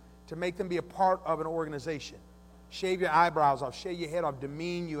them to make them be a part of an organization. Shave your eyebrows off, shave your head off,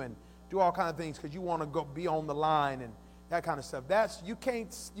 demean you, and do all kind of things because you want to go be on the line that kind of stuff. You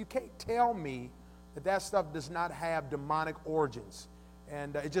can't tell me that stuff does not have demonic origins,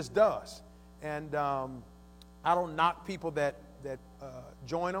 and it just does. And I don't knock people that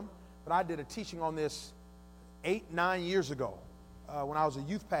join them, but I did a teaching on this 8-9 years ago when I was a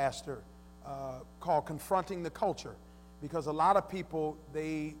youth pastor called Confronting the Culture, because a lot of people,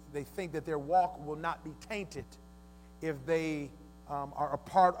 they think that their walk will not be tainted if they are a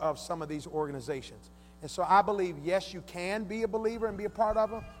part of some of these organizations. And so I believe, yes, you can be a believer and be a part of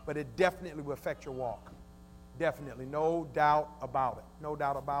them, but it definitely will affect your walk. Definitely, no doubt about it. No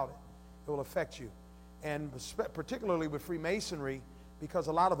doubt about it. It will affect you. And particularly with Freemasonry, because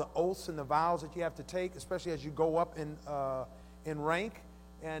a lot of the oaths and the vows that you have to take, especially as you go up in rank,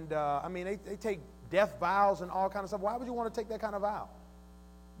 and I mean, they take death vows and all kind of stuff. Why would you want to take that kind of vow?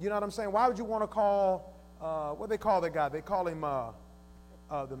 You know what I'm saying? Why would you want to call, what do they call that guy? They call him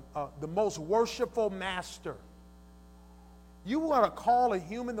the most worshipful master. You want to call a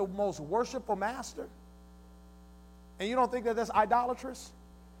human the most worshipful master? And you don't think that that's idolatrous?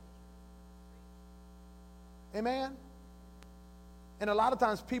 Amen? And a lot of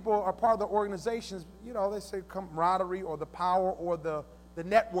times people are part of the organizations, you know, they say camaraderie or the power or the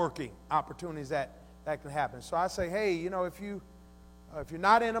networking opportunities that can happen. So I say, hey, you know, if you're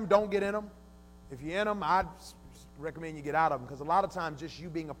not in them, don't get in them. If you're in them, I'd recommend you get out of them, because a lot of times just you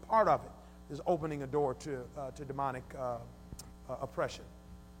being a part of it is opening a door to demonic oppression.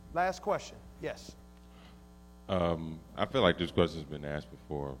 Last question. Yes. I feel like this question's been asked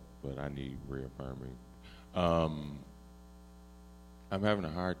before, but I need reaffirming. I'm having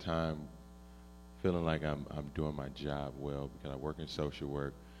a hard time feeling like I'm doing my job well, because I work in social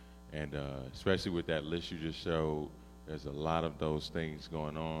work, and especially with that list you just showed, there's a lot of those things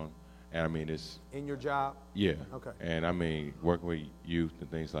going on. And I mean, it's in your job. Yeah. Okay. And I mean, working with youth and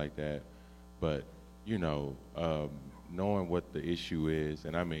things like that. But you know, knowing what the issue is,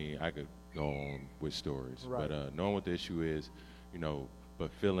 and I mean, I could go on with stories, right. But knowing what the issue is, you know,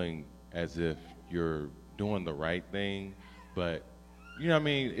 but feeling as if you're doing the right thing, but you know what I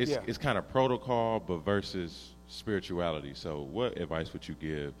mean? It's kind of protocol, but versus spirituality. So what advice would you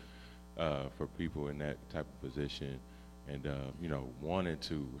give for people in that type of position? And, you know, wanting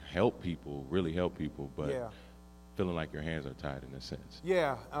to help people, really help people, but feeling like your hands are tied in a sense.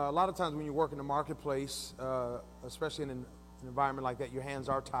 Yeah, a lot of times when you work in the marketplace, especially in an environment like that, your hands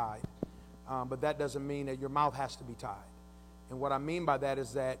are tied. But that doesn't mean that your mouth has to be tied. And what I mean by that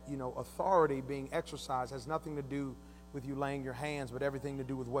is that, you know, authority being exercised has nothing to do with you laying your hands, but everything to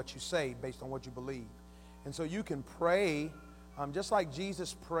do with what you say based on what you believe. And so you can pray, just like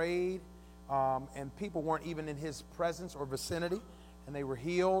Jesus prayed, and people weren't even in his presence or vicinity, and they were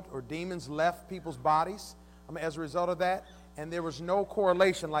healed, or demons left people's bodies as a result of that. And there was no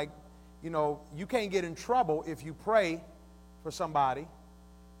correlation. Like, you know, you can't get in trouble if you pray for somebody,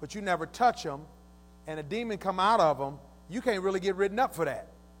 but you never touch them, and a demon come out of them. You can't really get written up for that.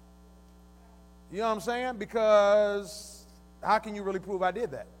 You know what I'm saying? Because how can you really prove I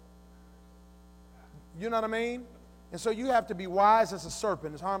did that? You know what I mean? And so you have to be wise as a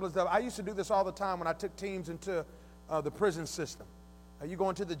serpent, as harmless as devil. I used to do this all the time when I took teams into the prison system. You go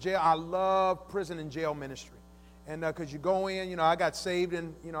into the jail. I love prison and jail ministry. And because you go in, you know, I got saved,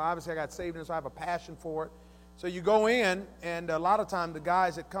 and, you know, obviously I got saved, and so I have a passion for it. So you go in, and a lot of times the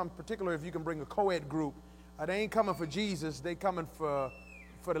guys that come, particularly if you can bring a co-ed group, they ain't coming for Jesus. They coming for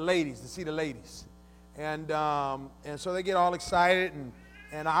the ladies, to see the ladies. And so they get all excited,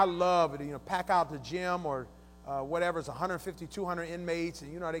 and I love it. You know, pack out the gym or whatever. It's 150, 200 inmates,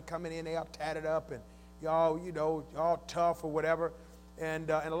 and, you know, they coming in, they all tatted up, and y'all, you know, all tough or whatever.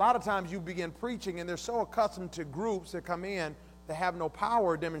 And a lot of times you begin preaching, and they're so accustomed to groups that come in that have no power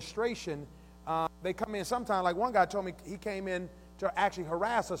or demonstration. They come in sometimes, like one guy told me he came in to actually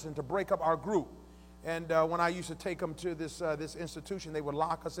harass us and to break up our group. And when I used to take them to this institution, they would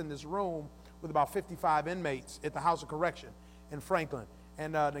lock us in this room with about 55 inmates at the House of Correction in Franklin.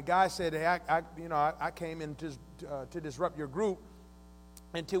 And the guy said, hey, I came in to disrupt your group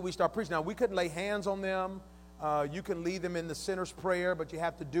until we start preaching. Now, we couldn't lay hands on them. You can lead them in the sinner's prayer, but you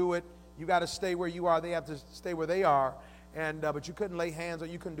have to do it. You got to stay where you are. They have to stay where they are. And but you couldn't lay hands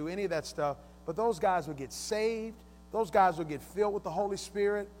on, you couldn't do any of that stuff. But those guys would get saved. Those guys would get filled with the Holy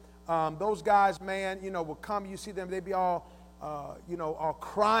Spirit. Those guys, man, you know, will come. You see them, they'd be all, all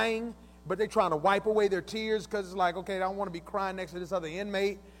crying, but they're trying to wipe away their tears because it's like, okay, I don't want to be crying next to this other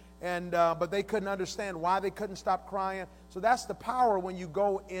inmate. And but they couldn't understand why they couldn't stop crying. So that's the power when you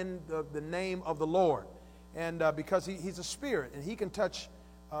go in the name of the Lord. And because he's a spirit, and he can touch,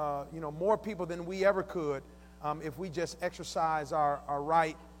 more people than we ever could if we just exercise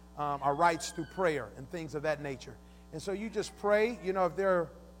our rights through prayer and things of that nature. And so you just pray, you know, if there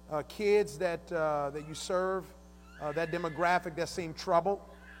are kids that you serve, that demographic that seem troubled,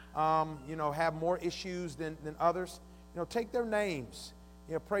 you know, have more issues than others, you know, take their names,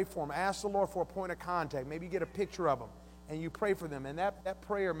 you know, pray for them. Ask the Lord for a point of contact. Maybe you get a picture of them and you pray for them. And that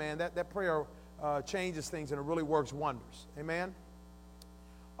prayer, man, that prayer changes things, and it really works wonders. Amen?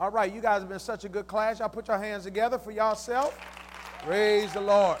 All right, you guys have been such a good class. Y'all put your hands together for yourself. Praise the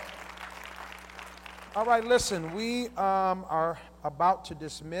Lord. All right, listen, we are about to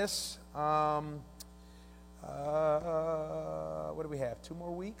dismiss. What do we have? 2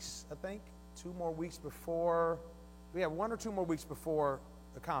 more weeks, I think? 2 more weeks before. We have 1 or 2 more weeks before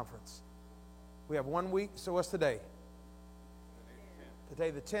the conference. We have 1 week. So what's today?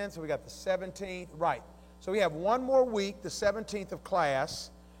 Today the 10th, so we got the 17th. Right. So we have 1 more week, the 17th of class.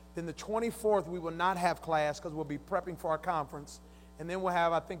 Then the 24th, we will not have class because we'll be prepping for our conference. And then we'll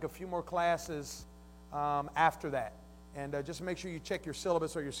have, I think, a few more classes after that. And just make sure you check your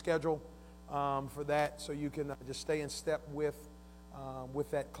syllabus or your schedule for that, so you can just stay in step with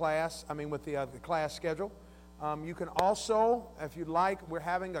that class, with the class schedule. You can also, if you'd like, we're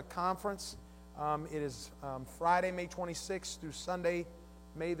having a conference. It is Friday, May 26th through Sunday,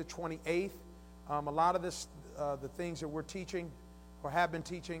 May the 28th. A lot of this, the things that we're teaching or have been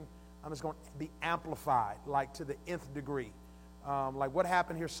teaching, is going to be amplified, like to the nth degree. Like what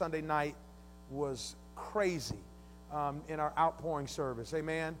happened here Sunday night was crazy in our outpouring service.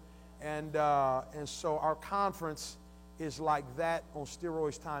 Amen. And so our conference is like that on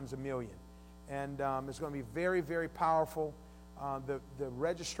steroids times a million. And it's going to be very, very powerful. The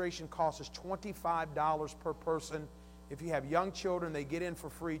registration cost is $25 per person. If you have young children, they get in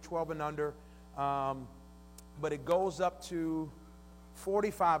for free, 12 and under. But it goes up to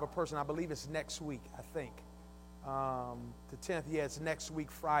 $45 a person. I believe it's next week, I think. The 10th, yeah, it's next week,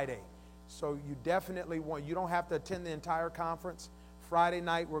 Friday. So you definitely you don't have to attend the entire conference. Friday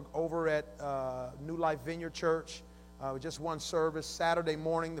night, we're over at New Life Vineyard Church. Just 1 service. Saturday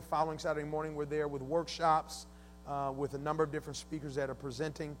morning, the following Saturday morning, we're there with workshops with a number of different speakers that are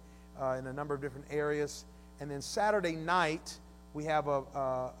presenting in a number of different areas. And then Saturday night, we have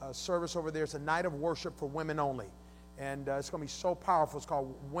a service over there. It's a night of worship for women only. And it's going to be so powerful. It's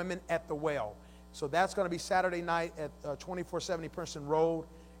called Women at the Well. So that's going to be Saturday night at 2470 Princeton Road.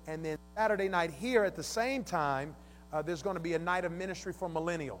 And then Saturday night here at the same time, there's going to be a night of ministry for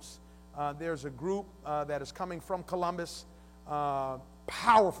millennials. There's a group that is coming from Columbus.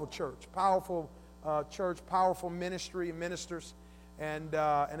 Powerful church, powerful ministry and ministers, and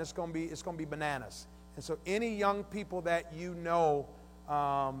it's going to be bananas. And so any young people that you know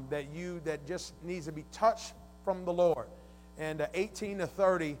that just needs to be touched from the Lord, and 18 to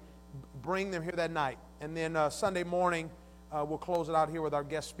 30, bring them here that night. And then Sunday morning, we'll close it out here with our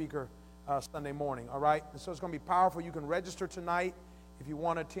guest speaker Sunday morning. All right. And so it's going to be powerful. You can register tonight. If you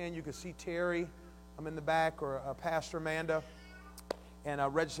want to attend, you can see Terry, I'm in the back, or Pastor Amanda, and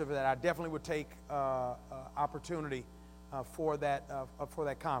register for that. I definitely would take opportunity for that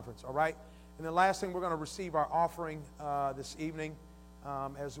conference. All right. And the last thing, we're going to receive our offering this evening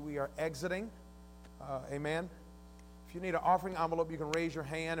as we are exiting. Amen. If you need an offering envelope, you can raise your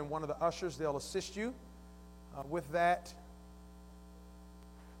hand, and one of the ushers, they'll assist you with that.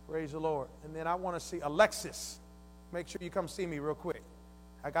 Praise the Lord. And then I want to see Alexis. Make sure you come see me real quick.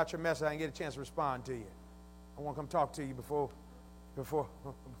 I got your message. I didn't get a chance to respond to you. I want to come talk to you before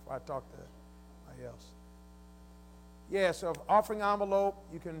I talk to somebody else. Yeah, so offering envelope,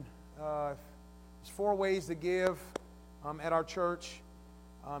 you can, there's 4 ways to give at our church.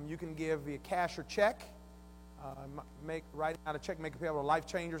 You can give via cash or check. Write out a check, make it payable to Life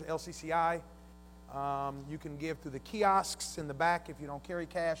Changers, LCCI. You can give through the kiosks in the back if you don't carry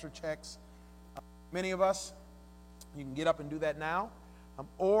cash or checks. Many of us, you can get up and do that now.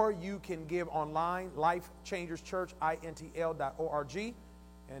 Or you can give online, Life Changers Church, intl.org,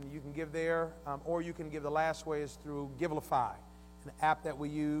 and you can give there. Or you can give, the last way is through Givelify, an app that we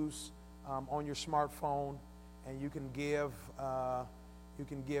use on your smartphone, and you can give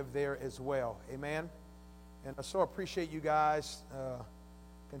there as well. Amen. And I so appreciate you guys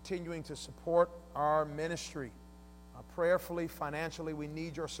continuing to support our ministry. Prayerfully, financially, we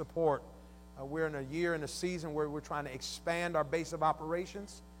need your support. We're in a year and a season where we're trying to expand our base of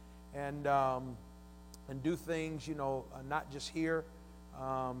operations and do things, not just here,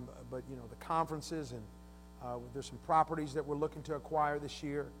 but, the conferences, and there's some properties that we're looking to acquire this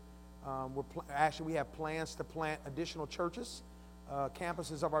year. We have plans to plant additional churches,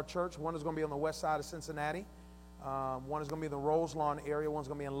 campuses of our church. One is going to be on the west side of Cincinnati. One is going to be in the Roselawn area. One's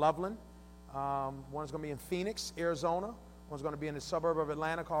going to be in Loveland. One's going to be in Phoenix, Arizona. One's going to be in the suburb of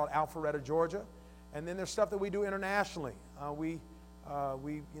Atlanta called Alpharetta, Georgia. And then there's stuff that we do internationally. The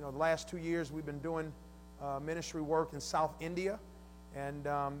last 2 years we've been doing ministry work in South India, and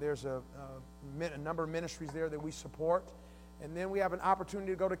there's a number of ministries there that we support. And then we have an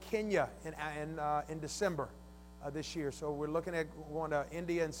opportunity to go to Kenya in December this year. So we're looking at going to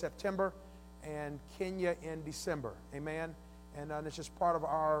India in September and Kenya in December. Amen. And it's just part of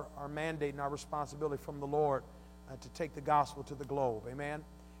our mandate and our responsibility from the Lord to take the gospel to the globe. Amen.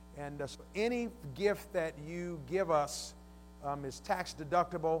 And so any gift that you give us is tax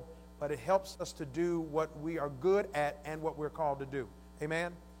deductible, but it helps us to do what we are good at and what we're called to do.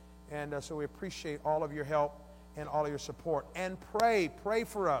 Amen. And so we appreciate all of your help and all of your support. And pray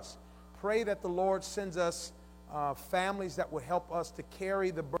for us. Pray that the Lord sends us families that will help us to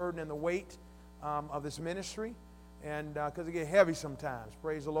carry the burden and the weight of this ministry, and because it gets heavy sometimes.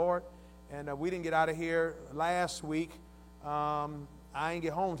 Praise the Lord. And we didn't get out of here last week. I didn't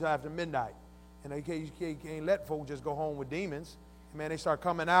get home until after midnight. And you can't let folks just go home with demons. Man, they start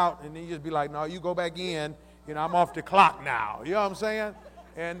coming out, and then you just be like, no, you go back in. I'm off the clock now. You know what I'm saying?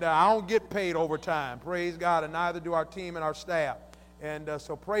 And I don't get paid overtime. Praise God. And neither do our team and our staff. And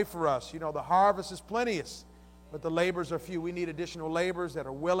so pray for us. The harvest is plenteous, but the labors are few. We need additional laborers that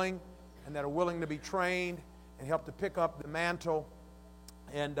are willing and that are willing to be trained and help to pick up the mantle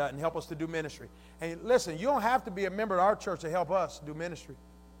and help us to do ministry. And listen, you don't have to be a member of our church to help us do ministry.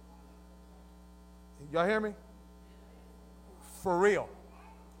 Y'all hear me? For real.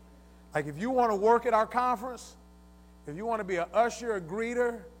 Like if you want to work at our conference, if you want to be an usher, a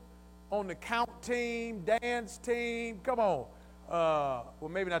greeter, on the count team, dance team, come on. Well,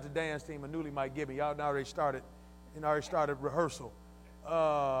 maybe not the dance team. A newly might give me. Y'all already started rehearsal.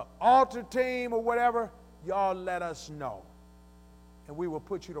 Altar team or whatever, y'all let us know. And we will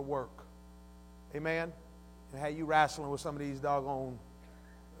put you to work. Amen? And have you wrestling with some of these doggone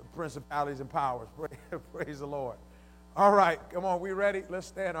principalities and powers. Praise the Lord. All right, come on, we ready? Let's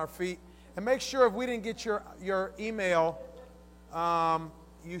stand on our feet. And make sure if we didn't get your email,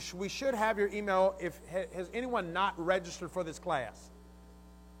 we should have your email. Has anyone not registered for this class?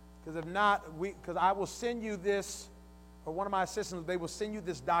 Because if not, because I will send you this, or one of my assistants, they will send you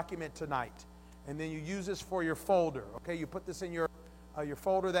this document tonight. And then you use this for your folder. Okay, you put this in your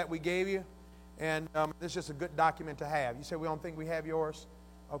folder that we gave you. And it's just a good document to have. You say we don't think we have yours?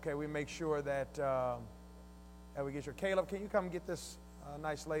 Okay, we make sure that we get your. Caleb, can you come get this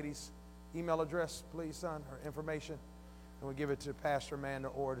nice lady's email address, please, son, her information? And we'll give it to Pastor Amanda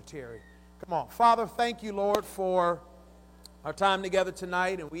or to Terry. Come on. Father, thank you, Lord, for our time together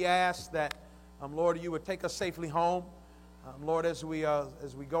tonight. And we ask that, Lord, you would take us safely home. Lord, as we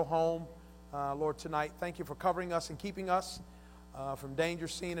go home, Lord, tonight, thank you for covering us and keeping us from danger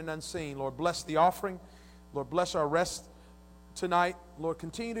seen and unseen. Lord, bless the offering. Lord, bless our rest tonight. Lord,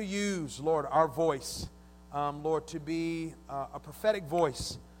 continue to use, Lord, our voice, Lord, to be a prophetic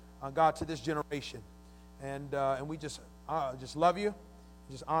voice, God, to this generation. And we just love you,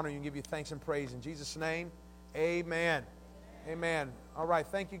 just honor you and give you thanks and praise. In Jesus' name, amen. Amen. All right,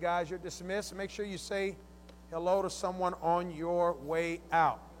 thank you, guys. You're dismissed. Make sure you say hello to someone on your way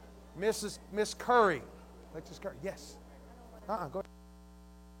out. Miss Curry. Alexis Curry, yes. Go ahead.